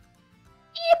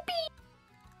 Yippee!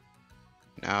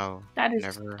 No, that is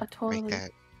never a totally...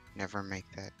 never make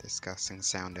that disgusting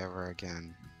sound ever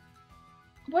again.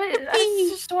 What? That's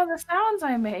just one of the sounds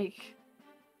I make.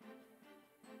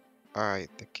 Alright,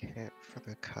 the kit for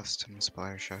the custom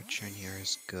Splattershot Junior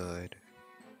is good.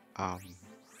 I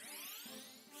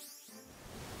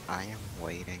am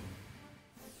waiting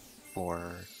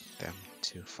for them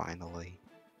to finally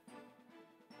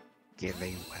give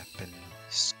a weapon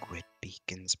squid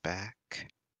beacons back,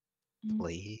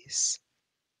 please,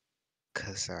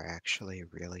 because they're actually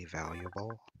really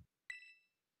valuable.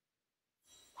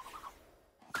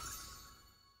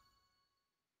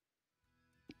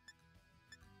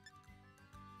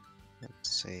 Let's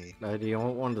see. Do you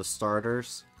want one of the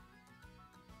starters?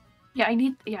 Yeah, I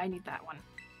need that one.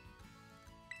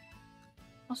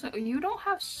 Also, you don't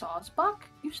have Sawsbuck?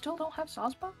 You still don't have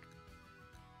Sawsbuck?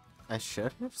 I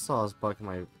should have Sawsbuck in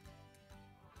my...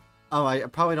 Oh, I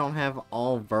probably don't have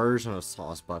all versions of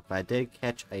Sawsbuck, but I did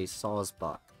catch a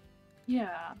Sawsbuck.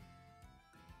 Yeah.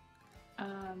 I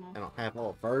don't have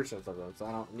all versions of them, so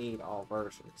I don't need all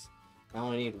versions. I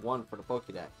only need one for the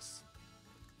Pokédex.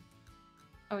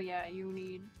 Oh yeah, you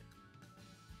need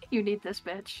this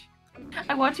bitch.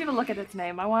 I want you to look at its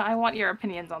name. I want your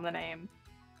opinions on the name.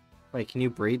 Wait, can you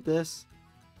breed this?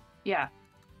 Yeah.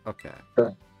 Okay.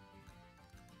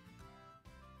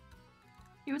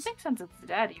 You would think since it's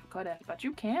dead you couldn't, but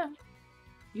you can.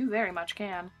 You very much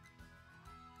can.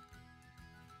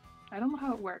 I don't know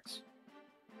how it works.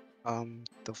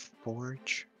 The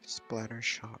Forge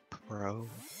Splattershot Pro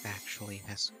actually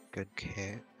has a good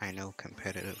kit. I know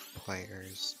competitive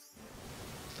players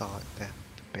thought that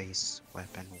the base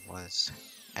weapon was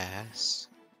ass,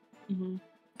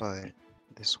 but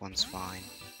this one's fine.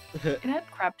 It had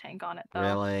Crab Tank on it, though.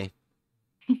 Really?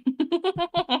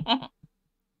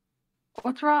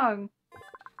 What's wrong?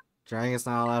 Dragon's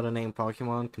not allowed to name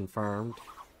Pokemon? Confirmed.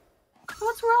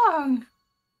 What's wrong?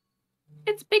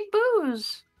 It's Big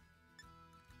Booze.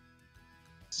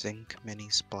 Zinc Mini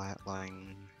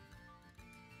Splatling.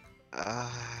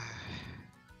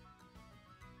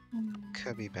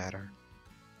 Could be better.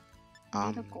 I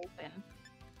need a Gulpin.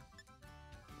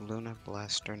 Luna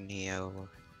Blaster Neo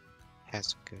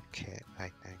has a good kit,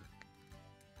 I think.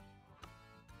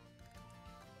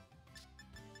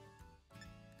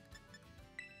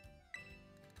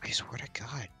 I swear to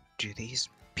God, do these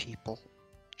people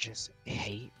just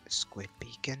hate squid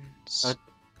beacons?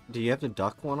 Do you have the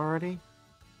duck one already?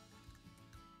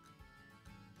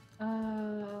 I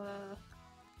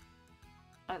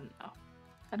don't know.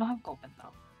 I don't have Gulpin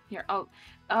though. Here,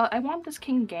 I want this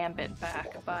King Gambit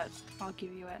back, but I'll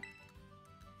give you it.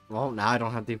 Well, now I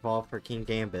don't have the evolve for King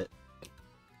Gambit.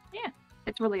 Yeah,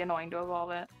 it's really annoying to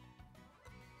evolve it.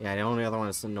 Yeah, the only other one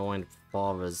that's annoying to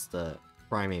evolve is the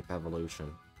Primate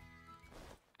evolution.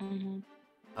 Mm-hmm.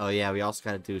 Oh yeah, we also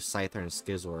gotta do Scyther and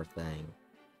Skizor thing.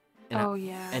 And Oh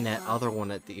yeah. and that other one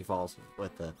that evolves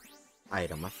with the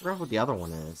item. I forgot what the other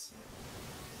one is.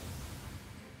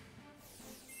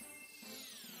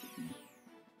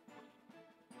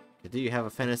 Do you have a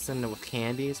Fenison with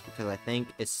candies? Because I think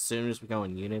as soon as we go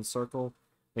in Union Circle,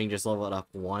 we can just level it up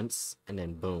once, and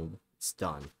then boom, it's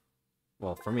done.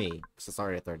 Well, for me, because it's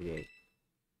already at 38.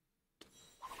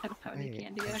 I don't have any Wait,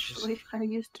 candy I actually. I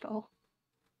used it all.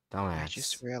 I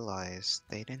just Dumbass. realized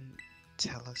they didn't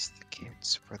tell us the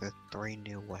kits for the 3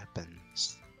 new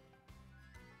weapons.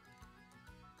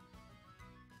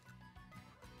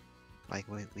 Like,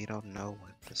 we don't know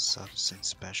what the subs and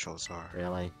specials are.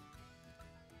 Really?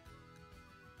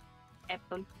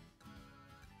 Apple.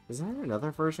 Is there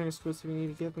another version exclusive you need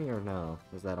to give me, or no?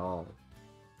 Is that all?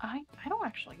 I don't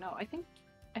actually know. I think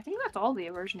that's all the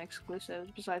Aversion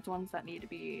exclusives, besides ones that need to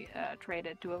be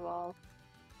traded to evolve.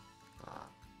 Ah.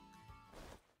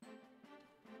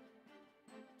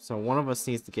 So one of us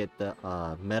needs to get the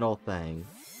metal thing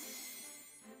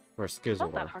for It's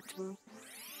not that Skizor. hard to.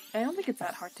 I don't think it's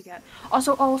that hard to get.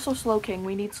 Also Slow King.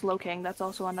 We need Slow King. That's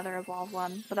also another evolve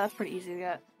one, but that's pretty easy to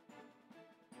get.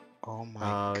 Oh my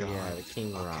Oh god. yeah, the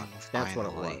King Rock. fucking That's what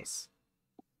it finally. was.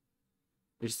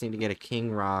 We just need to get a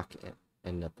King Rock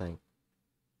and the thing.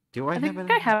 Do I I have think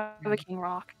it? I have a King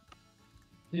Rock.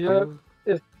 Yeah,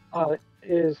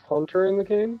 is Hunter in the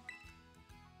game?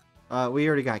 We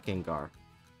already got Gengar.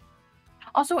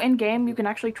 Also, in game, you can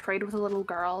actually trade with a little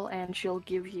girl, and she'll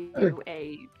give you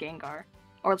a Gengar,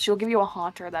 or she'll give you a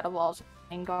Haunter that evolves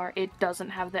Gengar. It doesn't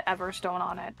have the Everstone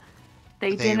on it.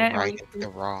 They They didn't. write it the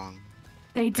wrong.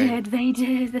 They did. They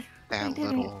did. They That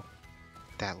did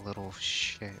it. little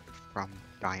shit from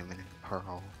Diamond and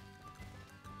Pearl.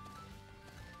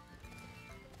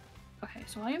 Okay,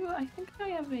 so I think I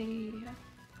have a.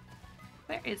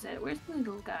 Where is it? Where's the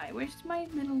little guy? Where's my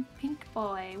little pink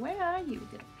boy? Where are you,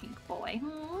 little pink boy?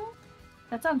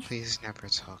 That sounds. Please never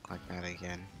talk like that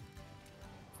again.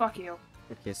 Fuck you.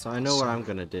 Okay, so I know what I'm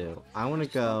gonna do. I wanna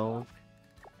go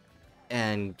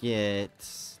and get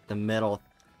the metal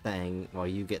thing while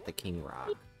you get the King Rock.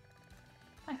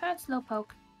 I've had Slowpoke.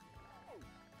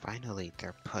 Finally,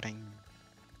 they're putting...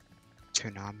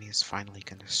 Toonami is finally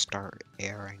gonna start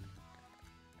airing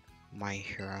My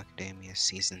Hero Academia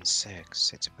Season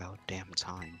 6. It's about damn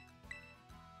time.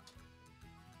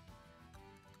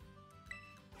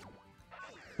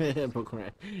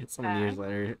 Some years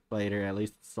later, at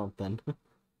least it's something.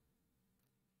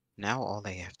 Now all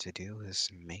they have to do is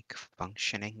make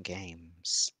functioning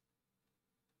games.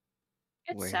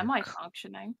 It's Where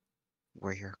semi-functioning.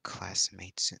 where your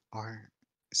classmates are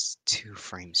 2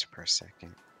 frames per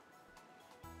second.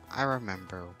 I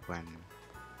remember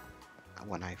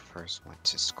when I first went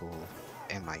to school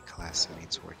and my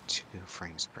classmates were 2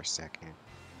 frames per second.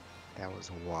 That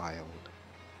was wild.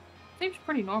 Seems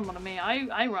pretty normal to me.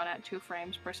 I run at 2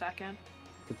 frames per second.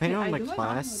 Depending on the do I not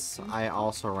class, have a I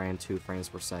also ran 2 frames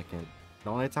per second. The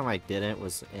only time I didn't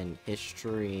was in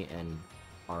history and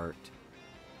art.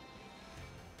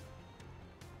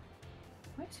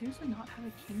 Do I seriously not have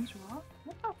a King's Rock?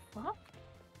 What the fuck?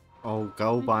 Oh,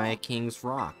 go buy a King's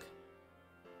Rock.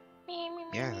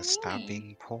 Yeah, stop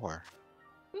being poor.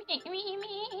 Let's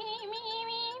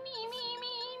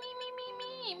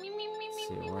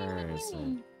see, where is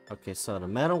it? Okay, so the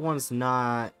metal one's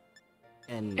not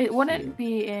in It wouldn't here.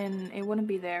 be in. It wouldn't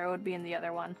be there. It would be in the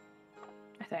other one.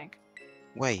 I think.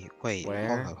 Wait,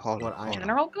 Where? hold What up. item?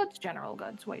 General goods. General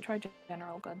goods. Wait, try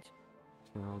general goods.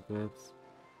 General goods.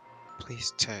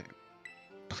 Please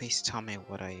tell me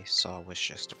what I saw was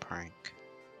just a prank.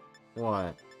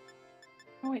 What?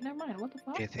 Oh wait, never mind. What the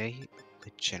fuck? Did they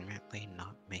legitimately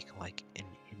not make like an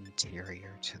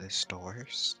interior to the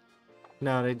stores?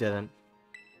 No, they didn't.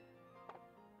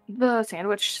 The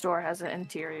sandwich store has an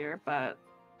interior, but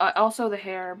also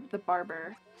the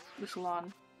barber, the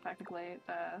salon, technically.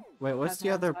 Wait, what's has the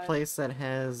an other outside. place that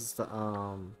has the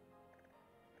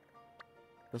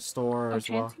store Oh, as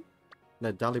well? Chansey?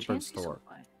 The Delibird Chansey store.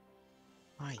 Supply.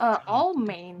 My God. All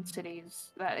main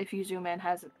cities that if you zoom in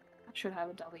should have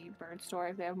a deli bird store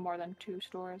if they have more than 2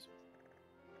 stores.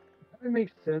 It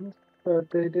makes sense that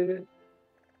they did it.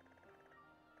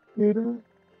 You know,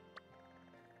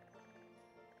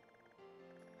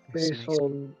 This based makes-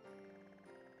 on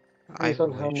I based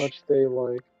on how wish much they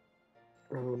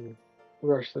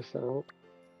rush this out.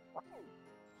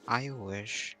 I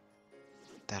wish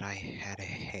that I had a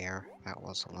hair that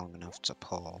was long enough to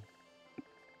pull.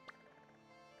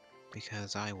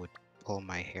 Because I would pull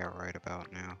my hair right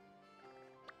about now.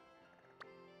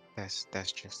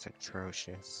 That's just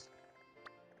atrocious.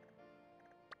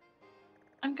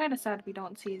 I'm kind of sad we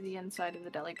don't see the inside of the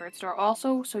Delibird store.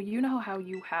 Also, so you know how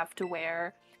you have to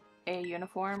wear a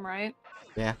uniform, right?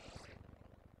 Yeah.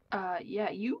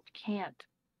 Yeah, you can't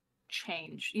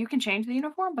change. You can change the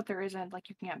uniform, but there isn't, like,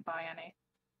 you can't buy any.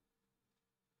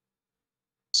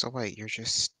 So wait, you're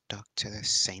just stuck to the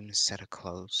same set of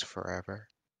clothes forever?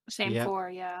 Same Yep. for,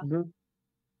 yeah.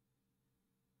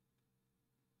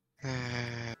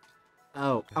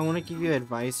 Oh, I want to give you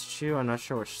advice, Chu. I'm not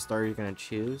sure which star you're gonna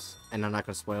choose, and I'm not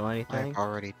gonna spoil I've anything.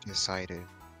 already decided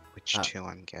which Oh. two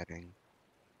I'm getting.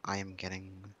 I am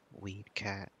getting Weed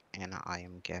Cat, and I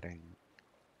am getting,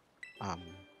 Oh.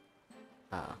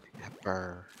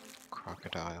 Pepper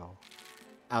Crocodile.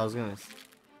 I was gonna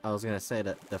say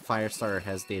that the fire starter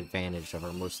has the advantage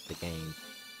over most of the game.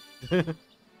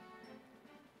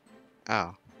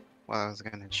 Oh, well, I was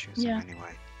gonna choose him Yeah.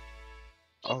 anyway.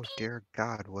 Oh dear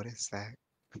God, what is that?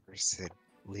 Cursed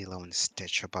Lilo and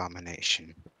Stitch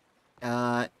abomination.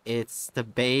 It's the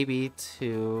baby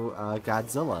to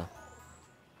Godzilla.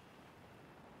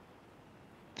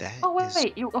 That Oh, is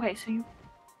wait, okay, so you...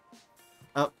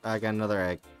 Oh, I got another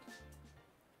egg.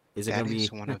 Is it that gonna be?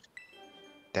 is one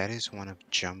of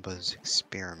Jumba's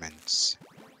experiments,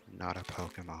 not a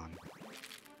Pokemon.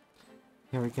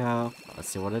 Here we go. Let's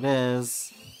see what it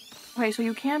is. Okay, so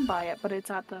you can buy it, but it's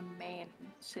at the main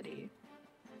city.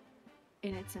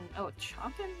 And it's in... Oh, it's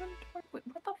shop inventory? Wait,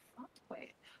 what the fuck?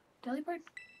 Wait. Delibird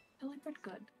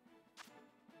good.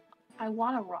 I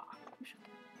want a rock.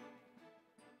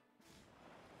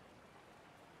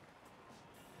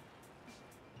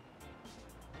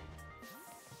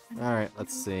 All right,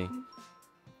 let's see.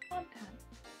 Content.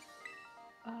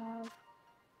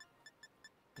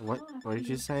 What did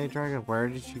you say, Dragon? Where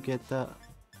did you get the?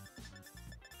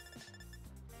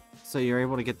 So you're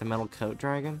able to get the metal coat,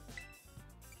 Dragon?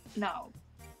 No.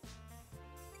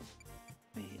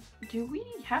 Wait, do we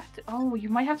have to... Oh, you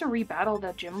might have to rebattle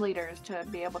the gym leaders to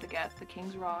be able to get the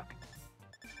King's Rock.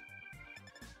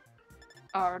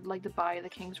 Or, like, to buy the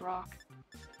King's Rock.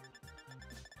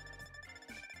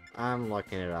 I'm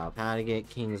looking it up. How to get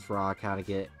King's Rock? How to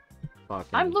get fucking?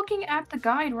 I'm looking at the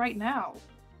guide right now.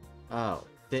 Oh,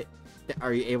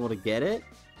 are you able to get it?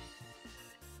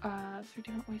 3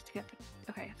 different ways to get the...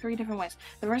 Okay, 3 different ways.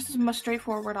 The rest is the most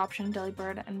straightforward option,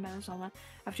 Delibird and Metazoma.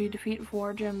 After you defeat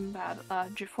 4 gym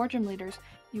leaders,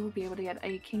 you will be able to get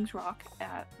a King's Rock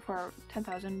for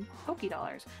 10,000 Poké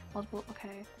Dollars. Multiple...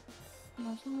 Okay.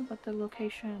 But the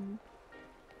location...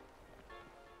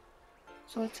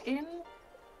 So it's in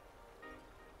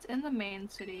the main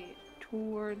city,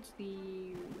 towards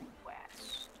the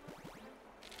west.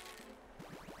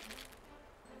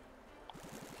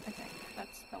 I think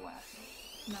that's the west.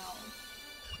 No.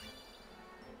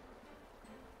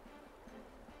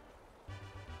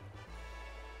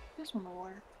 This one will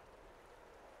work.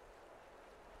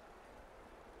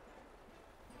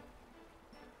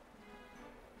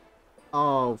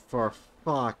 Oh, for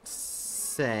fuck's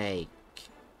sake.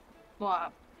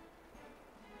 What?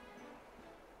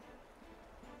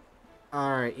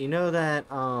 Alright, you know that,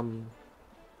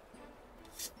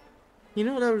 you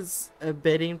know those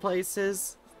bidding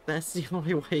places? That's the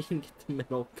only way you can get the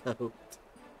metal coat.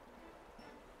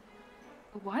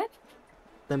 What?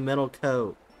 The metal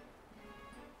coat.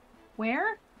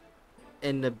 Where?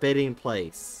 In the bidding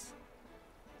place.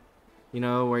 You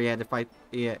know, where you had to fight,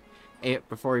 yeah,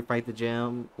 before you fight the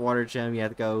gym, water gym, you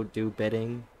had to go do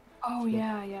bidding. Oh,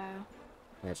 yeah, yeah.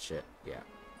 That shit, yeah.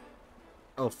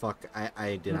 Oh, fuck,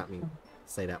 I did not mean to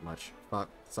say that much. Fuck,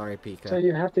 sorry, Pika. So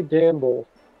you have to gamble.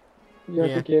 You have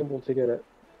Yeah. to gamble to get it.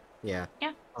 Yeah.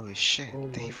 Yeah. Oh shit, Oh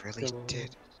they my really God.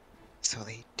 did. So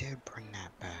they did bring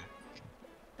that back.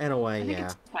 In a way, I think yeah.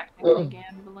 it's technically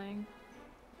gambling.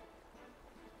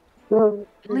 Well,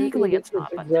 Legally, it's not,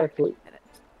 but exactly. technically it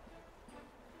is.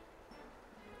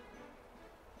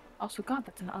 Also, God,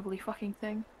 that's an ugly fucking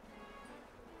thing.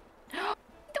 The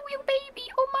wheel baby!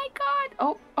 Oh my God!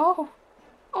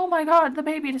 Oh my God! The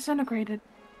baby disintegrated.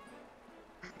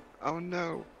 Oh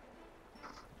no!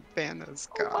 Vanna's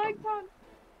Oh got my him. God!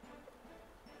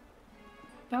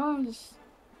 That was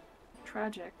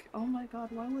tragic. Oh my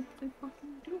God! Why would they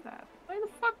fucking do that? Why the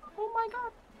fuck? Oh my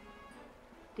God!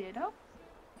 Ditto.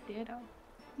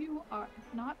 You are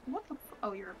not. What the?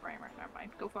 Oh, you're a framer. Never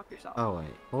mind. Go fuck yourself. Oh,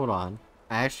 wait, hold on.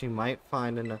 I actually might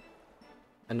find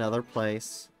another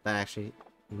place that actually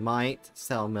might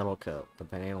sell metal coat,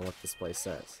 depending on what this place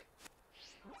says.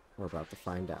 We're about to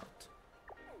find out.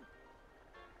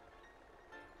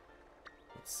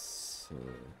 Let's see.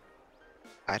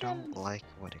 I don't like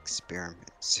what Experiment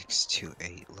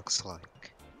 628 looks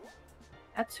like.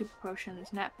 That's super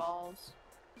potions, net balls.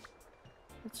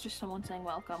 It's just someone saying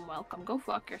welcome, welcome. Go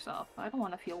fuck yourself. I don't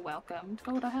want to feel welcomed.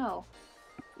 Go to hell.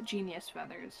 Genius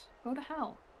feathers. Go to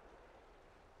hell.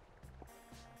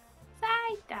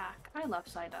 Psyduck. I love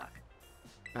Psyduck.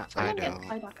 I I'm gonna get don't.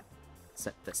 Psyduck.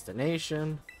 Set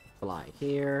destination. Fly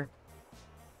here.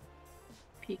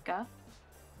 Pika.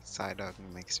 Psyduck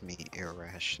makes me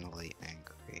irrationally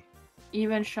angry.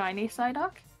 Even shiny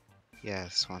Psyduck?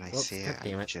 Yes, when I Whoops, see it, I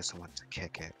goddammit. just want to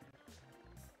kick it.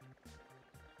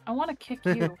 I want to kick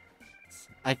you.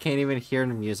 I can't even hear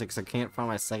the music, so I can't find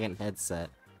my second headset.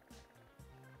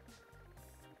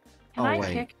 Can Oh, I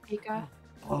wait. kick Pika?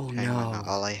 Oh Hang no. on,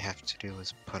 all I have to do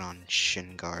is put on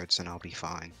shin guards and I'll be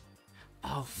fine.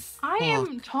 Oh, I fuck.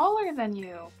 am taller than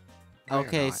you. No, you're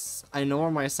Okay, not. I know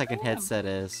where my second I am. headset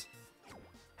is.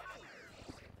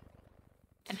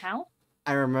 And how?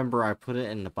 I remember I put it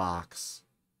in the box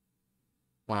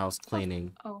when I was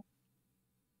cleaning. Oh.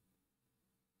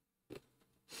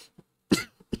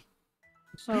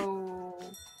 So,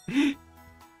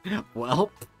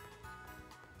 Well,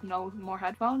 no more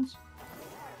headphones?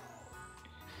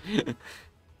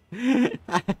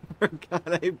 I forgot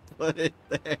I put it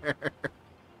there.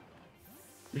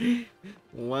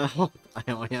 Well,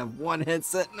 I only have one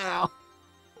headset now.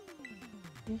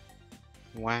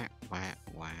 Wah, wah,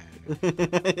 wah.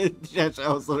 Josh,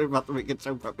 I was literally about to make a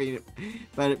joke about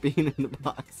it being in the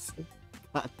box.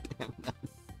 God damn that.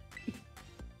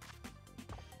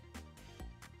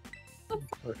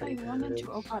 I wanted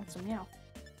to. Oh god, some meow.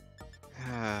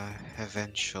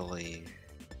 Eventually,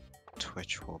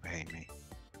 Twitch will pay me.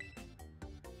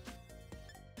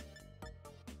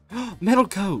 Metal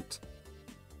coat!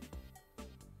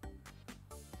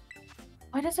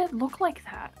 Why does it look like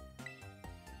that?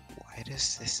 Why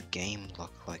does this game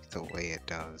look like the way it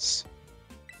does?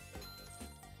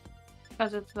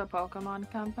 Because it's the Pokemon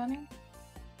Company?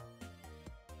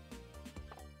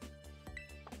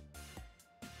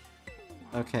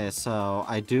 Okay, so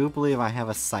I do believe I have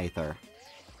a Scyther.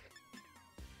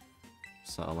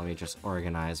 So let me just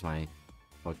organize my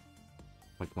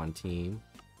Pokemon team.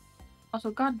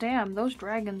 Also, goddamn, those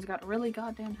dragons got really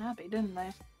goddamn happy, didn't they?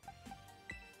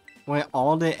 Wait,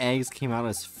 all the eggs came out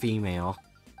as female.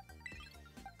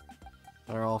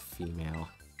 They're all female.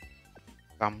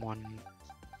 Someone,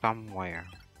 somewhere,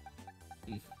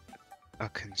 a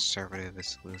conservative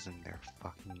is losing their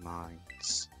fucking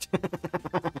minds.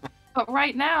 But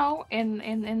right now, in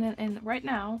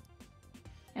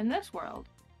this world,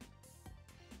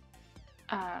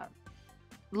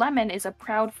 Lemon is a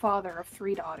proud father of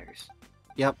 3 daughters.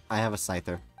 Yep, I have a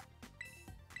Scyther.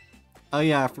 Oh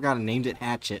yeah, I forgot I named it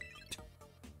Hatchet.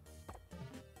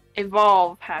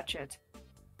 Evolve, Hatchet.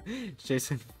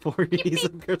 Jason Voorhees a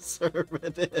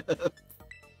conservative.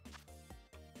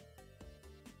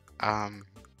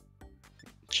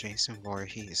 Jason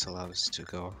Voorhees loves to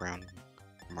go around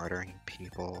murdering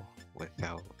people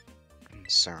without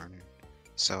concern,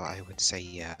 so I would say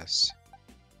yes.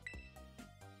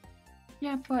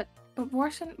 Yeah, but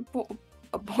abortion,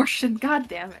 god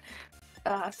damn it.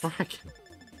 Fuck.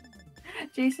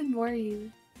 Jason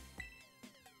Voorhees.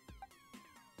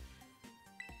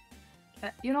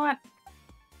 You know what?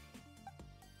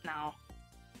 No.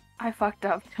 I fucked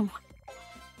up. Come on.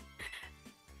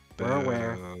 We're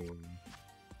aware. Boo.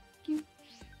 You.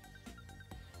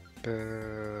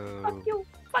 Boo. Fuck you.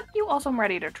 Fuck you. Also, I'm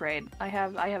ready to trade. I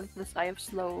have the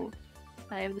slow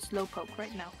poke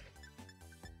right now.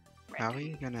 How are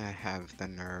you gonna have the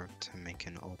nerve to make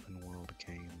an open world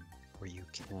game where you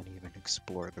can't even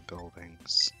explore the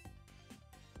buildings?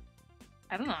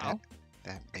 I don't know.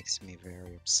 That makes me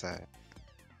very upset.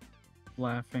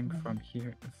 Laughing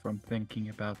from thinking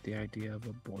about the idea of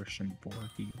abortion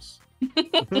Voorhees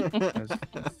has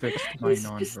fixed my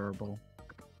nonverbal.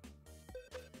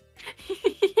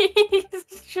 He's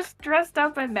just dressed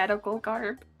up in medical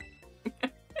garb.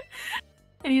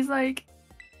 And he's like,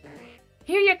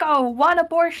 "Here you go, one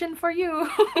abortion for you."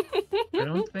 I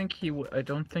don't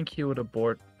think he would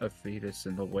abort a fetus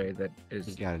in the way that is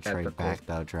You gotta trade ethical. back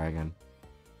though, Dragon.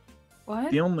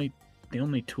 What? The only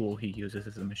tool he uses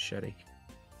is a machete.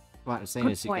 What I'm saying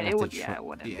Good is you're point. gonna have to It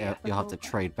wouldn't be you'll have to ethical.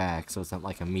 trade back, so it's not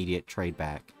like immediate trade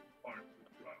back.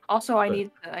 Also, I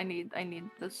But-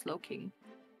 need the slow king.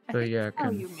 I So think yeah, that's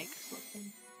how you make a slow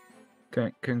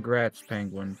king. Congrats,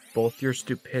 Penguin. Both your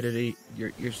stupidity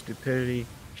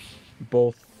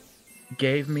both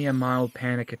gave me a mild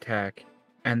panic attack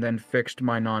and then fixed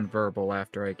my nonverbal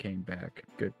after I came back.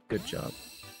 Good job.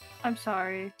 I'm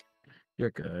sorry.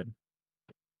 You're good.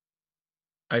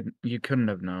 You couldn't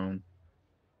have known.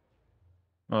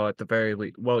 Well, at the very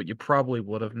least, well, you probably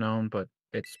would have known, but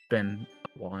it's been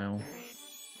a while.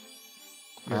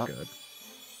 You're Yep. good.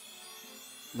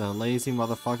 The lazy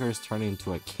motherfucker is turning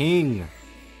into a king.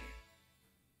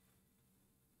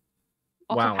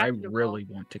 Also, Wow, I Hatchet evolved. really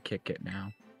want to kick it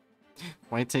now.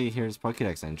 Wait till you hear his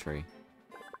Pokédex entry.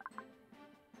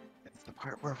 It's the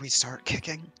part where we start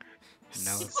kicking.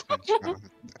 No, it's been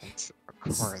it's a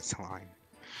chorus line.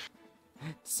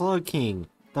 Slowking,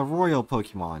 the royal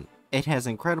Pokemon. It has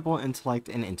incredible intellect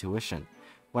and intuition.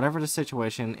 Whatever the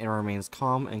situation, it remains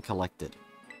calm and collected.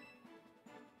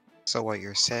 So what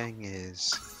you're saying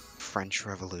is French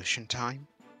Revolution time?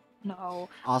 No.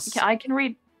 Also, I can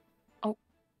read.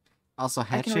 also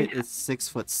can read Hatchet is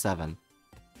 6'7".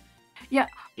 Yeah.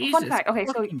 Jesus fact, okay,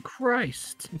 so- fucking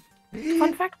Christ.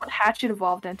 Fun fact what Hatchet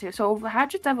evolved into. So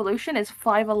Hatchet's evolution is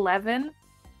 5'11",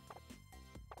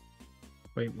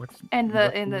 Wait, what's and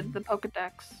what's the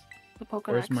Pokedex. The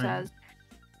Where's Pokedex my- says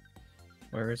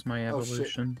Where is my Oh, shit.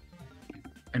 evolution?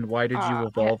 And why did you okay.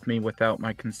 evolve me without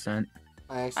my consent?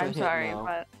 I actually I'm hit sorry,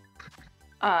 no.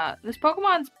 but this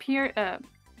Pokemon's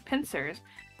pincers,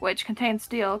 which contain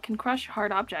steel, can crush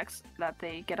hard objects that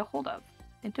they get a hold of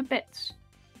into bits.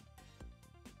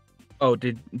 Oh,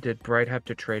 did Bright have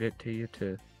to trade it to you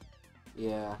to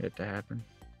Yeah, it to happen?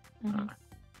 Mhm.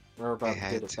 we're It about to get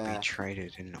had it to be back.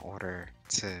 traded in order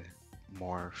to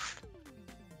morph.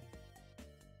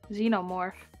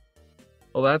 Xenomorph.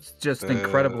 Well, that's just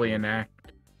incredibly Boo.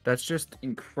 inaccurate. That's just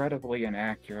incredibly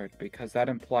inaccurate because that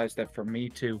implies that for me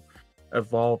to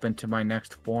evolve into my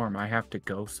next form, I have to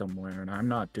go somewhere, and I'm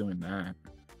not doing that.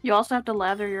 You also have to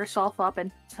lather yourself up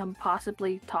in some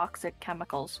possibly toxic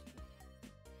chemicals.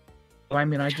 Well, I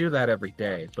mean, I do that every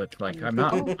day, but like, I'm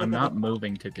not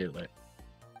moving to do it.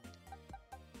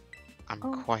 I'm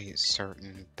Oh. quite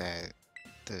certain that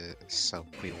the soap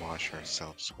we wash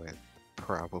ourselves with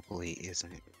probably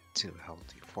isn't too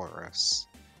healthy for us.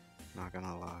 Not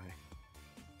gonna lie.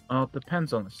 Oh, it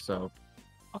depends on the soap.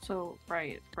 Also,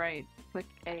 right. Click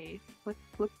A.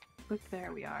 Click.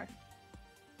 There we are.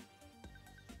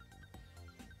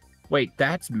 Wait,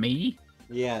 that's me?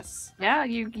 Yes. Yeah,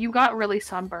 you got really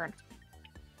sunburned.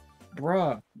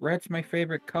 Bruh, red's my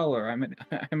favorite color. I'm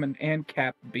an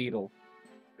ANCAP beetle.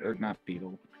 Or not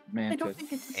beetle. I don't Mantis.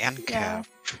 think it's And yeah. calf.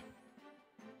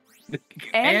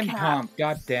 ANCAP. ANCOMP,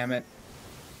 god damn it.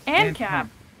 And cap.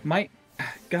 My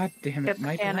god damn Get it, the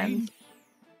my cannon. brain.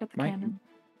 Get the My- cannon.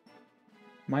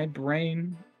 My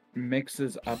brain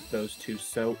mixes up those two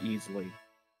so easily.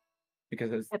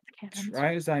 Because as Get the cannons.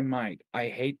 try as I might, I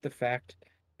hate the fact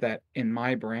that in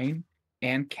my brain,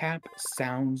 ANCAP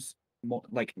sounds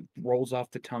like rolls off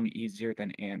the tongue easier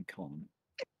than ANCOM.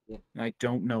 Yeah. And I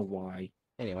don't know why.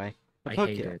 Anyway, the I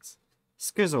hate it. Pokédex.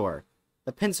 Skizor,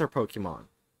 the pincer Pokemon.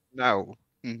 No.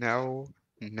 No.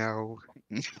 No.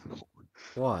 No.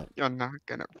 What? You're not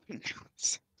gonna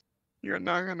pronounce. You're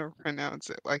not gonna pronounce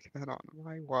it like that on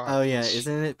my watch. Oh yeah,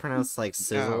 isn't it pronounced like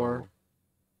Scizor? No.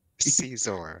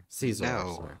 Caesar. Caesar.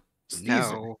 No. sorry.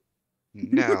 No.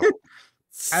 No.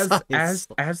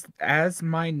 As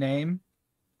my name,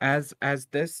 as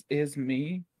this is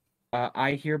me,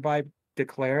 I hereby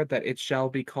declare that it shall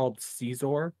be called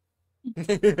Caesar.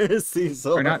 Caesar.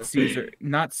 Or not Caesar,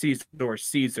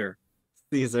 Caesar.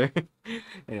 Caesar.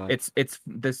 Anyway. It's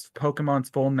this Pokemon's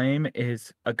full name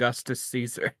is Augustus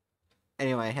Caesar.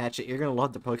 Anyway, Hatchet, you're gonna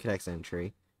love the Pokédex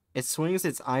entry. It swings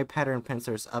its eye pattern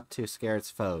pincers up to scare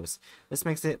its foes. This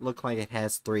makes it look like it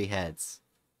has 3 heads.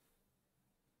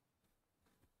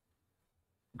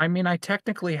 I mean, I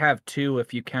technically have 2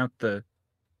 if you count the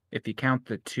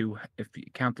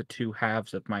two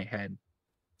halves of my head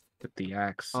with the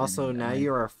axe. Also, and now then-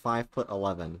 you are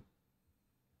 5'11".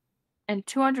 And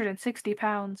 260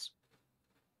 pounds.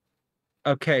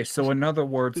 Okay, so in other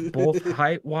words, both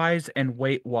height-wise and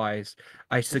weight-wise,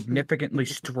 I significantly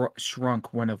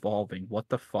shrunk when evolving. What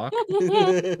the fuck?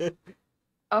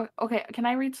 Oh, okay. Can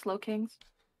I read Slow Kings?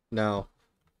 No.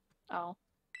 Oh.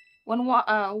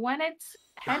 When its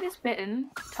head is bitten,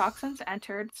 toxins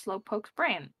entered Slowpoke's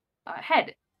brain,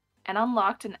 head, and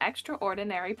unlocked an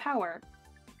extraordinary power.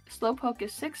 Slowpoke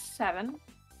is 6'7"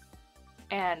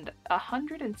 and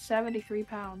 173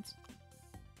 pounds.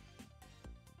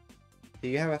 Do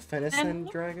you have a Fenison, And-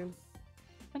 Dragon?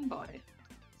 And boy.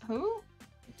 Who?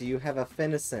 Do you have a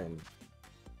Fenison?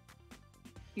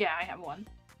 Yeah, I have one.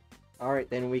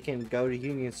 Alright, then we can go to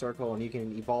Union Circle and you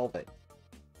can evolve it.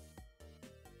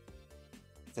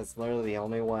 That's literally the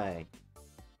only way.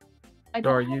 I So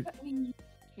are don't you- have any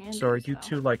candies, So are you though.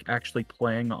 two like actually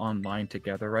playing online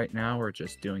together right now, or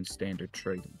just doing standard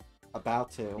trading? About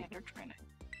to. Standard training.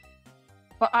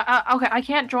 But okay, I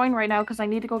can't join right now because I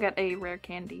need to go get a rare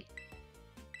candy.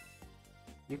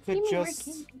 You could Give me rare just...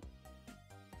 candy.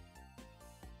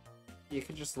 You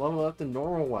could just level up the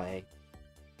normal way.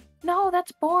 No,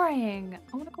 that's boring.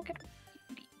 I wanna go get.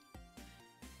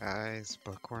 Guys,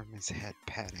 Bookworm is head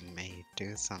patting me.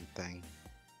 Do something.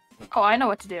 Oh, I know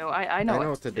what to do. I know, I know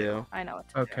what to do. I know what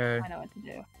to Okay. do. I know what to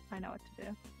do. I know what to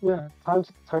do. Yeah,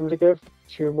 time to give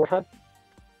 2 more head.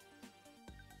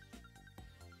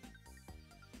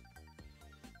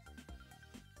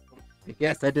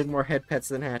 Yes, I did more head pets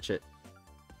than Hatchet.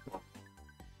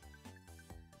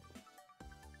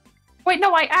 Wait,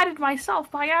 no, I added myself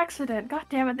by accident. God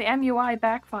damn it, the MUI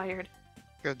backfired.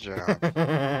 Good job.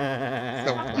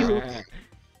 Fuck you.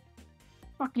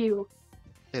 Fuck you.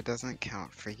 It doesn't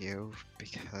count for you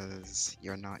because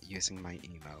you're not using my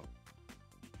emote.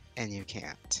 And you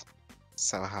can't.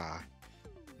 So ha.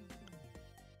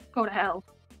 Go to hell.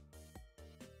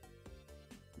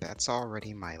 That's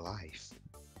already my life.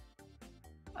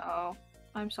 Oh,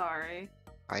 I'm sorry.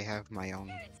 I have my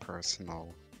own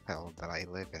personal hell that I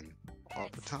live in all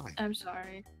the time. I'm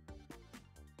sorry.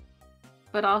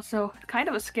 But also, kind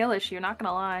of a skill issue, not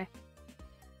gonna lie.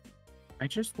 I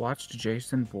just watched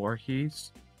Jason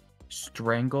Voorhees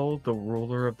strangle the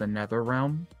ruler of the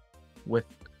Netherrealm with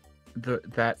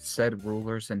that said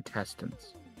ruler's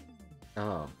intestines.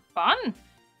 Oh. Fun!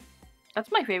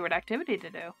 That's my favorite activity to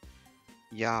do.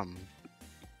 Yum.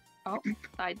 Oh,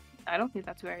 I don't think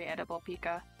that's very edible,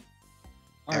 Pika.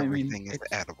 Everything is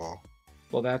it's- edible.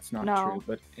 Well, that's not No. true,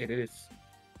 but it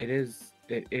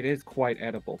is quite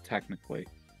edible technically.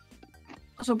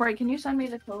 So, Bray, can you send me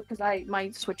the code? Because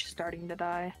my Switch is starting to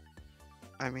die.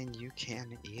 I mean, you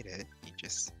can eat it.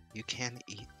 You can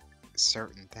eat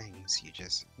certain things. You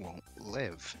just won't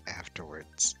live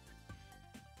afterwards.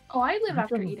 Oh, I live I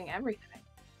after don't- eating everything.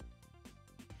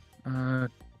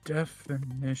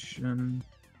 Definition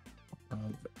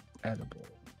of edible.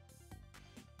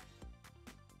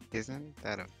 Isn't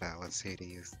that a fallacy to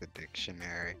use the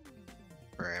dictionary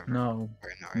forever? No, for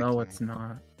an no, argument? it's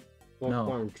not.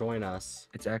 Bookworm, join us.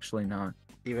 It's actually not.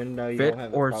 Even though you Fit don't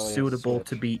have or probably a suitable to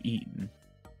Switch. be eaten.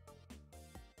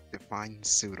 Define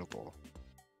suitable.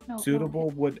 No, Suitable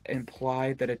would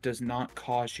imply that it does not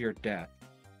cause your death.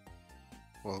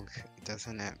 Well,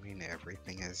 doesn't that mean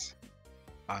everything is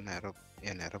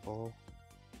inedible?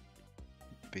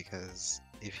 Because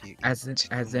if you As in- eat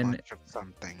as too in- much of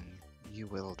something, you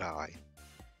will die.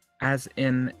 As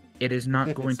in, it is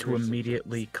not going It's to restrictions.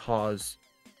 immediately cause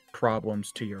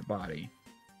problems to your body.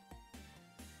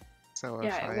 So Yeah,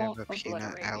 if it I have won't a peanut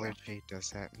obliterate you. allergy, does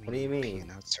that mean What do you mean?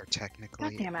 peanuts are God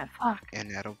technically damn it, fuck.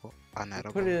 inedible? You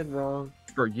Unedible? put it wrong.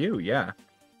 For you, yeah.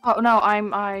 Oh no,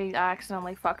 I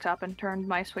accidentally fucked up and turned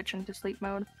my Switch into sleep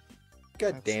mode.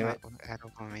 God That's damn not it. what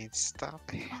edible means. Stop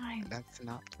it. Fine. That's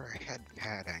not for head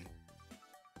patting.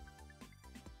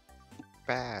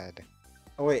 Bad.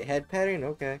 Oh wait, head patting?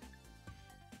 Okay.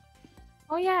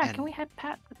 Oh yeah, And- can we head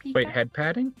pat the Pika? Wait, head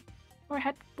patting? We're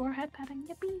head patting,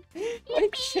 yippee. My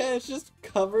chest just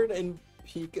covered in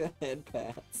Pika head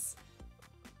pats.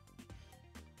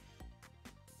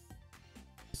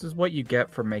 This is what you get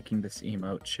for making this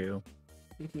emote, Chew.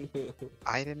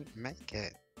 I didn't make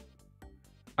it.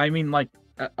 I mean, like,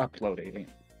 uploading it.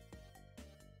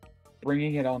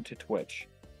 Bringing it onto Twitch.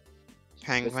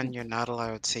 Penguin, Listen. you're not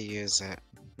allowed to use it.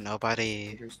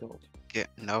 Nobody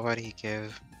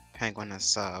give Penguin a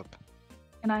sub.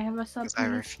 Can I have a sub, Because I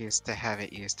please? refuse to have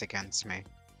it used against me.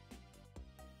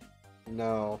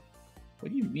 No.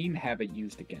 What do you mean have it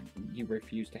used again? You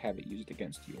refuse to have it used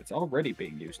against you. It's already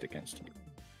being used against you.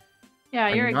 Yeah,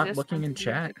 Are your you not existence looking in is used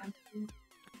chat? against you.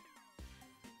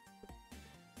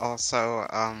 Also,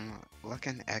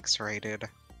 looking X-rated,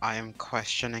 I am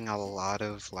questioning a lot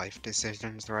of life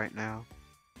decisions right now.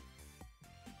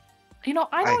 You know,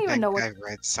 I don't even think know what. I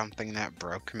read something that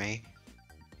broke me.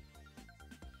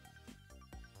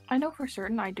 I know for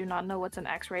certain I do not know what's an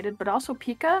X-rated, but also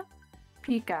Pika,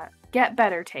 get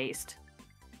better taste.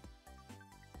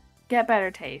 Get better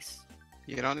taste.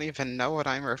 You don't even know what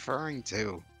I'm referring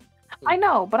to. I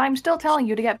know, but I'm still telling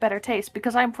you to get better taste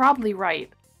because I'm probably right.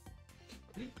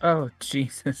 Oh,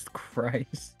 Jesus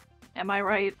Christ. Am I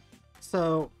right?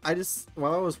 So,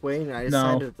 while I was waiting, I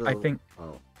No, decided to... I think-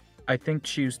 Oh. I think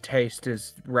Chew's taste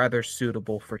is rather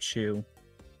suitable for Chew.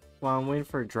 While I'm waiting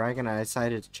for a dragon, I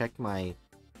decided to check my,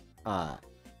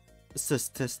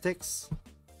 statistics.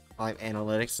 Like,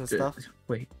 analytics and stuff.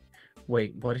 Wait,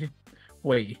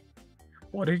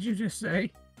 what did you just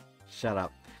say? Shut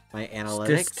up. My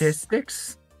analytics...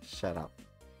 Statistics? Shut up.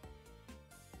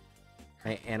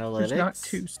 My analytics... There's not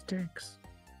two sticks.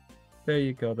 There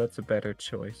you go, that's a better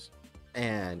choice.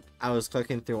 And I was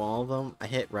clicking through all of them. I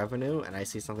hit revenue, and I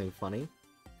see something funny.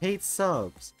 Paid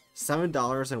subs,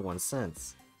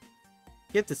 $7.01.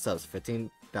 Gifted subs,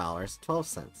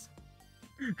 $4.12.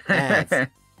 Ads, Don't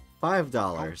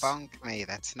 $5. bunk me,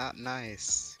 that's not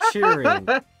nice. Cheering,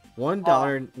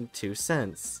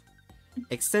 $1.02.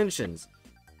 Extensions,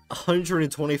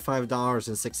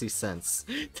 $125.60.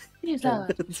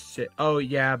 Jesus. Shit. Oh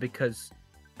yeah, because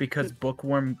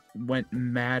Bookworm went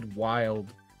mad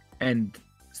wild and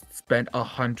spent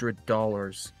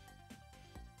 $100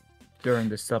 during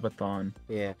the subathon.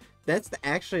 Yeah, that's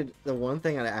actually the one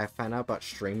thing I found out about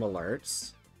stream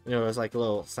alerts. You know, it's like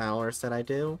little sound alerts that I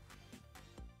do.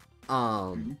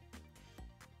 I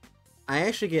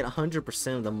actually get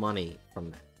 100% of the money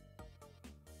from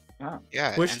that.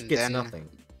 Yeah, Twitch and gets then nothing.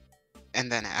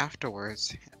 and then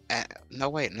afterwards, no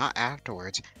wait, not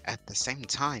afterwards. At the same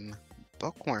time,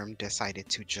 Bookworm decided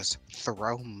to just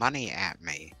throw money at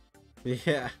me.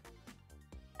 Yeah,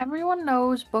 Everyone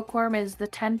knows Bookworm is the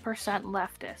 10%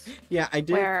 leftist, yeah, I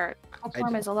did. where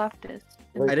Bookworm is a leftist.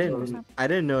 and I I 10%.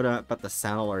 didn't know that about the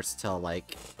sound alerts till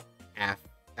like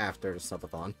after the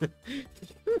subathon.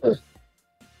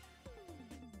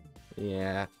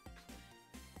 Yeah,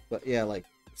 but yeah, like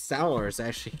sound alerts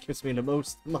actually gives me the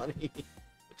most money,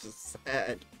 which is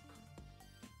sad.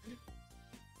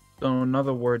 So in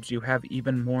other words, you have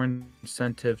even more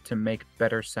incentive to make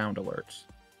better sound alerts.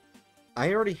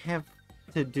 I already have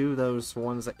to do those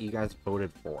ones that you guys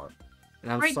voted for,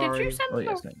 and I'm Right, sorry. did you send Oh the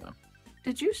yes, I know.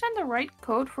 Did you send the right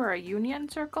code for a union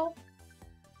circle?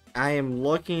 I am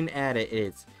looking at it.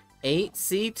 It's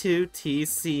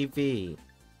 8C2TCV.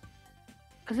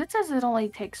 Because it says it only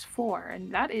takes 4,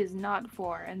 and that is not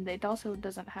 4, and it also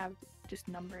doesn't have just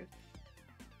numbers.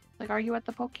 Like, are you at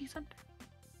the Poke Center?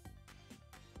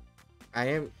 I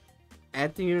am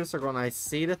at the unit circle, and I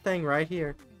see the thing right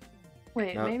here.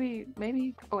 Wait, No.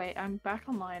 maybe. Oh wait, I'm back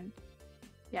online.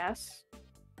 Yes.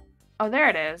 Oh, there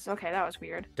it is. Okay, that was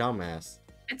weird. Dumbass.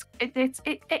 It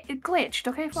glitched.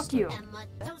 Okay, fuck you.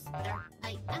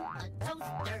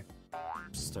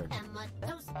 Stir.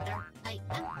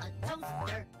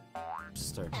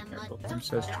 Stir. Bookworm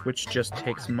says Twitch just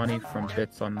takes money from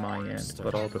bits on my end,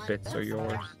 but all the bits are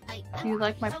yours. Do you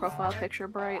like my profile picture,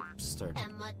 Bright? Stir.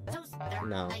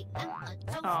 No.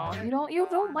 Oh, you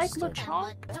don't like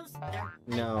LeChonk?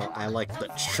 No, I like the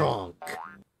trunk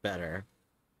better.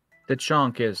 The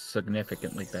chonk is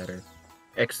significantly better.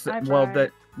 Hi, Well,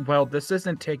 Bright. this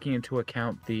isn't taking into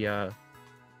account the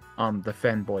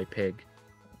Fenboy pig.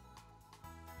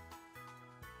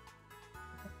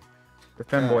 The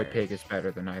Femboy Alright. pig is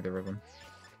better than either of them.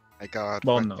 My God,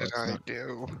 Well, what no, did it's I not.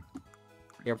 do?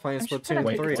 You're playing I'm just Splatoon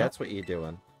gonna 3, wait, that's what you're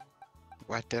doing.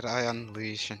 What did I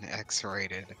unleash and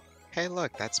X-rated? Hey,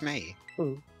 look, that's me.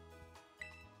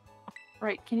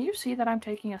 Right, can you see that I'm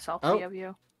taking a selfie Oh. of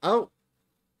you? Oh!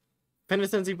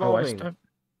 Finiston's Oh, evolving!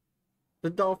 The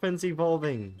dolphin's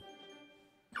evolving!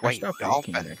 I Wait, stopped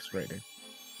dolphin? making X-rated.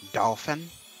 Dolphin?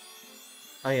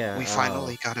 Oh yeah. We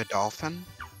finally got a dolphin?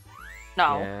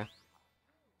 No, Yeah.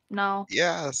 no,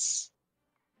 Yes!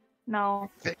 no,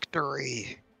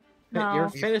 Victory! Your no.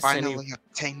 We Finiston, finally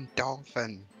obtained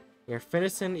dolphin. your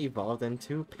Finiston evolved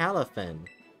into Palafin.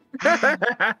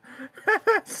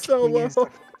 So low.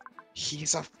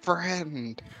 He's a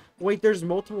friend. Wait, there's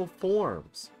multiple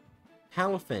forms.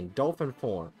 Palafin, dolphin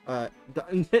form. The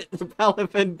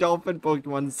Palafin dolphin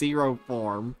Pokemon Zero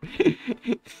form.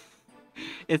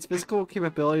 Its physical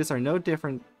capabilities are no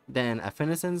different than a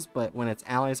Finiston's, but when its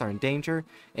allies are in danger,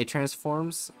 it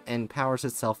transforms and powers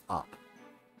itself up.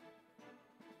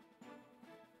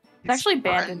 It's actually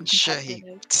banned in friend-shaped.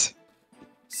 competitive.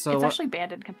 So It's what- actually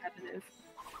banned in competitive.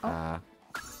 Wait,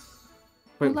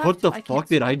 Who what left? the I can't fuck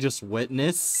see. did I just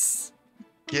witness?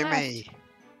 Gimme.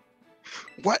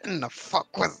 What in the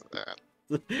fuck was that?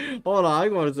 Hold on, I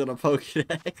was in a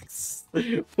Pokedex.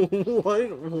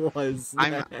 What was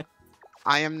that?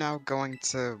 I am now going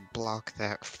to block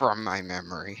that from my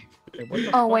memory.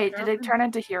 Oh wait, did it turn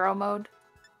into hero mode?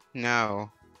 No.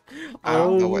 I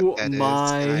don't know what that is, and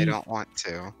I my don't want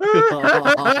to.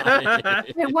 God.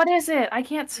 Wait, what is it? I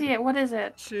can't see it. What is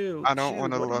it? Chew, I don't Chew,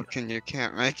 want to what do you- look, and you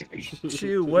can't make me.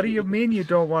 Chew, what do you mean you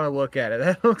don't want to look at it?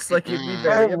 That looks like it'd be Mm.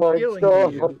 very Oh my appealing God.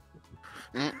 to you.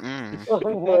 Mm-mm. Oh That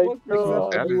my looks like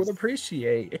God. something you would That is-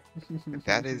 appreciate.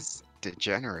 That is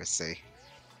degeneracy.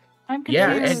 I'm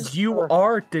Yeah, confused. and you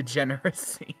are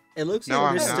degeneracy. It looks No,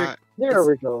 like I'm Mr. not. There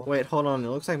we go. Wait, hold on. It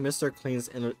looks like Mr. Clean's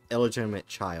illegitimate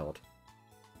child.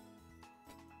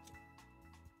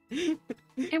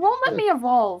 It won't let me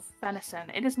evolve venison.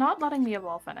 It is not letting me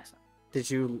evolve venison. Did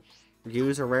you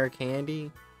use a rare candy?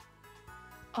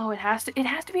 Oh, it has to. It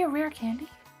has to be a rare candy.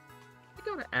 I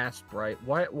gotta ask, Bright,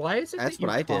 why is it That's that you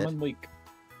what I did. commonly...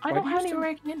 I Why don't do you have any still-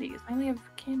 rare candies. I only have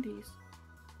candies.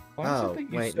 Why is it Oh, that you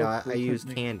wait, so no, I used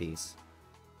frequently- candies.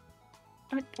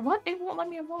 What? It won't let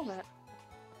me evolve it.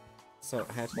 So,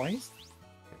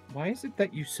 Why is it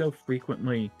that you so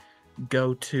frequently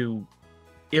go to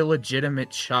illegitimate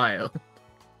child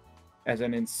as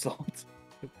an insult?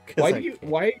 Why are you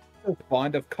so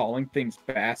fond of calling things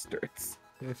bastards?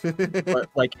 But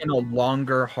like in a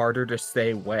longer, harder to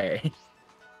say way.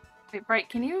 Wait, Bright,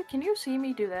 can you see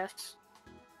me do this?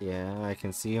 Yeah, I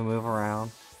can see you move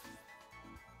around.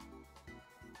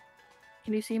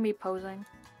 Can you see me posing?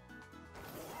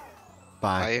 I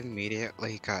Bye.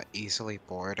 immediately got easily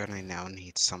bored and I now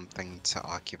need something to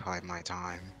occupy my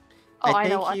time. Oh, I I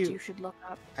know think what you- you should look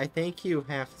up. I think you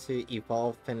have to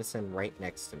evolve Finison right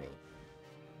next to me.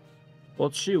 Well,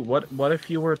 shoot, what if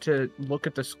you were to look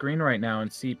at the screen right now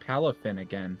and see Palafin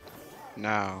again?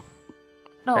 No,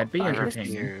 No, That'd be I okay,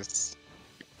 entertaining. refuse.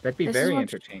 That'd be This is very what-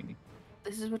 entertaining.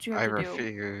 This is what you I have to do.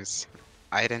 refuse.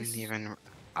 I didn't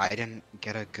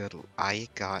get a good. I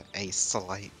got a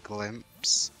slight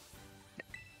glimpse,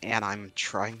 and I'm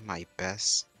trying my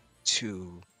best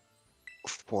to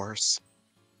force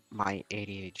my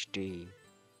ADHD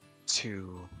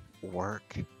to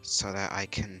work so that I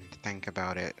can think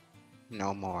about it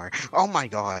no more. Oh my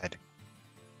god!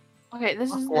 Okay,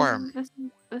 this is Worm.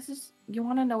 you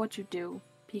want to know what you do,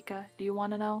 Pika? Do you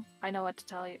want to know? I know what to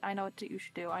tell you. I know what you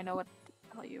should do. I know what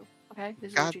to tell you. Okay,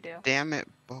 this is what God you do. damn it,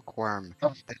 Bookworm.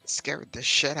 Oh. That scared the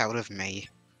shit out of me.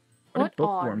 What did Put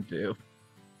on- Bookworm do?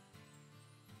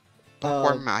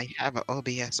 Bookworm, I have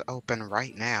OBS open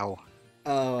right now.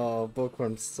 Oh,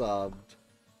 Bookworm subbed.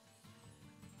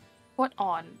 Put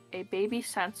on a baby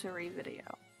sensory video.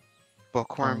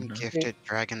 Bookworm Oh, no. gifted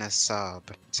Dragon a sub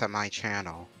to my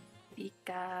channel.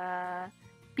 Pika,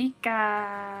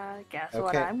 Pika. Guess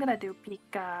what Okay. I'm gonna do,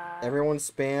 Pika? Everyone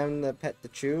spam the pet the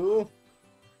chew.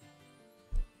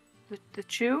 The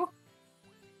chew?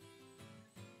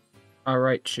 All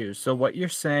right, Chew. So what you're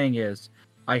saying is,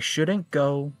 I shouldn't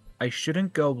go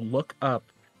look up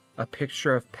a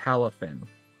picture of Palafin,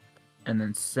 and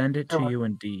then send it to Do it. you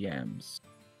in DMs.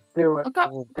 Do it. Look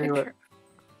up will- do it. picture.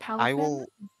 I will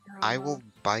Palafin?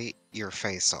 bite your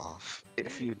face off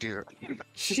if you do.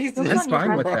 Jesus Focus That's on your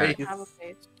fine with head, that. not have a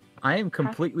face. I am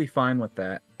completely fine with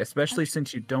that, especially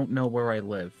since you don't know where I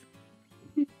live.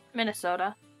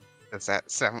 Minnesota. Does that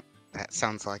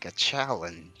sounds like a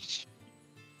challenge?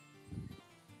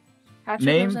 Hatchet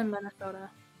Name- lives in Minnesota.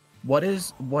 What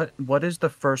is the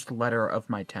first letter of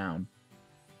my town?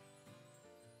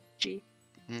 G.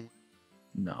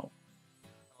 No.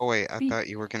 Oh wait, I B. thought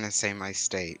you were gonna say my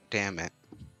state. Damn it.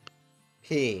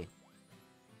 P.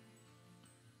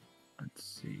 Let's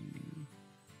see.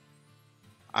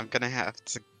 I'm gonna have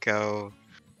to go.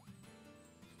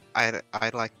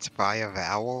 I'd like to buy a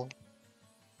vowel.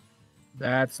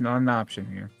 That's not an option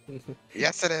here.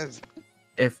 Yes, it is.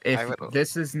 If I would-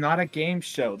 this is not a game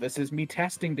show, this is me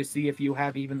testing to see if you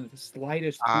have even the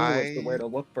slightest clue as to where to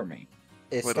look for me.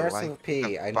 It Would starts like with a P.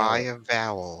 to I know. buy it. a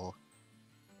vowel.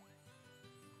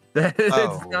 It's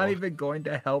Oh. not even going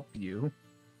to help you.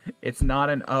 It's not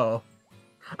an O.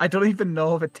 I don't even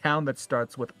know of a town that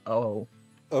starts with O.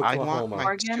 I want Oklahoma. my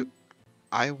Oregon?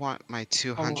 I want my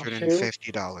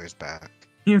 $250 back.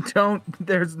 You don't.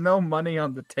 There's no money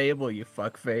on the table, you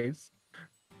fuckface.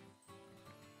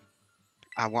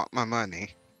 I want my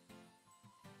money.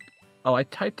 Oh, I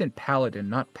typed in paladin,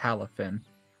 not palafin.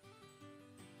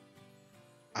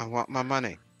 I want my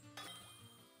money.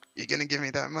 You gonna give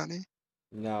me that money?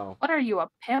 No. What are you, a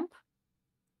pimp?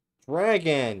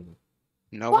 Dragon.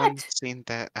 No What? one's seen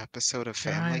that episode of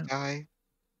Family Giant. Guy?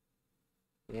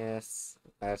 Yes,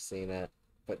 I've seen it.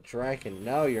 But Dragon,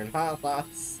 no, you're not allowed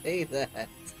to say that.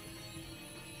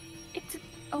 It's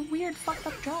a weird, fucked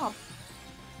up job.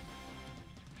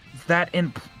 That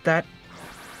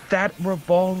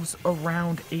revolves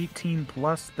around 18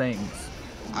 plus things.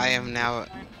 I am now.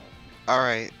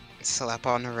 Alright, slap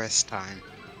on the wrist time.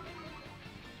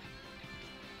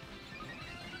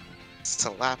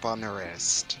 Slap on the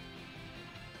wrist.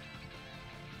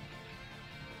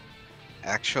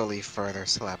 Actually, further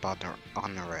slap on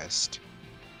the wrist.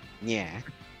 Yeah,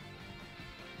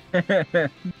 that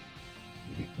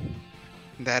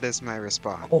is my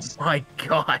response. Oh my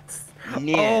god.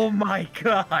 Yeah. Oh my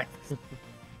god.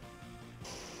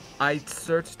 I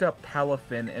searched up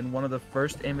Palafin, and one of the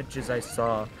first images I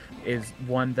saw is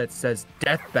one that says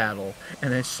Death Battle,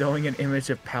 and it's showing an image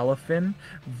of Palafin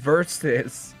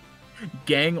versus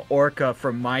Gang Orca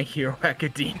from My Hero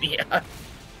Academia.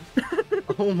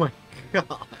 Oh my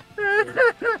god.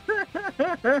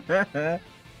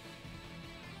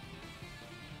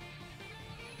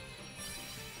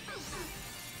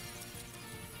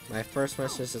 My first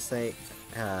message is to say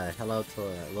hello to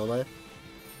Lilith.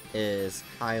 is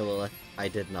hi Lilith, I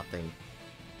did nothing.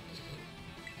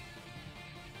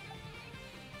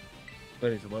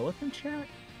 But is Lilith in chat?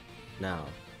 No.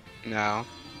 No.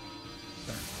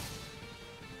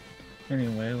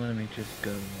 Anyway, let me just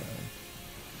go.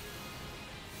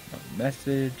 A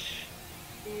message.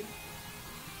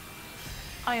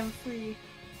 I am free.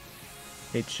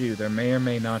 Hey Chew, there may or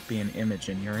may not be an image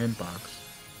in your inbox.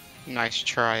 Nice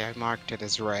try. I marked it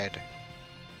as red.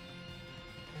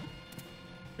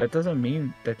 That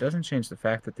doesn't change the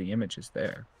fact that the image is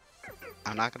there.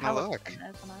 I'm not gonna look. Palafin,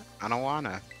 isn't it? I don't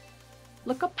wanna.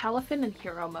 Look up Palafin in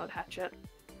hero mode, Hatchet.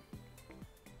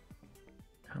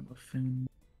 Palafin.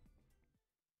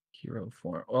 Hero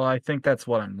form. Well, I think that's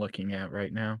what I'm looking at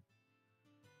right now.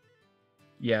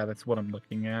 Yeah, that's what I'm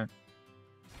looking at.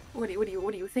 What do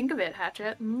you think of it,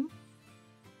 Hatchet? Hmm?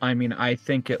 I mean, I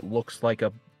think it looks like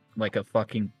a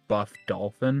fucking buff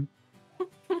dolphin.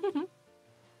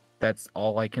 That's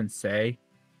all I can say.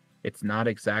 It's not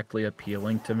exactly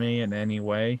appealing to me in any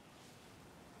way.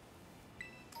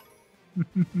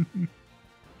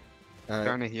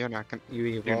 Tony, you're not gonna.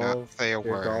 You Do not evolved say a your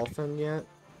word. dolphin yet?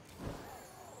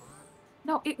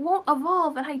 No, it won't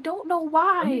evolve, and I don't know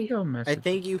Let me why. go I message.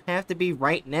 think you have to be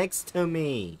right next to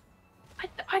me.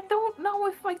 I don't know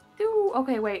if I do.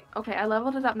 Okay, wait. Okay, I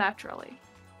leveled it up naturally.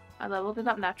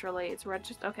 It's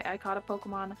registered. Okay, I caught a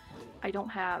Pokemon. I don't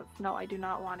have. No, I do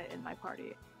not want it in my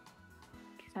party.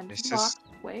 Send to This the box. is-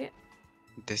 Wait.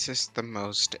 This is the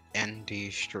most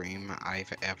ND stream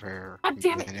I've ever God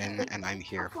damn it! been in, It and I'm won't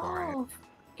here for it. evolve.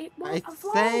 It I won't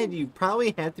evolve. said you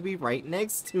probably have to be right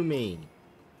next to me.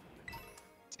 Oh,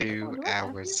 2 do I have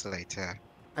hours later.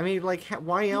 I mean, like,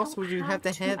 why I else don't would you have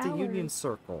have to 2 have the Union hours.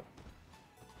 Circle?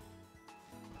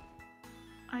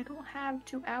 I don't have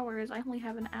 2 hours. I only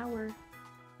have an hour.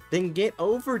 Then get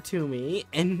over to me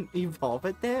and evolve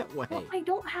it that way. Well, I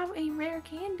don't have a rare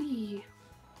candy.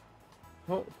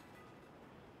 Well,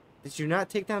 did you not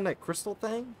take down that crystal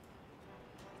thing?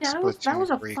 Yeah, that was a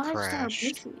Splatoon 3 5-star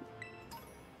crashed.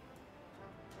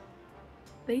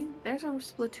 Blissey. There's a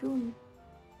Splatoon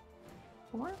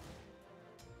 4?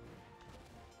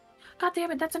 God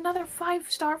damn it, that's another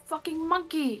 5-star fucking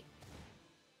monkey!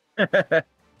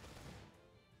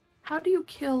 How do you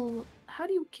kill...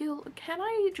 Can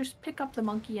I just pick up the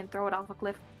monkey and throw it off a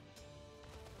cliff?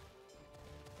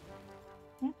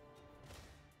 Hmm?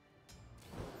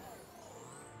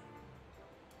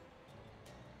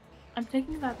 I'm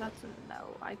thinking that that's a no.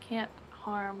 I can't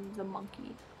harm the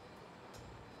monkey.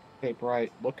 Hey,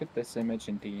 Bright, look at this image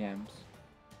in DMs.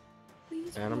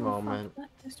 Please, In a for the fuck, moment. let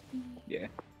this be. Yeah.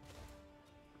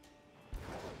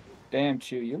 Damn,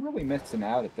 Chew, you're really missing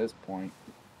out at this point.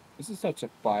 This is such a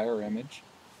fire image.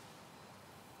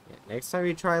 Yeah, next time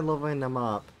you try leveling them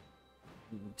up,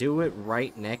 do it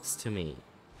right next to me.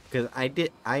 Because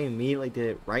I immediately did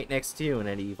it right next to you and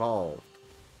it evolved.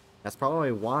 That's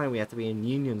probably why we have to be in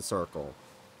Union Circle.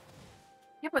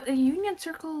 Yeah, but the Union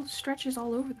Circle stretches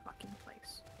all over the fucking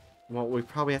place. Well, we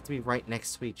probably have to be right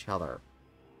next to each other.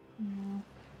 Mm.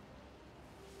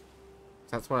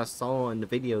 That's what I saw in the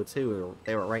video too.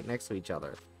 They were right next to each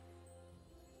other.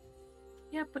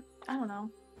 Yeah, but I don't know.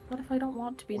 What if I don't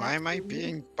want to be Why next am to I you?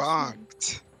 being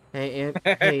bonked? Hey,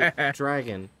 hey,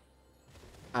 Dragon.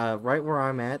 Right where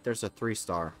I'm at, there's a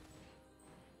 3-star.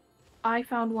 I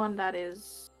found one that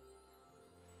is...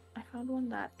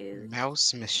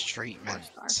 Mouse mistreatment.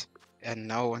 4-star. And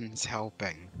no one's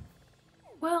helping.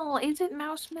 Well, is it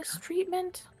mouse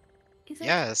mistreatment? Is it?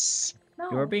 Yes. No.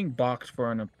 You're being bonked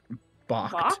for an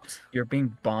Boxed? You're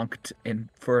being bonked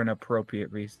for an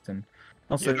appropriate reason.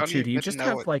 Also, You don't Chew, do you even just know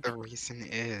have what like the reason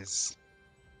is.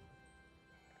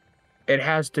 it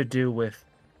has to do with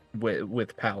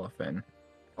Palafin.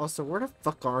 Also, where the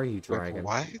fuck are you, With Dragon?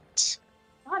 what?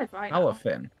 Not if I know.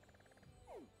 Palafin.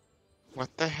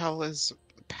 What the hell is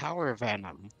power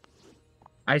venom?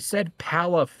 I said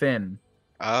Palafin.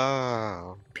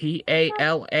 Oh.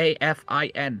 Palafin.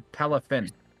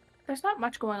 Palafin. There's not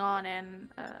much going on in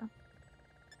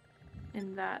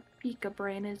that Pika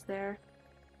brain, is there?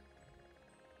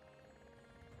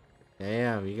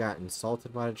 Damn, you got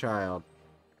insulted by a child.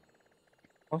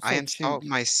 Also, I Chew, insult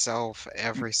myself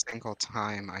every single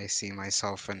time I see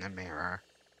myself in the mirror.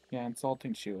 yeah,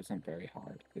 insulting Chew isn't very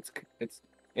hard. It's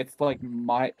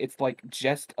like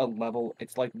just a level.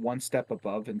 It's like one step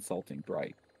above insulting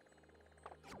Bright.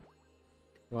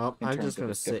 Well, In I'm terms just of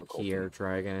gonna its sit difficulty. here,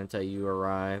 Dragon, until you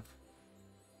arrive.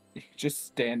 You're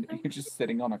just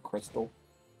sitting on a crystal.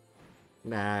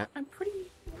 Nah. I'm pretty...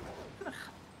 Ugh.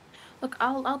 Look,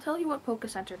 I'll tell you what Poke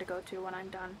Center to go to when I'm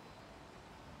done.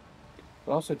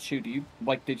 But also, Chew,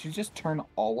 did you just turn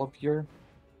all of your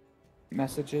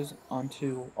messages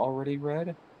onto already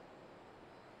read?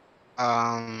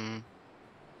 No,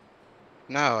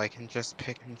 I can just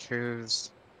pick and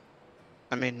choose.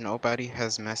 I mean, nobody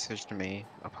has messaged me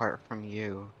apart from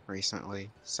you recently,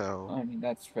 so I mean,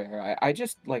 that's fair. I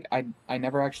just, like, I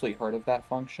never actually heard of that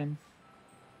function.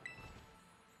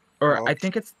 Or well, I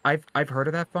think it's, I've heard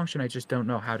of that function, I just don't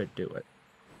know how to do it.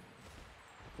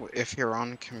 if you're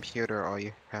on a computer, all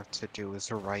you have to do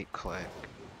is right-click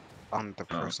on the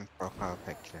Oh. person's profile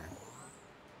picture.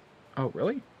 Oh,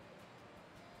 really?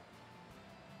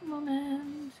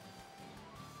 Moment.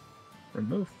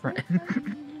 Remove friend.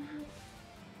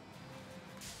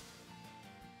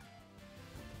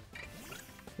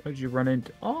 What did you run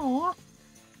into? Oh.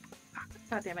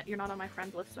 God damn it, you're not on my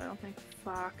friend list, I don't think.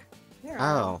 Fuck. There I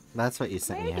am. Oh, that's what you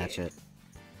sent me, Thank you. Hatchet.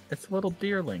 It's a little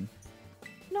deerling.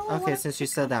 No, I Okay, wanna since you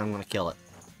pick said up- that, I'm gonna kill it.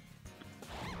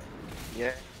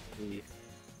 Yeah.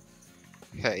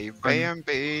 Hey,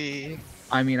 Bambi!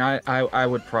 I mean, I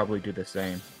would probably do the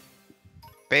same.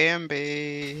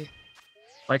 Bambi!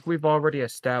 Like we've already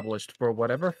established, for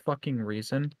whatever fucking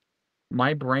reason,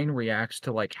 my brain reacts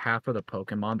to like half of the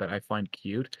Pokemon that I find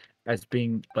cute as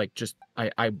being like just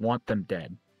I want them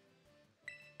dead.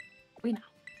 We know.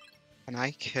 Can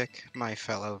I kick my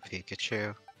fellow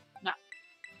Pikachu? No.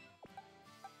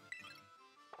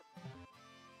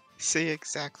 See,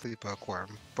 exactly,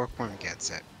 Bookworm. Bookworm gets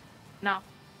it. No.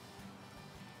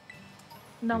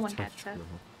 No You one touched gets it. Groove.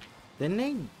 Didn't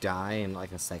they die in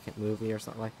like a second movie or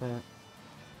something like that?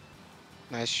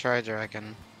 Nice try,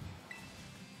 Dragon.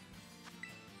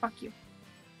 Fuck you.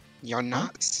 You're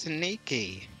not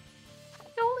sneaky.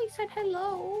 I only said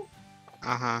hello.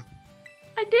 Uh-huh.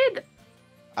 I did.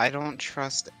 I don't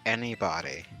trust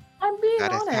anybody. I'm being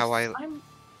That is honest. how I- I'm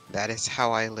That is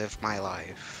how I live my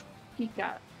life.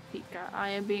 Pika. I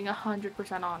am being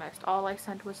 100% honest. All I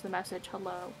sent was the message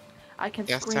hello. I can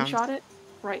That screenshot sounds- it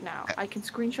right now. I can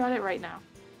screenshot it right now.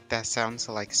 That sounds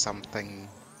like something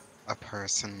a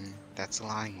person that's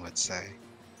lying would say.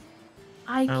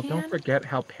 I Oh, can. don't forget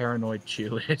how paranoid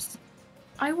Chew is.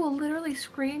 I will literally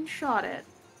screenshot it.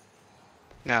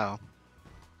 No,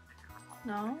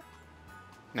 No?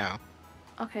 no.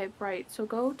 Okay, right. So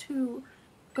go to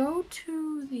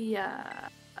the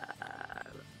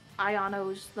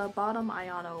Iono's, the bottom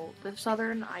Iono, the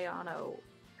southern Iono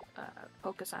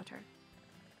Poke Center.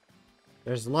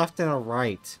 There's left and a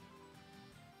right.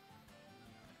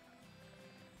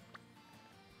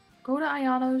 Go to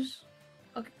Iono's.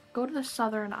 Okay, go to the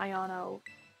southern Iono.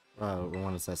 Oh, the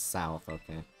one that says south,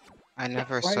 okay. I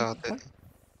never right. saw the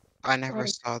I never Right.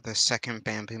 saw the second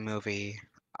Bambi movie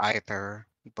either,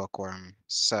 Bookworm,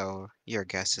 so your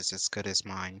guess is as good as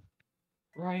mine.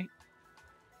 Right.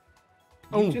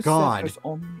 Oh, You just God. said there's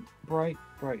only right.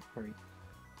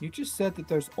 You just said that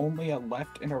there's only a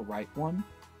left and a right one,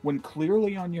 when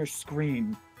clearly on your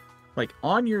screen,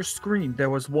 there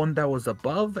was one that was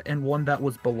above and one that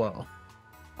was below.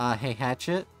 Hey,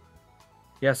 Hatchet?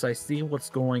 Yes, I see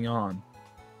what's going on.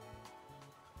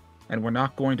 And we're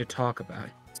not going to talk about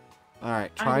it.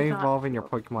 Alright, I try did not- evolving your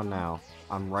Pokemon now.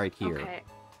 I'm right here. Okay.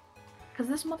 Because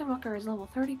this motherfucker is level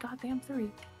 30 goddamn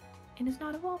 3 and is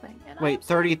not evolving. And I Wait, am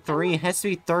sorry. 33? It has to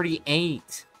be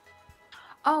 38!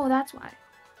 Oh, that's why.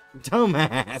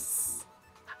 Dumbass!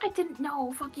 I didn't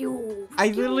know. Fuck you. I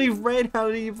Fuck you. literally read how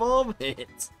to evolve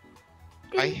it!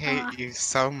 I Didn't- hate you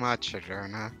so much,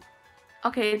 Adurna.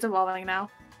 Okay, it's evolving now.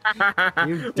 You Wait,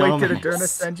 did dumbass. Adurna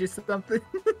send you something?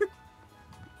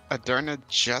 Adurna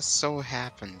just so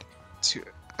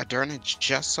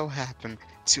happened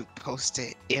to post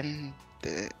it in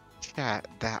the chat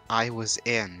that I was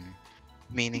in,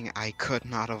 meaning I could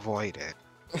not avoid it.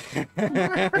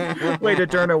 Wait,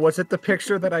 Adurna, was it the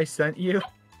picture that I sent you?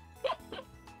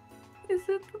 Is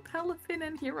it the Palafin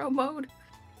in hero mode?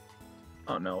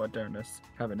 Oh no, Adurna's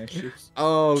having issues.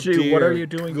 Oh, Gee, dear what are you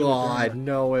doing to God, Adurna?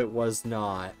 no, it was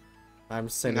not. I'm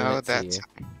sending No, it to you.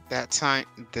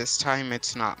 this time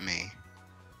it's not me.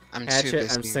 I'm too Hatchet,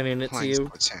 busy I'm sending it to playing you.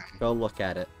 Splatoon. Go look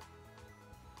at it.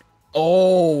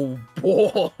 Oh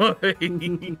boy!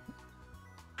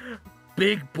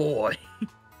 Big boy.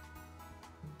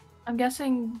 I'm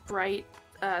guessing Bright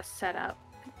set up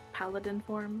Paladin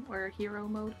form or hero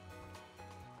mode.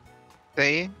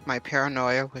 See, my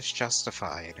paranoia was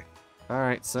justified.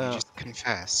 Alright, I so just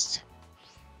confessed.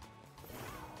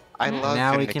 I And love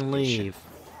now we can vindication. leave.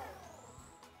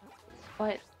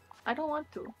 But I don't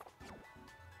want to.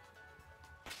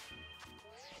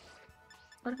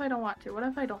 What if I don't want to? What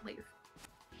if I don't leave?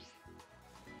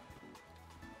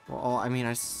 Well, I mean,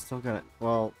 I still got.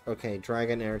 Well, okay,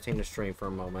 Dragon entertain the stream for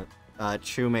a moment.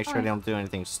 Chew, make sure they don't do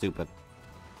anything stupid.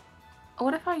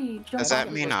 What if I jump Does out that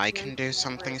of mean the I way can do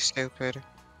something right? stupid?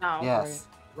 No. Yes.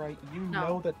 Right, you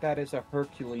No. know that is a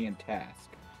Herculean task.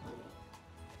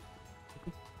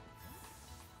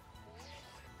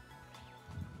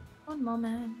 One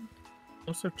moment.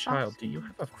 Also, child, do you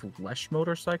have a flesh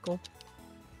motorcycle?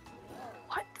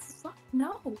 What the fuck?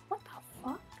 No. What the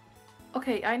fuck?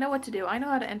 Okay, I know what to do. I know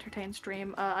how to entertain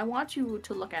stream. I want you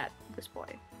to look at this boy.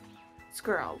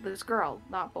 This girl,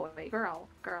 not boy. Girl.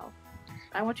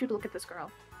 I want you to look at this girl.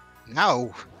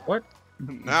 No! What?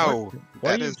 No!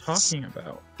 What are That you is- talking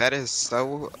about? That is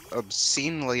so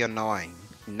obscenely annoying.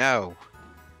 No.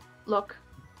 Look.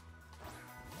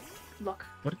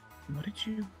 What did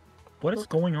you... What is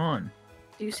going on?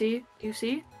 Do you see? Do you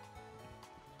see?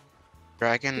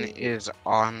 Dragon is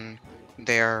on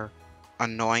their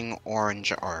annoying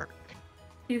orange arc.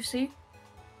 Do you see?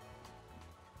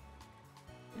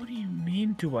 What do you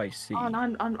mean, do I see?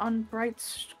 On bright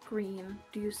screen.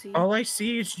 Do you see? All I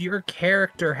see is your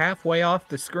character halfway off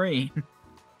the screen.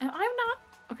 I'm not.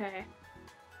 Okay.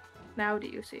 Now do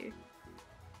you see?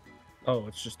 Oh,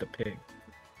 it's just a pig.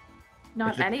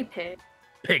 Not Is it- any pig.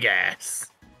 Pig ass.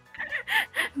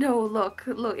 No, look,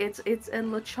 it's a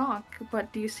Lechonk,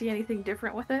 but do you see anything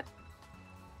different with it?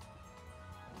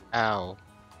 Ow.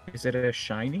 Is it a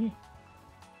shiny?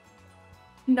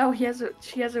 No,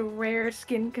 she has a rare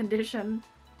skin condition.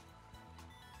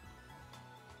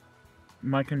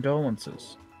 My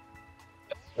condolences.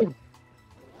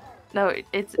 No,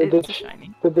 it's Did a the-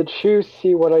 shiny. Did the Chew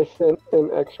see what I sent in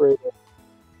X-ray?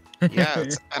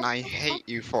 Yes, and I hate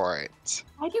you for it.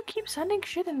 Why do you keep sending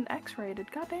shit in X-rated?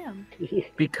 Goddamn.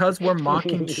 Because we're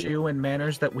mocking Shu in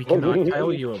manners that we cannot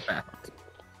tell you about.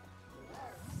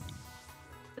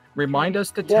 Remind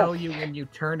us to tell you when you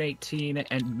turn 18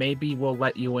 and maybe we'll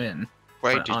let you in.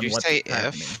 Wait, did on you what's say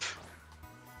happening. if?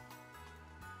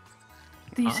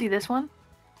 Do you Huh? see this one?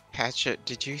 Hatchet,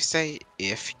 Did you say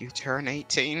if you turn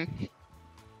 18?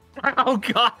 Oh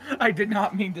god, I did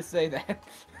not mean to say that.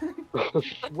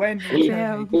 When you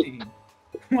turn Damn. 18.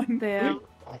 When... Damn.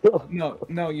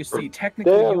 No, you see,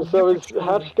 technically Damn, you'll so never is truly-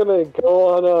 Hatch gonna go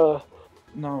on a...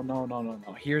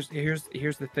 No. Here's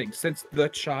the thing. Since the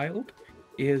child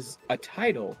is a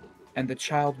title, and the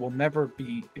child will never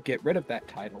get rid of that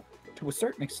title, to a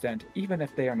certain extent, even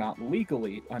if they are not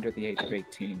legally under the age of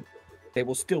 18, they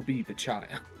will still be the child.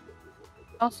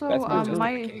 Also, That's my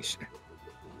my justification.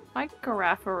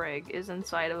 carafe rig is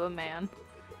inside of a man.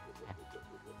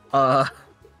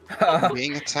 I'm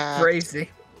being attacked. Crazy.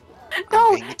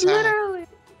 No, being attacked. literally,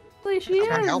 she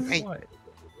Come on, is. help me. What?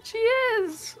 She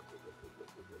is.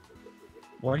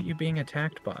 What are you being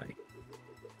attacked by?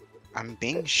 I'm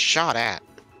being shot at.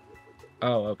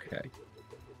 Oh, okay.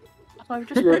 So I've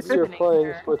just You're been spinning playing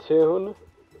her. Splatoon?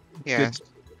 Yes.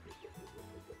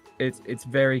 It's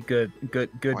very good. Good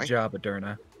Why? job,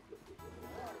 Aderna.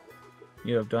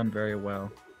 You have done very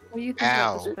well. What do you think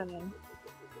about the Ow. spinning?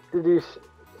 Did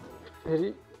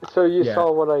you... So you Yeah.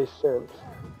 saw what I sent?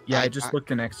 Yeah, I I- just looked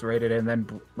and X-rated, and then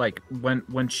like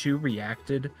when Shu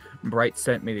reacted, Bright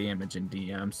sent me the image in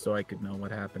DM so I could know what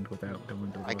happened without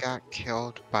going to look. I got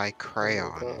killed by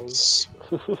crayons.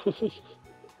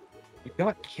 You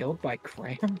got killed by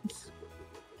crayons?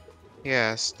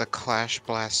 Yes, the Clash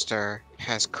Blaster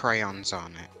has crayons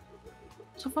on it.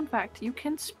 So fun fact, you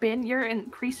can spin your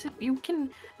increase. You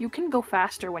can go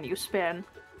faster when you spin.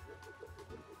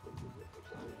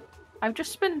 I've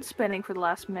just been spinning for the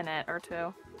last minute or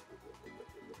two.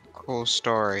 Cool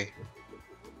story.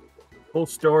 Full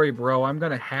story, bro. I'm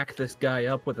gonna hack this guy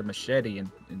up with a machete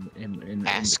in the combat.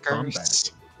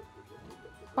 Askers.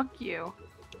 Fuck you.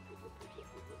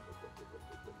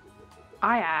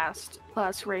 I asked,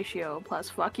 plus ratio, plus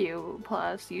fuck you,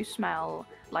 plus you smell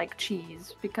like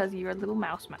cheese because you're a little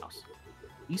mouse.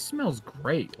 He smells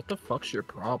great. What the fuck's your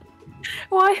problem?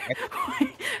 Why?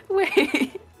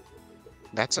 Wait.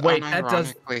 That's Wait, that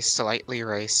does- unironically slightly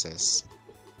racist.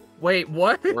 Wait,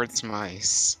 what? Towards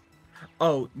mice.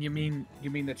 Oh, you mean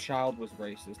the child was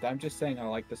racist? I'm just saying I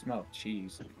like the smell of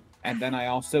cheese. And then I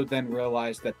also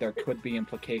realized that there could be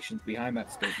implications behind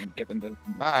that statement, given the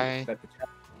Bye. that the child.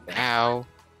 Ow.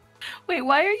 Wait,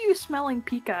 why are you smelling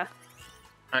Pika?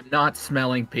 I'm not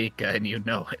smelling Pika, and you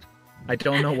know it. I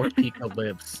don't know where Pika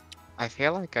lives. I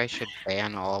feel like I should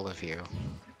ban all of you.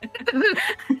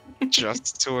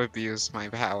 Just to abuse my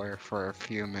power for a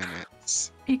few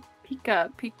minutes.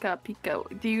 Pika.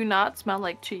 Do you not smell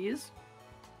like cheese?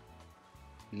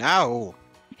 No!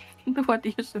 What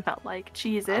do you smell like?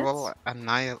 Cheese I Its? will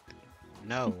annihilate.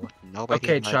 No, nobody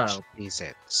Okay, likes child.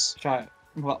 Cheez-Its. Child.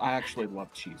 Well, I actually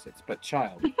love Cheez-Its, but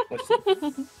child,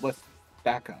 let's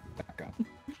back up.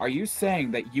 Are you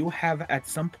saying that you have at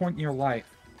some point in your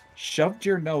life shoved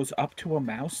your nose up to a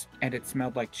mouse and it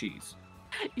smelled like cheese?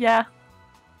 Yeah.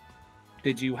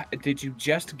 Did you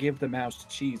just give the mouse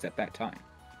cheese at that time?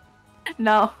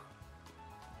 No.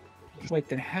 Wait,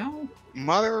 then how?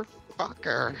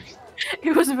 Motherfucker.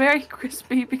 It was very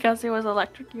crispy because it was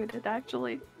electrocuted,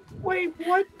 actually. Wait,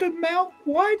 what? The mouse?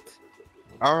 What?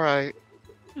 Alright.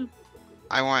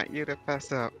 I want you to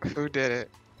fess up. Who did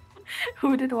it?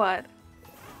 Who did what?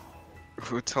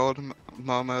 Who told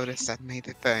Momo to send me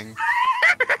the thing?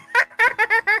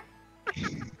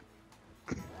 I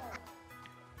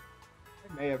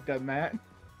may have done that.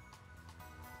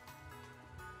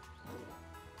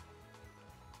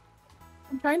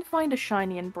 I'm trying to find a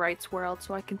shiny in Bright's world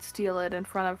so I can steal it in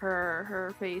front of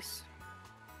her face.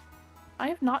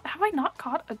 Have I not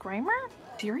caught a Grimer?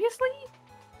 Seriously?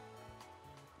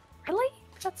 Really?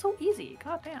 That's so easy,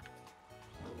 god damn.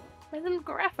 My little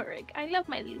Garaffarig. I love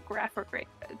my little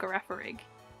Garaffarig.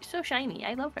 She's so shiny,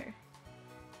 I love her.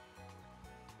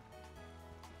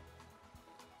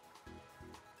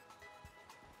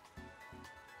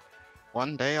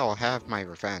 One day I'll have my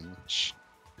revenge.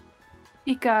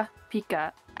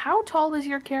 Pika, how tall is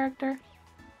your character?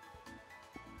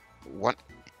 What?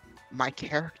 My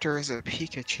character is a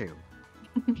Pikachu.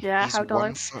 Yeah, He's how tall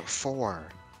are 1'4".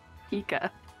 Pika?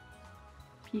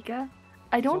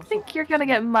 I don't think you're gonna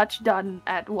get much done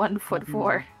at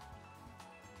 1'4".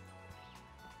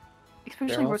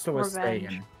 Especially They're with also a revenge.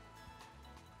 Saiyan.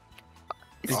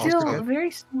 It's Also- still a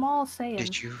very small Saiyan.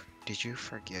 Did you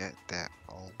forget that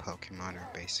all Pokemon are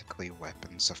basically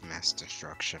weapons of mass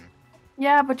destruction?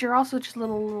 Yeah, but you're also just a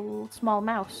little small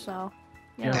mouse, so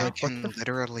Yeah. That what can the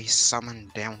literally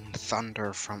summon down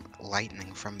thunder from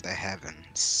lightning from the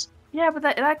heavens. yeah, but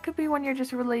that could be when you're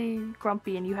just really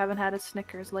grumpy and you haven't had a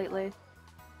Snickers lately.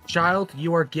 Child,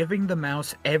 you are giving the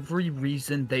mouse every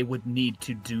reason they would need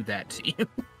to do that to you.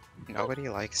 Nobody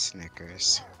likes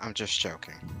Snickers. I'm just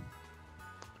joking.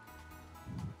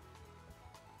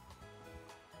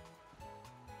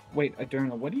 Wait,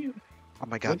 Adurna, what do you... Oh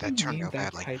my what god, do that you turned mean out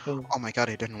that badly. type of... Oh my god,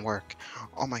 it didn't work.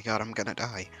 Oh my god, I'm gonna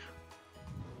die.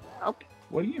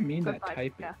 What do you mean that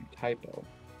Goodbye, yeah. typo?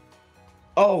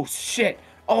 Oh, shit!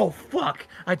 Oh, fuck!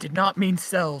 I did not mean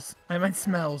cells. I meant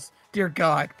smells. Dear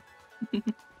God.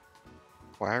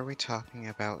 Why are we talking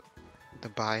about the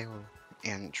bio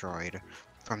android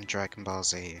from Dragon Ball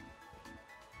Z?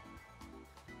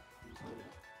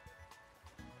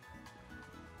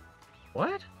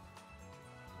 What?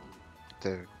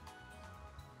 The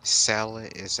Cell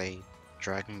is a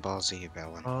Dragon Ball Z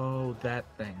villain. Oh, that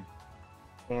thing.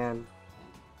 And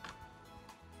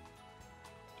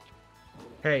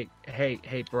Hey,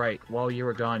 Bright, while you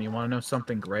were gone, you want to know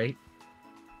something great?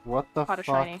 what the Caught a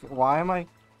fuck? shiny. Why am I?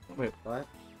 Wait, what?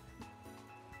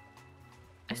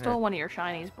 I stole one of your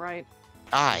shinies, Bright.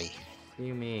 Aye! What do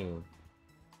you mean?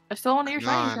 I stole one of your Come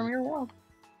shinies on. from your world.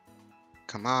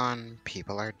 Come on,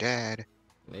 people are dead.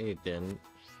 No, you didn't.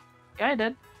 Yeah, I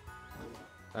did.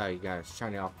 Oh, you got a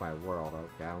shiny off my world.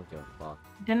 Okay, I don't give a fuck.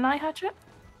 Didn't I, Hatchet?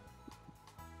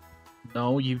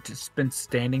 No, you've just been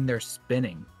standing there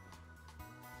spinning.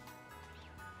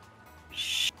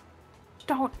 Shh.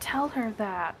 Don't tell her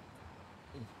that.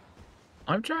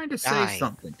 I'm trying to say Die.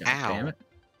 something, Ow. goddammit.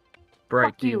 Bright,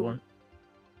 Fuck do you you. want...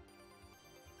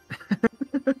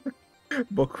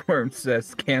 Bookworm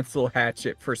says, cancel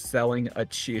Hatchet for selling a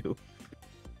chew.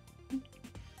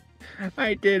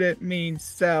 I didn't mean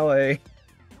selling.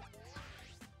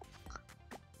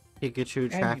 Pikachu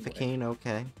trafficking,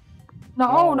 okay.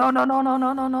 No, No.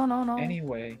 no.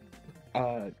 Anyway,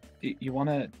 you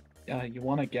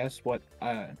wanna guess what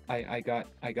I got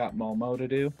Momo to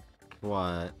do?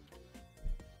 What?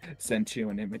 Sent you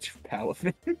an image of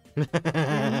Palafin.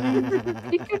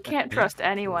 You can't trust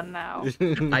anyone now.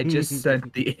 I just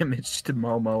sent the image to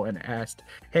Momo and asked,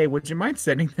 "Hey, would you mind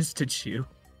sending this to Chew?"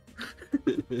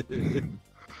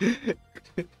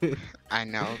 I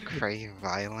now crave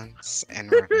violence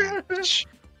and revenge.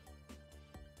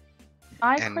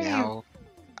 And crave now,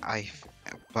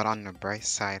 but on the bright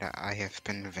side, I have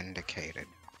been vindicated.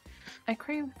 I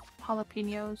crave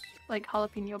jalapenos, like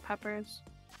jalapeno peppers.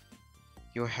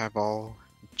 You have all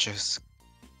just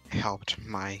helped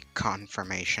my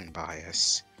confirmation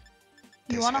bias.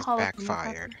 You This want a has jalapeno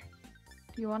backfired.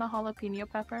 pepper? Do you want a jalapeno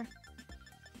pepper?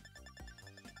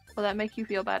 Will that make you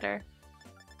feel better?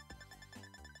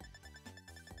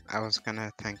 I was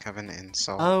gonna think of an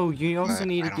insult. Oh, you also But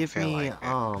need I to don't give feel me, like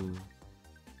it.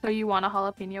 So you want a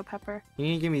jalapeno pepper? you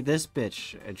need to give me this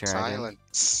bitch, Dragon.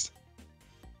 Silence.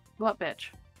 What bitch?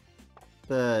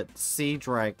 The sea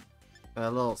drag, a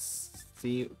little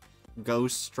sea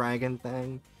ghost dragon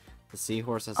thing. The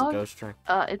seahorse has a Oh, ghost track.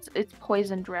 it's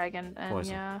poison dragon, and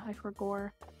Poison. yeah, I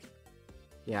forgot.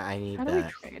 Yeah, I need How do we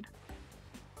that. trade?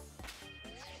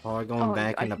 Oh, going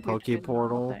back I in the should do a Poke trade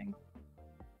normal Portal. thing.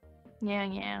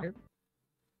 Yeah.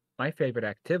 My favorite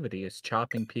activity is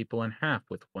chopping people in half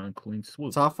with one clean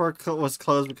swoop. Software was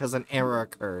closed because an error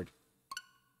occurred.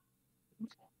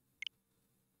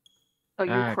 Oh,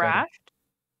 you crashed?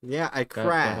 Yeah, I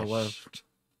crashed.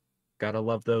 Gotta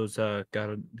love those,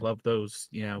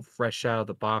 you know, fresh out of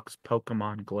the box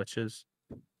Pokemon glitches.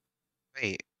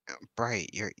 Wait, Bright,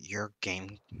 your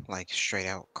game like straight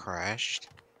out crashed?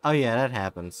 Oh yeah, that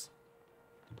happens.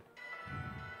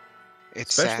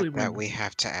 It's Especially sad that when- we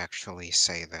have to actually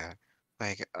say that.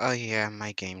 Like, oh yeah,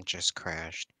 my game just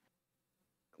crashed.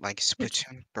 Like,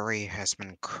 Splatoon 3 has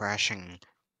been crashing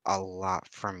a lot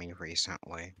for me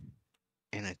recently.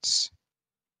 And it's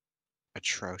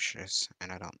atrocious,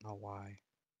 and I don't know why.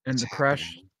 And It's the crash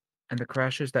happening. and the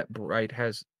crashes that Bright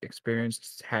has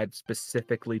experienced had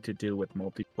specifically to do with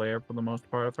multiplayer for the most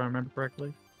part, if I remember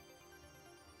correctly.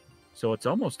 So it's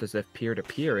almost as if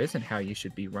peer-to-peer isn't how you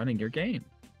should be running your game.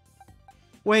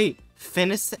 Wait,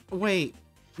 finish. Wait,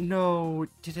 no,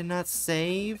 did it not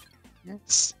save?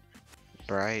 Yes.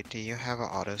 Bright, do you have an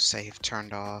autosave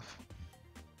turned off?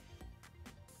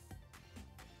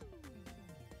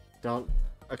 Don't.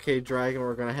 Okay, Dragon,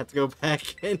 we're gonna have to go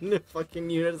back in the fucking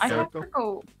unit I have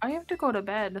circle. to go to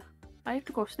bed. I have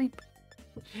to go sleep.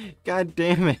 God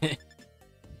damn it.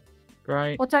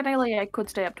 Right? Well, technically, I could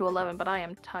stay up to 11, but I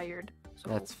am tired. So.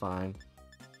 That's fine.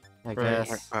 I Right.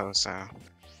 guess. Oh, so.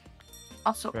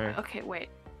 Also, Fair. okay, wait.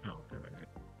 Oh,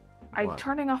 I'm What?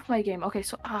 turning off my game. Okay,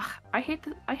 so I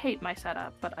hate my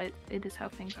setup, but it is how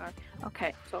things are.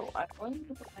 Okay, so I'm going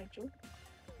to put my joke,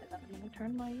 and then I'm gonna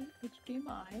turn my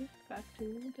HDMI back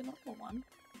to the normal one.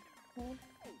 So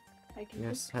I can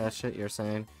Yes, just- Hatchet, you're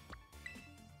saying?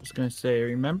 I was gonna say, you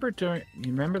remember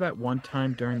that one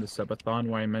time during the subathon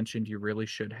where I mentioned you really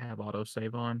should have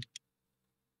autosave on?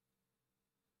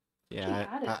 Yeah,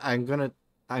 had it.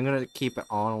 I'm gonna keep it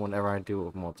on whenever I do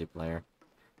a multiplayer.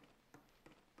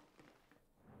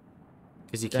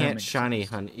 Because you That can't makes shiny sense.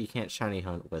 hunt. You can't shiny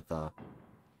hunt with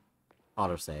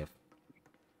autosave.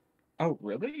 Oh,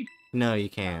 really? No, you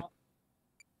can't.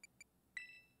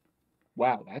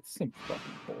 Wow, that's some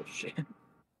fucking bullshit.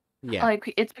 Yeah.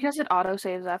 Like it's because it auto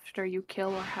saves after you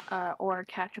kill or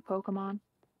catch a Pokemon.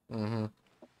 Mm-hmm.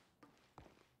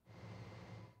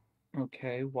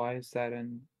 Okay, why is that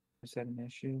an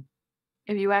issue?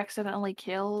 If you accidentally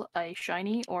kill a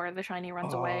shiny or the shiny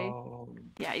runs away, Oh,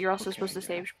 yeah, you're also okay, supposed to yeah.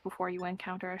 save before you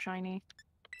encounter a shiny.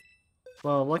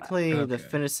 Well, luckily, the Okay.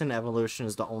 Finiston evolution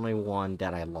is the only one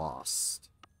that I lost.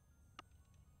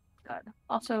 Good.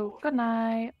 Also, good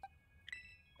night.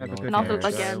 Have a No good And one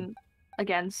also, cares.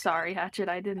 again, sorry, Hatchet.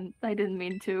 I didn't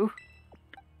mean to.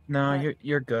 No, But-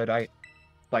 you're good.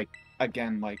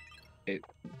 It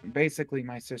basically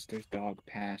my sister's dog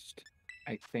passed,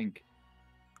 I think,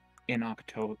 in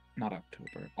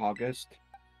August,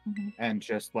 Mhm. and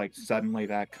just like suddenly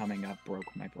that coming up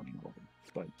broke my brain a little.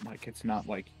 But like it's not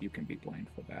like you can be blamed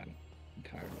for that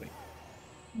entirely.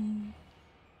 Mm.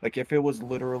 Like if it was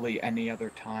literally any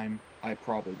other time, I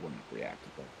probably wouldn't have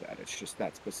reacted like that. It's just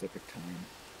that specific time.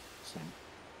 So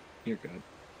you're good.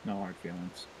 No hard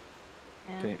feelings.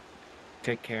 Yeah.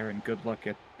 Take care and good luck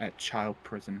at child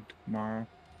prison tomorrow.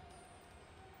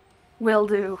 Will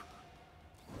do.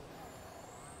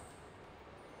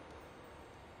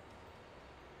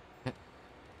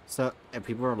 So, and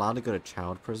people are allowed to go to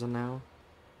child prison now?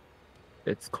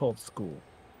 It's called school.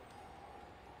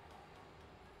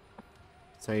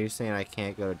 So you're saying I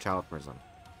can't go to child prison?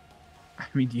 I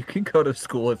mean, you can go to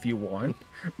school if you want.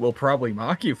 We'll probably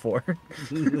mock you for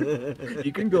it.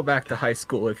 You can go back to high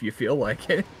school if you feel like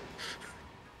it.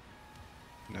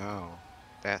 No.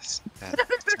 That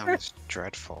sounds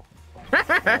dreadful.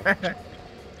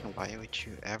 Why would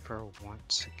you ever want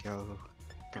to go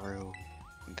through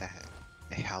that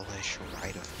hellish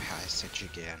rite of passage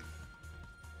again?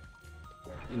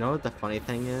 You know what the funny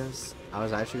thing is? I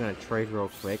was actually going to trade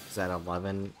real quick, because at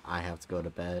 11, I have to go to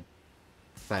bed.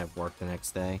 Because I have work the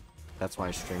next day. That's why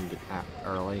I streamed it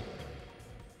early.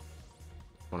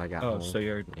 When I got home. So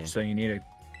you need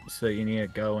to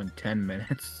go in 10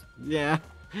 minutes. Yeah,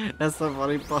 that's the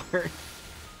funny part.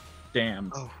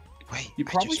 Damn. Oh, wait, You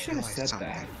I probably just should have realized said something.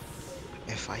 that.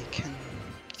 If I can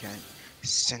get,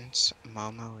 since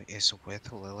Momo is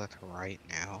with Lilith right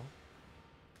now,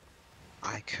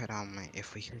 I could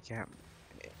if we could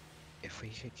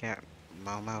get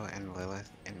Momo and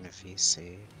Lilith in the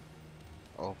VC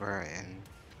over in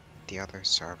the other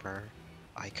server,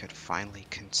 I could finally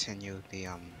continue the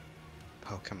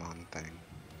Pokemon thing.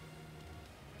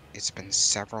 It's been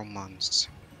several months,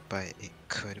 but it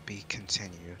could be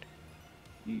continued.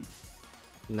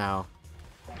 No.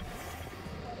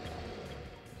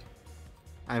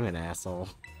 I'm an asshole.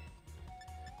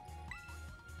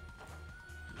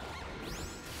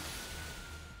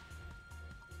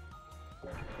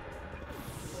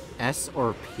 S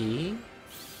or P?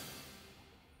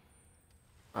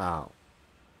 Oh.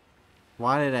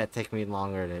 Why did that take me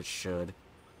longer than it should?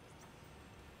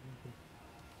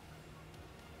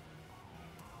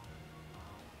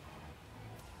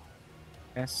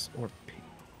 S or P?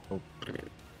 Oh,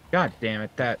 God damn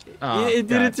it! That It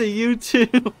did it God. to you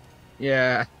too.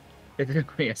 Yeah, it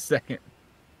took me a second.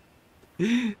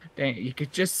 Dang, you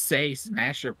could just say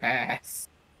smash or pass.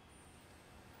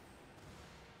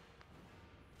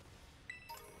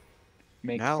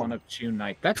 Make No. fun of June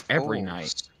night. That's every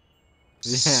night.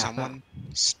 Fools. Yeah. Someone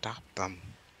stop them.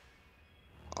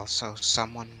 Also,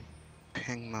 someone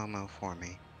ping Momo for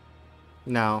me.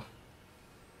 No.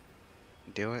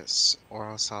 Do it,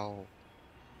 or else I'll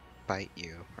bite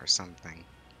you or something.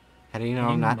 How do you know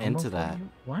I'm Ping not Momo into for that? you?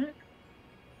 What?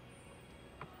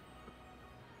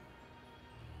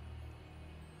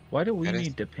 Why do we That is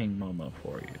need to ping Momo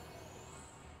for you?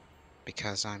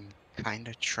 because I'm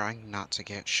kinda trying not to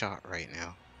get shot right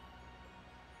now.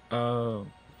 Oh,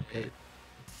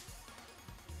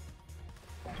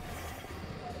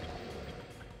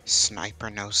 Sniper,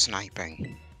 no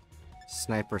sniping.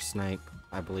 Sniper snipe.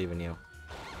 I believe in you.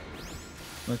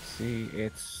 let's see.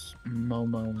 It's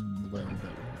Momo and Lil that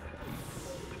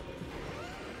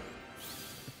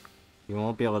You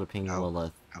won't be able to ping Oh,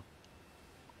 Lilith oh.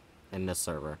 in this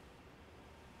server.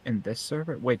 in this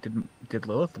server. Wait, did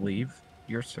Lilith leave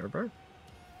your server?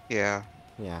 Yeah,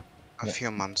 Yeah. a few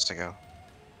months ago.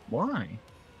 Why?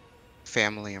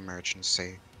 Family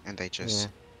emergency, and they Yeah. just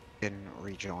didn't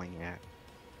rejoin yet.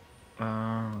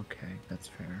 Oh, okay, that's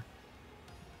fair.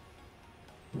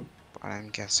 But I'm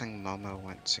guessing Momo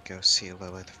went to go see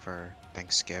Lilith for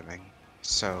Thanksgiving,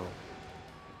 so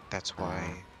that's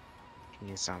why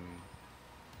he's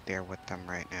there with them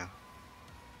right now.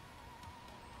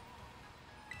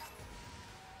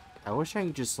 I wish I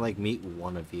could just like meet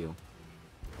one of you.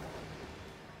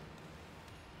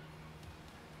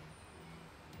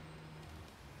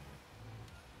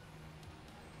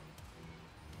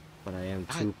 But I am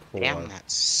too poor. Damn that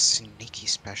sneaky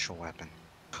special weapon.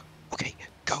 Okay,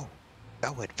 go!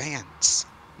 Go, advance!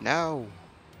 No!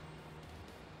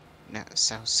 No,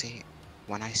 so see,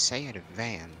 when I say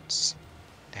advance,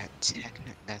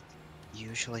 that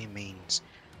usually means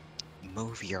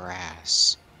move your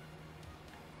ass.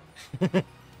 You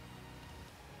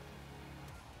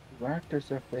act as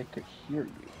if they could hear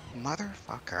you.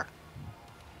 Motherfucker.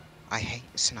 I hate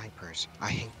snipers. I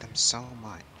hate them so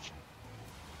much.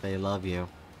 They love you.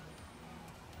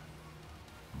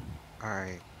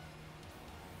 Alright,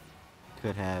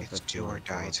 Could have it's if do you or were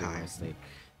die told time. mistake.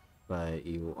 But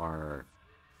you are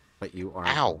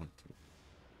Ow! going to.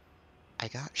 I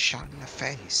got shot in the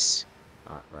face.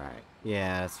 Alright.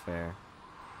 Yeah, that's fair.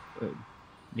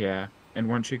 Yeah, and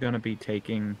weren't you gonna be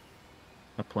taking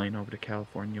a plane over to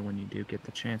California when you do get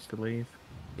the chance to leave?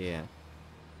 Yeah.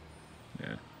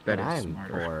 Yeah, But that is I'm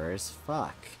smarter. poor as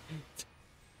fuck.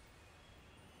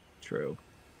 True.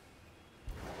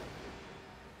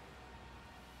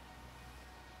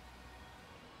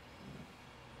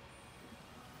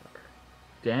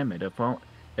 Damn it,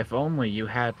 if only you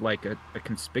had like a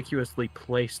conspicuously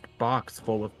placed box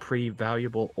full of pretty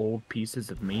valuable old pieces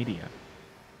of media.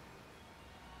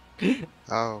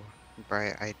 Oh,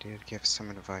 right, I did give some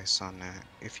advice on that,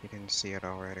 if you didn't see it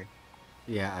already.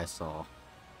 Yeah, I saw.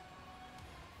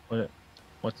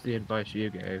 What's the advice you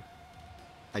gave?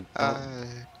 I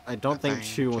don't think Nothing,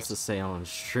 Chu wants to just... say on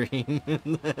stream.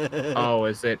 Oh,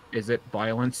 is it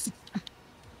violence?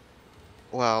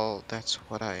 Well, that's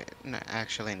what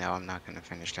actually, no, I'm not gonna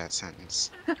finish that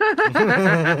sentence. But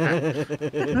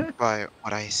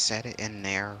what I said in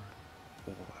there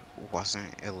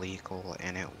wasn't illegal,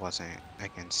 and it wasn't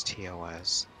against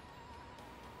TOS.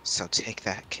 So take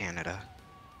that, Canada.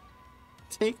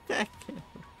 Take that.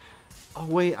 Oh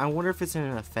wait, I wonder if it's in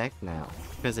effect now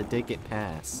because it did get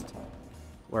passed.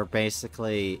 Where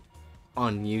basically,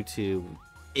 on YouTube,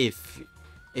 if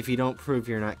you don't prove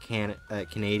you're not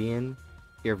Canadian,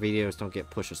 your videos don't get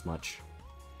pushed as much.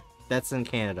 That's in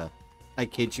Canada. I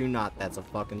kid you not, that's a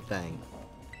fucking thing.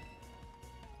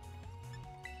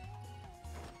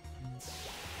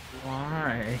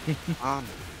 Why?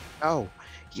 Oh,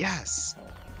 yes!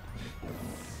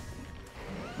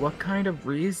 What kind of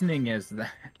reasoning is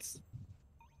that?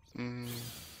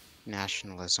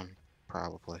 Nationalism,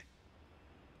 probably.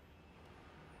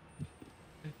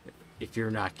 if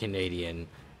you're not Canadian,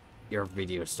 your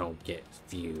videos don't get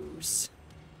views.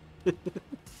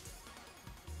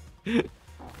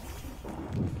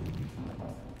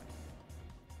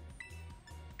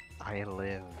 I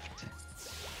lived.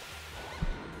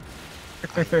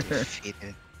 I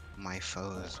defeated my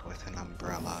foes with an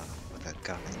umbrella with a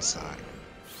gun inside.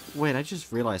 Wait, I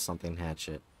just realized something,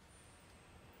 Hatchet.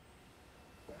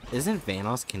 Isn't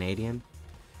Vanos Canadian?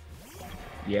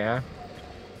 Yeah.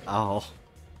 Oh.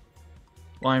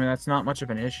 Well, I mean, that's not much of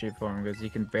an issue for him, because he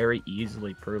can very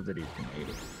easily prove that he's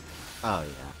Canadian. Oh,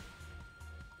 yeah.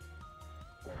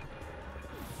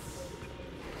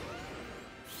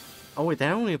 Oh, wait,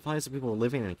 that only applies to people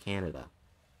living in Canada.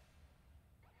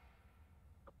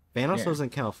 Vanos Yeah. lives in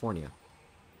California.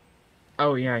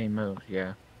 Oh, yeah, he moved,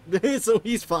 yeah. So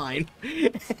he's fine.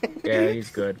 Yeah, he's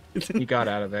good. He got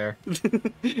out of there.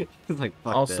 He's like,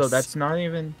 fuck Also, this. that's not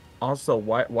even... Also,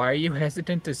 why are you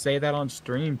hesitant to say that on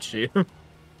stream, Chew?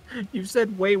 You've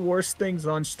said way worse things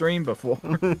on stream before.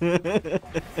 What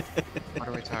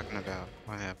are we talking about?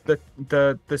 What happened?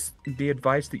 The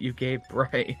advice that you gave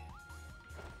Bray.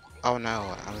 Oh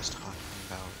no, I was talking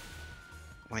about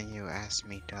when you asked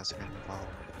me does it involve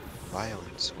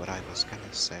violence, what I was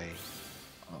gonna say.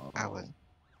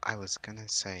 I was gonna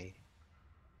say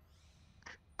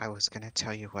I was gonna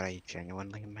tell you what I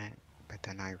genuinely meant, but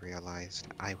then I realized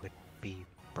I would be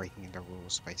breaking the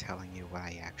rules by telling you what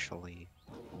I actually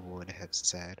would have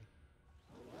said.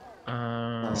 So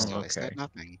I said Okay.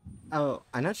 nothing. Oh,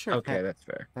 I'm not sure. Okay, that's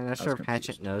fair. I'm not I sure was if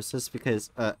Hatchet confused. knows this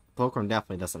because Pokemon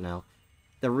definitely doesn't know.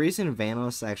 The reason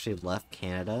Vanos actually left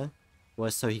Canada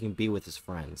was so he can be with his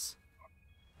friends.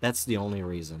 That's the only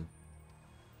reason.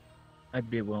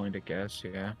 I'd be willing to guess,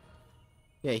 yeah.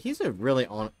 Yeah, he's a really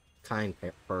kind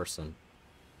person.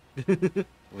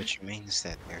 Which means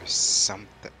that there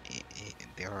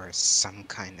are some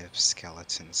kind of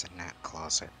skeletons in that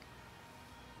closet.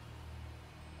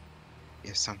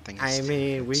 If something is I too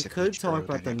mean, good we to be could talk true,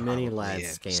 about then the it mini probably lad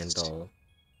is. scandal.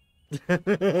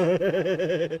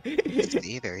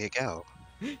 See, there you go.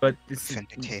 But this is,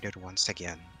 Vindicated once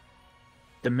again.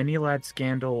 the Mini Lad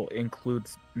scandal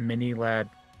includes Mini Lad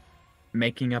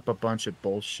making up a bunch of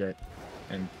bullshit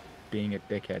and being a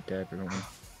dickhead to everyone.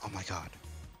 Oh my god.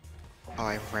 Oh,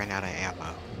 I ran out of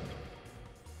ammo.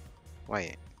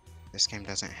 Wait, this game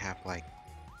doesn't have like...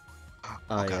 Oh,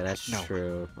 oh yeah, god, that's no.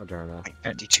 true, Moderna. Like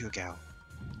 52 gal.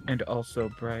 And also,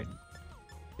 Bright,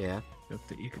 Yeah? hope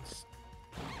that you could...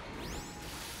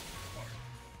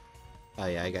 Oh,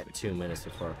 yeah, I got 2 minutes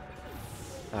before.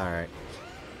 Alright.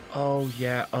 Oh,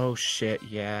 yeah. Oh, shit,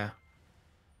 yeah.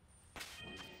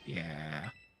 Yeah.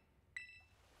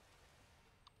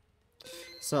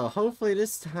 So hopefully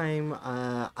this time,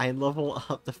 I level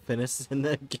up the Finiston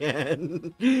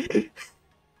again.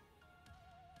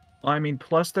 Well, I mean,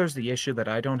 plus there's the issue that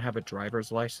I don't have a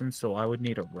driver's license, so I would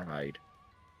need a ride.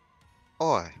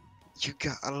 Or, you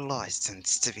got a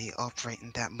license to be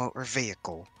operating that motor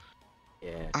vehicle.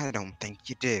 Yeah. I don't think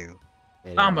you do.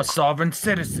 I'm Anyway. a sovereign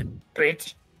citizen,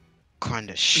 bitch!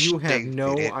 Kinda You have stupid,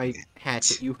 no it-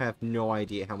 Hatchet, you have no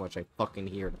idea how much I fucking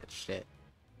hear that shit.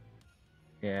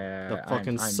 Yeah, The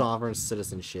fucking I'm sovereign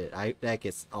citizen shit. That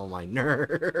gets on my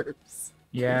nerves.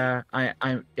 Yeah,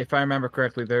 if I remember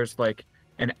correctly, there's like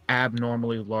an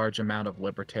abnormally large amount of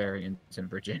libertarians in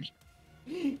Virginia.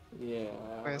 Yeah.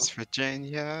 West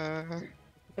Virginia.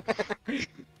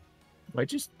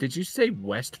 Did you say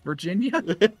West Virginia?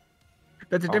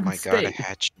 That's a Oh different my god, state.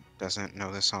 Hatchet doesn't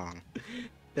know the song.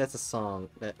 That's a song.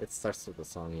 It starts with a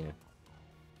song, yeah.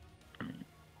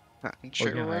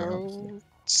 Country yeah, I obviously.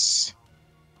 roads,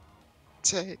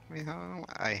 take me home.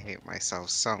 I hate myself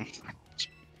so much.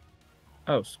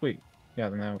 Oh, sweet. Yeah,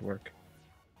 then that would work.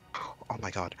 Oh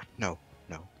my god, no,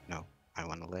 no, no. I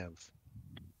want to live.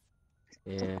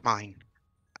 Yeah. Mine.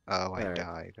 Oh, I Alright.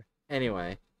 died.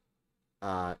 Anyway.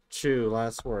 Chew,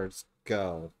 last words.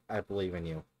 Go. I believe in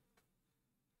you.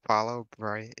 Follow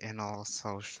Bright in all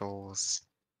socials.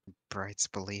 Bright's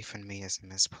belief in me is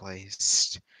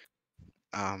misplaced.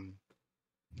 Um,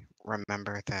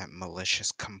 remember that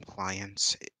malicious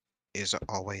compliance is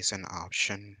always an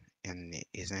option and it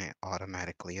isn't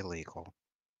automatically illegal.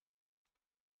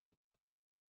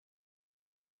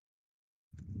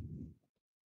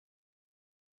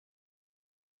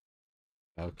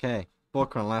 Okay.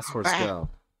 Fulcrum, last words. Ah! Go.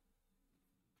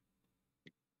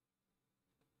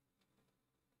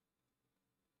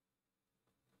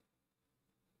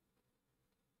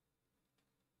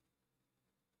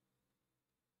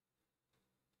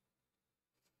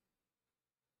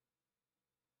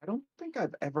 I don't think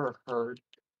I've ever heard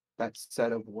that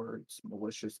set of words,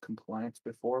 malicious compliance,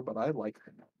 before, but I like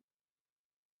them.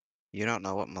 You don't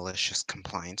know what malicious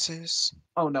compliance is?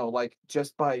 Oh no, like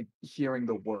just by hearing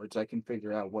the words, I can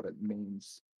figure out what it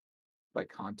means by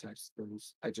context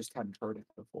clues. I just hadn't heard it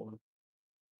before.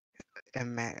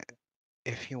 Ima-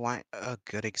 if you want a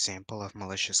good example of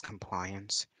malicious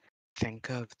compliance, think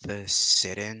of the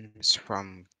sit-ins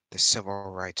from the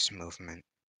civil rights movement.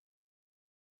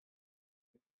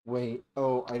 Wait,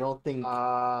 oh, I don't think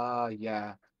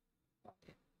Yeah.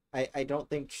 I don't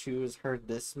think Chu's heard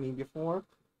this meme before.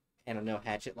 And I know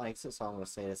Hatchet likes it, so I'm gonna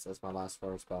say this as my last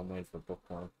words, but I'm waiting for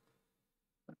bookworm.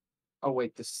 Oh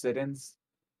wait, the sit-ins?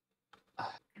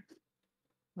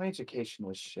 My education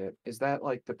was shit. Is that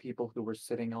like the people who were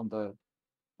sitting on the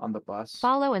bus?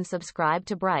 Follow and subscribe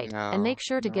to Bright, and No. make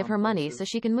sure to They're give on her money so places?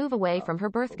 she can move away Oh, from her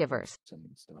birth okay, givers.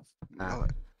 sending stuff. Ah.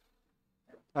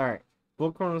 Alright.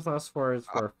 Bookworm's last words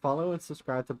were follow and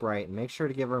subscribe to Bright and make sure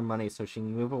to give her money so she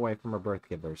can move away from her birth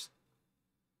givers.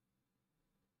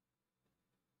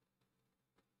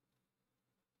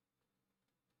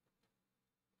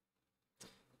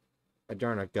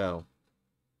 Adurna, go.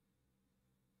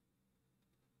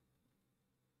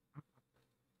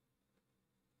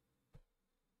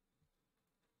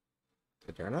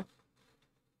 Adurna?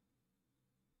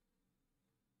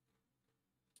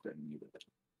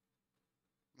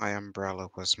 My umbrella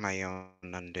was my own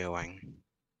undoing.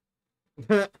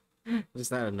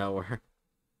 Just out of nowhere.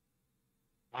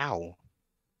 Ow!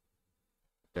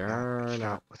 Adurna.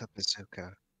 Shot with a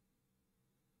bazooka.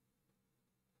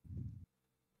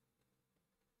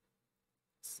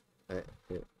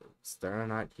 Is Adurna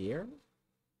not here?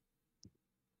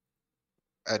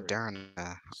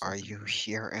 Adarna, are you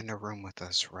here in the room with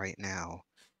us right now?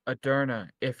 Adurna,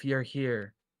 if you're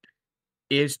here,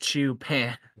 is Chu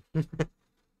Pan?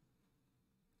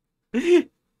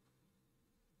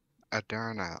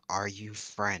 Adarna, are you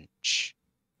French?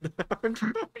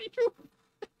 Adurna,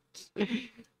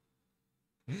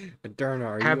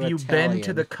 are Have you Italian? been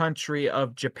to the country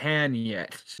of Japan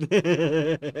yet?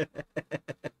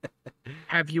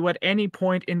 Have you at any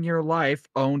point in your life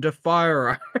owned a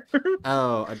firearm?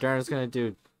 Oh, Adurna's gonna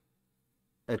do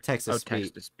a Texas speech.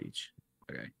 Text to speech.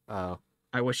 Okay. Oh.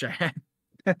 I wish I had.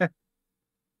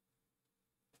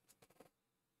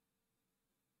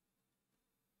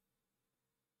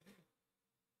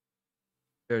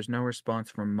 There's no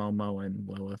response from Momo and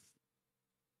Lilith.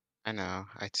 I know,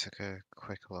 I took a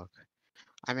quick look.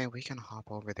 I mean, we can hop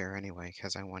over there anyway,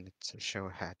 because I wanted to show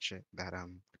Hatchet that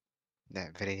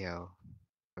video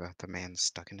about the man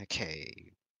stuck in a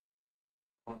cave.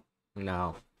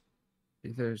 No.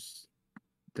 There's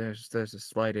a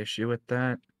slight issue with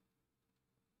that.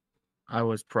 I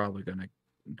was probably gonna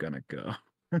go.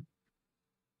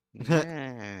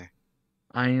 Yeah.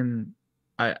 I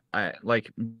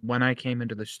like when I came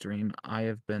into the stream, I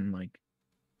have been like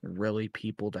really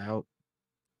peopled out.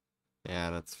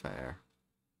 Yeah, that's fair.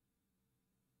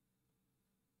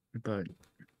 But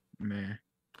meh.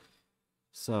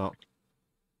 So,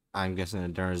 I'm guessing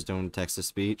Adurna's doing Texas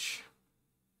speech.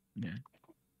 Yeah.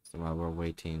 So while we're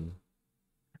waiting,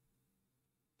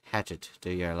 Hatchet, do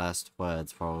your last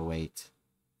words while we wait.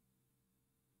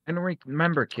 And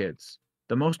remember, kids,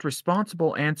 the most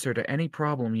responsible answer to any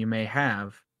problem you may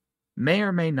have may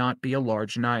or may not be a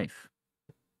large knife.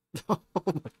 Oh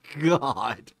my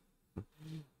god.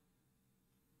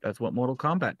 That's what Mortal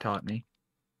Kombat taught me.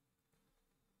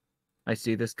 I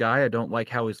see this guy, I don't like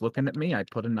how he's looking at me, I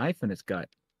put a knife in his gut.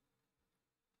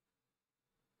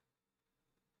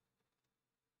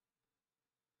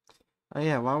 Oh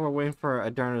yeah, while we're waiting for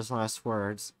Adurna's last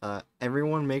words,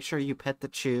 everyone make sure you pet the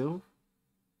Chew.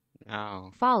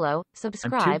 No. Follow, I'm too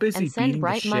subscribe, busy and send beating the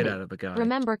Bright shit money. out of the guy.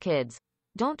 Remember, kids,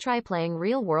 don't try playing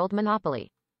real-world Monopoly.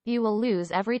 You will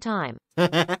lose every time.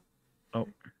 Oh.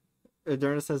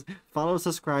 Adurna says, follow,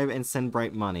 subscribe, and send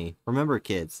Bright money. Remember,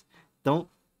 kids, don't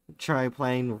try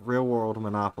playing real-world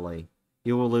Monopoly.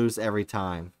 You will lose every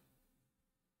time.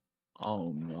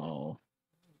 Oh no.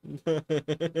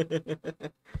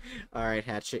 Alright,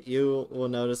 Hatchet, you will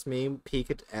notice meme.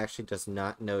 Pika actually does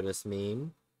not notice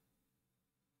meme.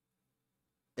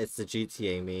 It's the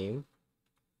GTA meme.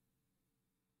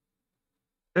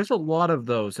 There's a lot of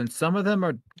those, and some of them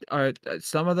are bad. All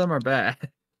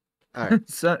right.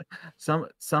 Some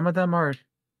of them are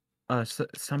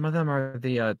some of them are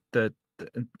the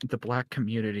black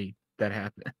community that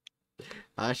happen.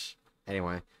 Hush.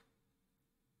 Anyway.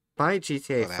 Buy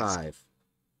GTA 5.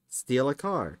 Steal a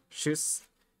car. Shoot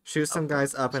some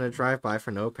guys up in a drive-by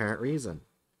for no apparent reason.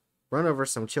 Run over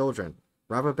some children.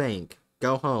 Rob a bank.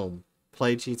 Go home.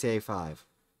 Play GTA 5.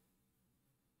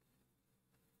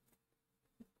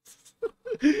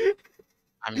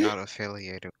 I'm not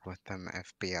affiliated with them,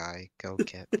 FBI. Go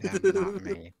get them, not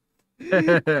me.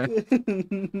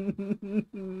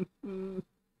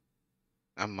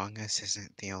 Among Us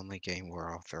isn't the only game where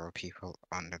I'll throw people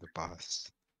under the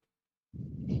bus.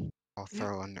 I'll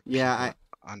throw Yeah, people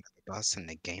under the bus in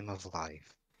the game of life.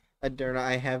 Aderna,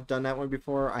 I have done that one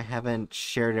before. I haven't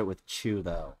shared it with Chu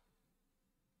though.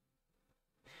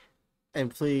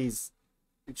 And please,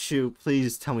 Chu,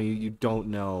 please tell me you don't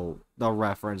know the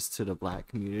reference to the black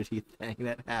community thing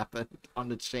that happened on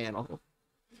the channel.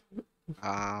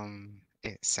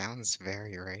 It sounds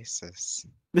very racist.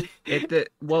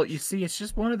 Well, you see, it's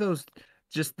just one of those,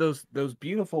 those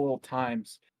beautiful little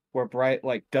times where Bright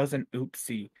like does an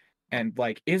oopsie and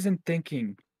like isn't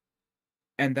thinking,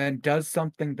 and then does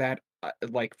something that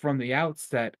like from the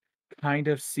outset kind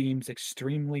of seems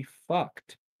extremely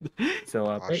fucked.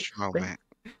 So Blush moment.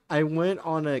 I went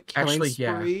on a killing actually,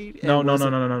 yeah. spree. No, and no, was no,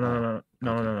 it- no, no, no, no, Oh, no, no,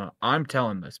 no, okay. no, no. I'm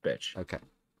telling this bitch. Okay.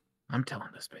 I'm telling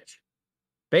this bitch.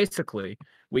 Basically,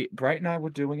 Bright and I were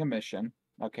doing a mission.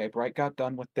 Okay, Bright got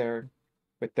done with their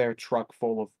truck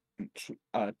full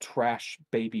of trash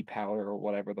baby powder or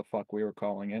whatever the fuck we were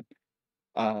calling it.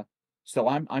 Uh, so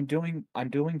I'm doing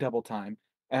double time,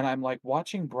 and I'm like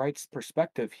watching Bright's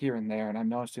perspective here and there, and I'm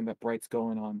noticing that Bright's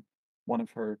going on one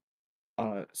of her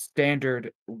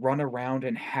standard run around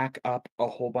and hack up a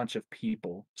whole bunch of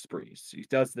people sprees. He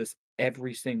does this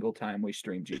every single time we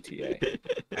stream GTA.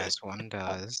 As one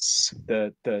does.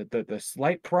 The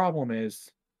slight problem is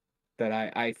that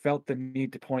I felt the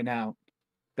need to point out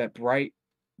that Bright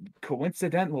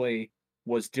coincidentally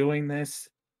was doing this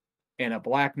in a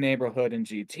black neighborhood in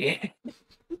GTA.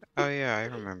 Oh yeah, I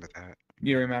remember that.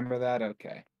 You remember that?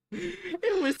 Okay.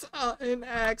 It was an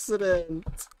accident.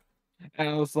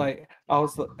 And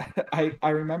I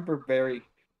remember very,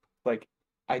 like,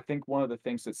 I think one of the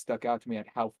things that stuck out to me at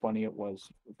how funny it was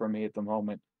for me at the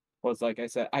moment was, like I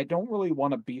said, I don't really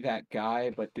want to be that guy,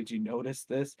 but did you notice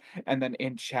this? And then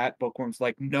in chat, Bookworm's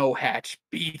like, no, Hatch,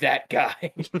 be that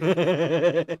guy.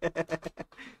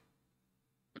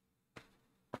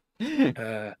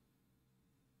 uh,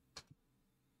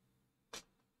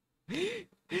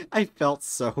 I felt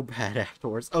so bad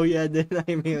afterwards. Oh yeah, then I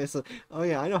immediately said, "Oh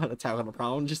yeah, I know how to tackle the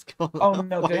problem. Just kill oh the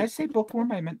no, did I white." say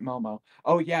Bookworm? I meant Momo.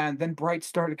 Oh yeah, and then Bright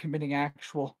started committing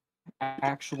actual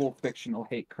fictional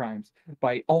hate crimes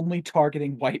by only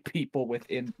targeting white people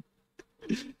within.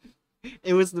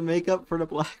 It was the makeup for the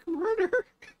black murder.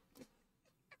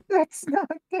 That's not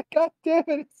that. God damn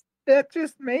it! That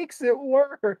just makes it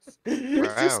worse. He's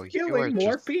Wow, just you are killing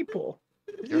more just people.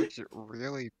 you're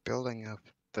really building up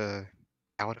the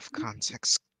out of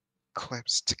context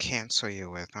clips to cancel you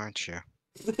with, aren't you?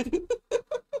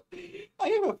 I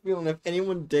have a feeling if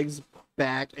anyone digs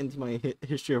back into my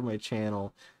history of my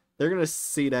channel, they're gonna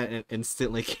see that and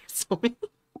instantly cancel me.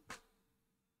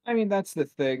 I mean, that's the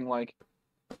thing. Like,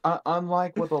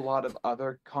 unlike with a lot of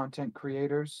other content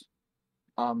creators,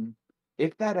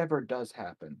 if that ever does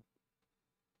happen,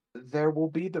 there will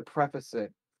be the preface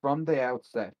it from the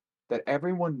outset that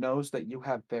everyone knows that you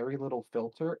have very little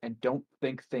filter and don't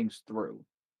think things through.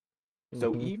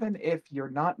 So Mhm. even if you're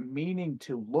not meaning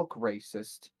to look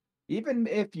racist, even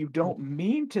if you don't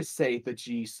mean to say the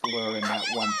G slur in that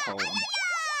one poem,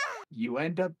 you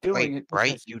end up doing Wait, it right?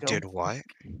 because you You did don't what?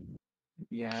 think.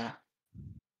 Yeah.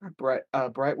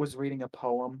 Bright was reading a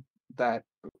poem that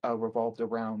revolved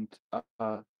around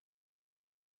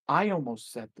I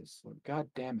almost said this. God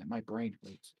damn it, my brain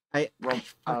hurts. I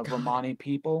forgot. Romani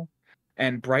people,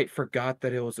 and Bright forgot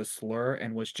that it was a slur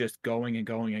and was just going and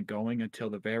going and going until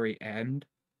the very end.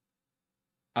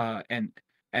 Uh, and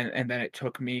and then it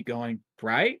took me going,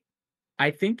 Bright,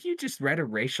 I think you just read a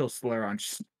racial slur on.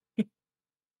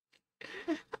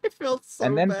 I felt so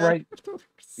And then bad Bright, afterwards.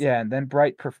 yeah, and then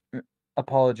Bright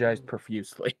apologized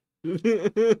profusely.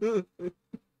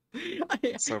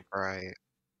 So bright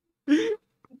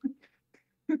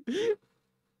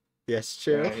Yes,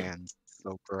 true. Uh, and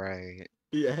so bright.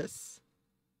 Yes.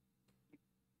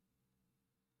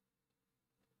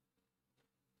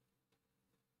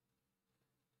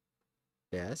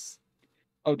 Yes.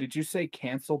 oh, did you say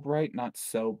cancel Bright, not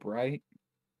so bright?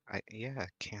 Yeah,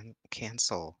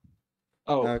 cancel.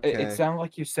 Oh, it Okay. sounded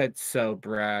like you said so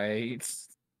bright.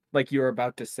 Like you were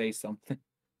about to say something.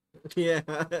 Yeah.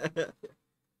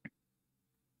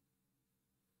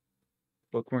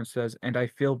 Bookworm says, and I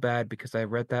feel bad because I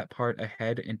read that part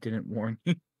ahead and didn't warn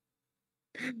you.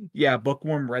 Yeah,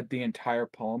 Bookworm read the entire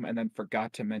poem and then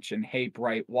forgot to mention, hey,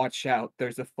 Bright, watch out.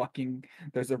 There's a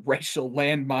racial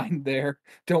landmine there.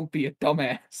 Don't be a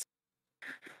dumbass.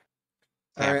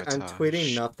 Alright, I'm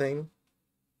tweeting Sabotage. nothing.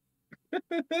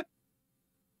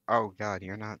 Oh god,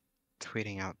 you're not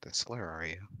tweeting out the slur, are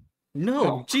you? No,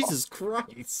 Oh, Jesus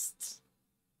Christ.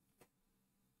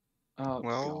 Oh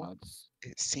Well, God.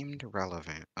 it seemed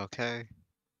relevant, okay?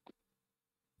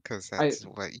 Because I that's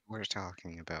what you were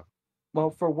talking about. well,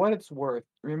 for what it's worth,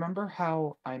 remember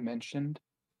how I mentioned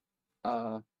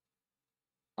uh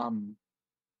um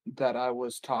that I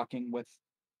was talking with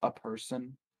a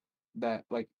person that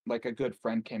like a good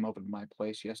friend came over to my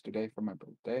place yesterday for my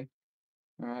birthday?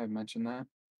 Remember I mentioned that?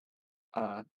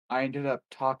 Uh I ended up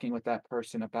talking with that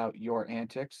person about your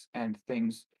antics, and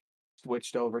things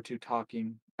switched over to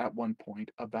talking at one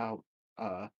point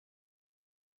uh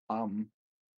um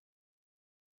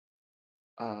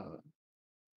uh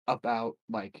about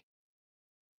like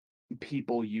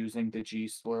people using the G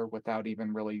slur without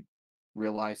even really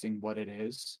realizing what it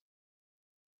is,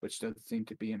 which does seem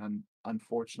to be an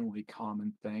unfortunately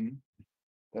common thing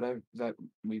that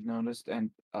we've noticed.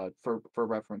 And for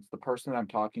reference, the person I'm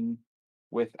talking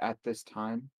with at this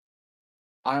time,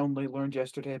 I only learned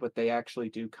yesterday, but they actually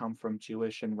do come from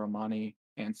Jewish and Romani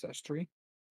ancestry.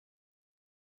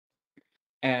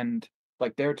 And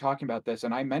like they're talking about this,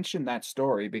 and I mentioned that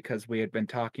story because we had been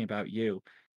talking about you,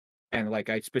 and like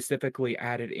I specifically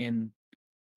added in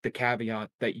the caveat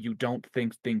that you don't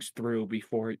think things through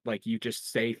before, like you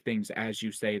just say things as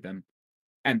you say them,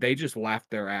 and they just laughed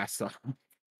their ass off.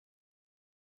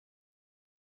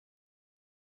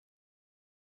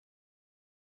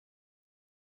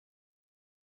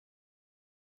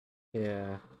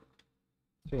 Yeah.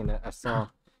 Speaking of, I saw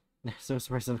there's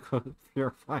person called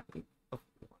purifying.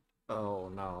 Oh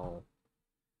no.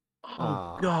 Oh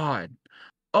Ah. God.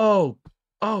 Oh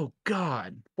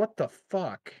God. What the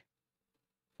fuck?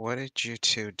 What did you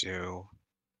two do?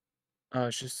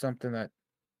 It's just something that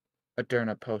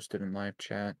Aderna posted in live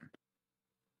chat.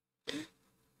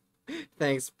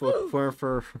 Thanks, Bookworm,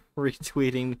 for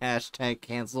retweeting hashtag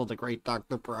cancel the great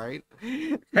Dr. Bright.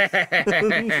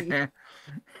 Yeah,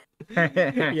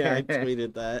 I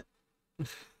tweeted that.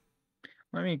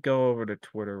 Let me go over to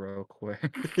Twitter real quick.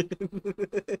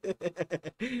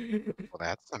 Well,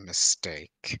 that's a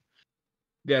mistake.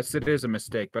 Yes, it is a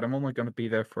mistake, but I'm only going to be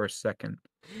there for a second.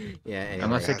 Yeah, anyway.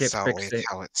 Unless I get That's always fixated.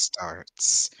 how it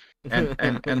starts.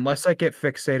 And unless I get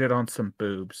fixated on some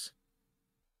boobs.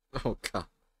 Oh god.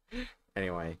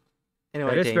 Anyway.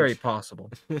 That is very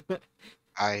possible.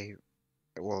 I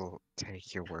will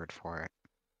take your word for it.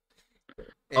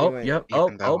 Oh, Anyway. yep.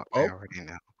 Even though I already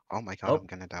know. Oh my god, I'm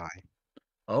gonna die.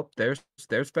 Oh, there's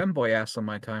femboy ass on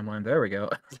my timeline. There we go.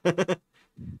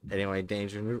 Anyway,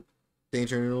 Danger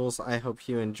Noodles, I hope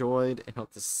you enjoyed and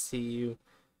hope to see you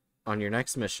on your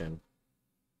next mission.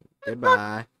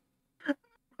 Goodbye.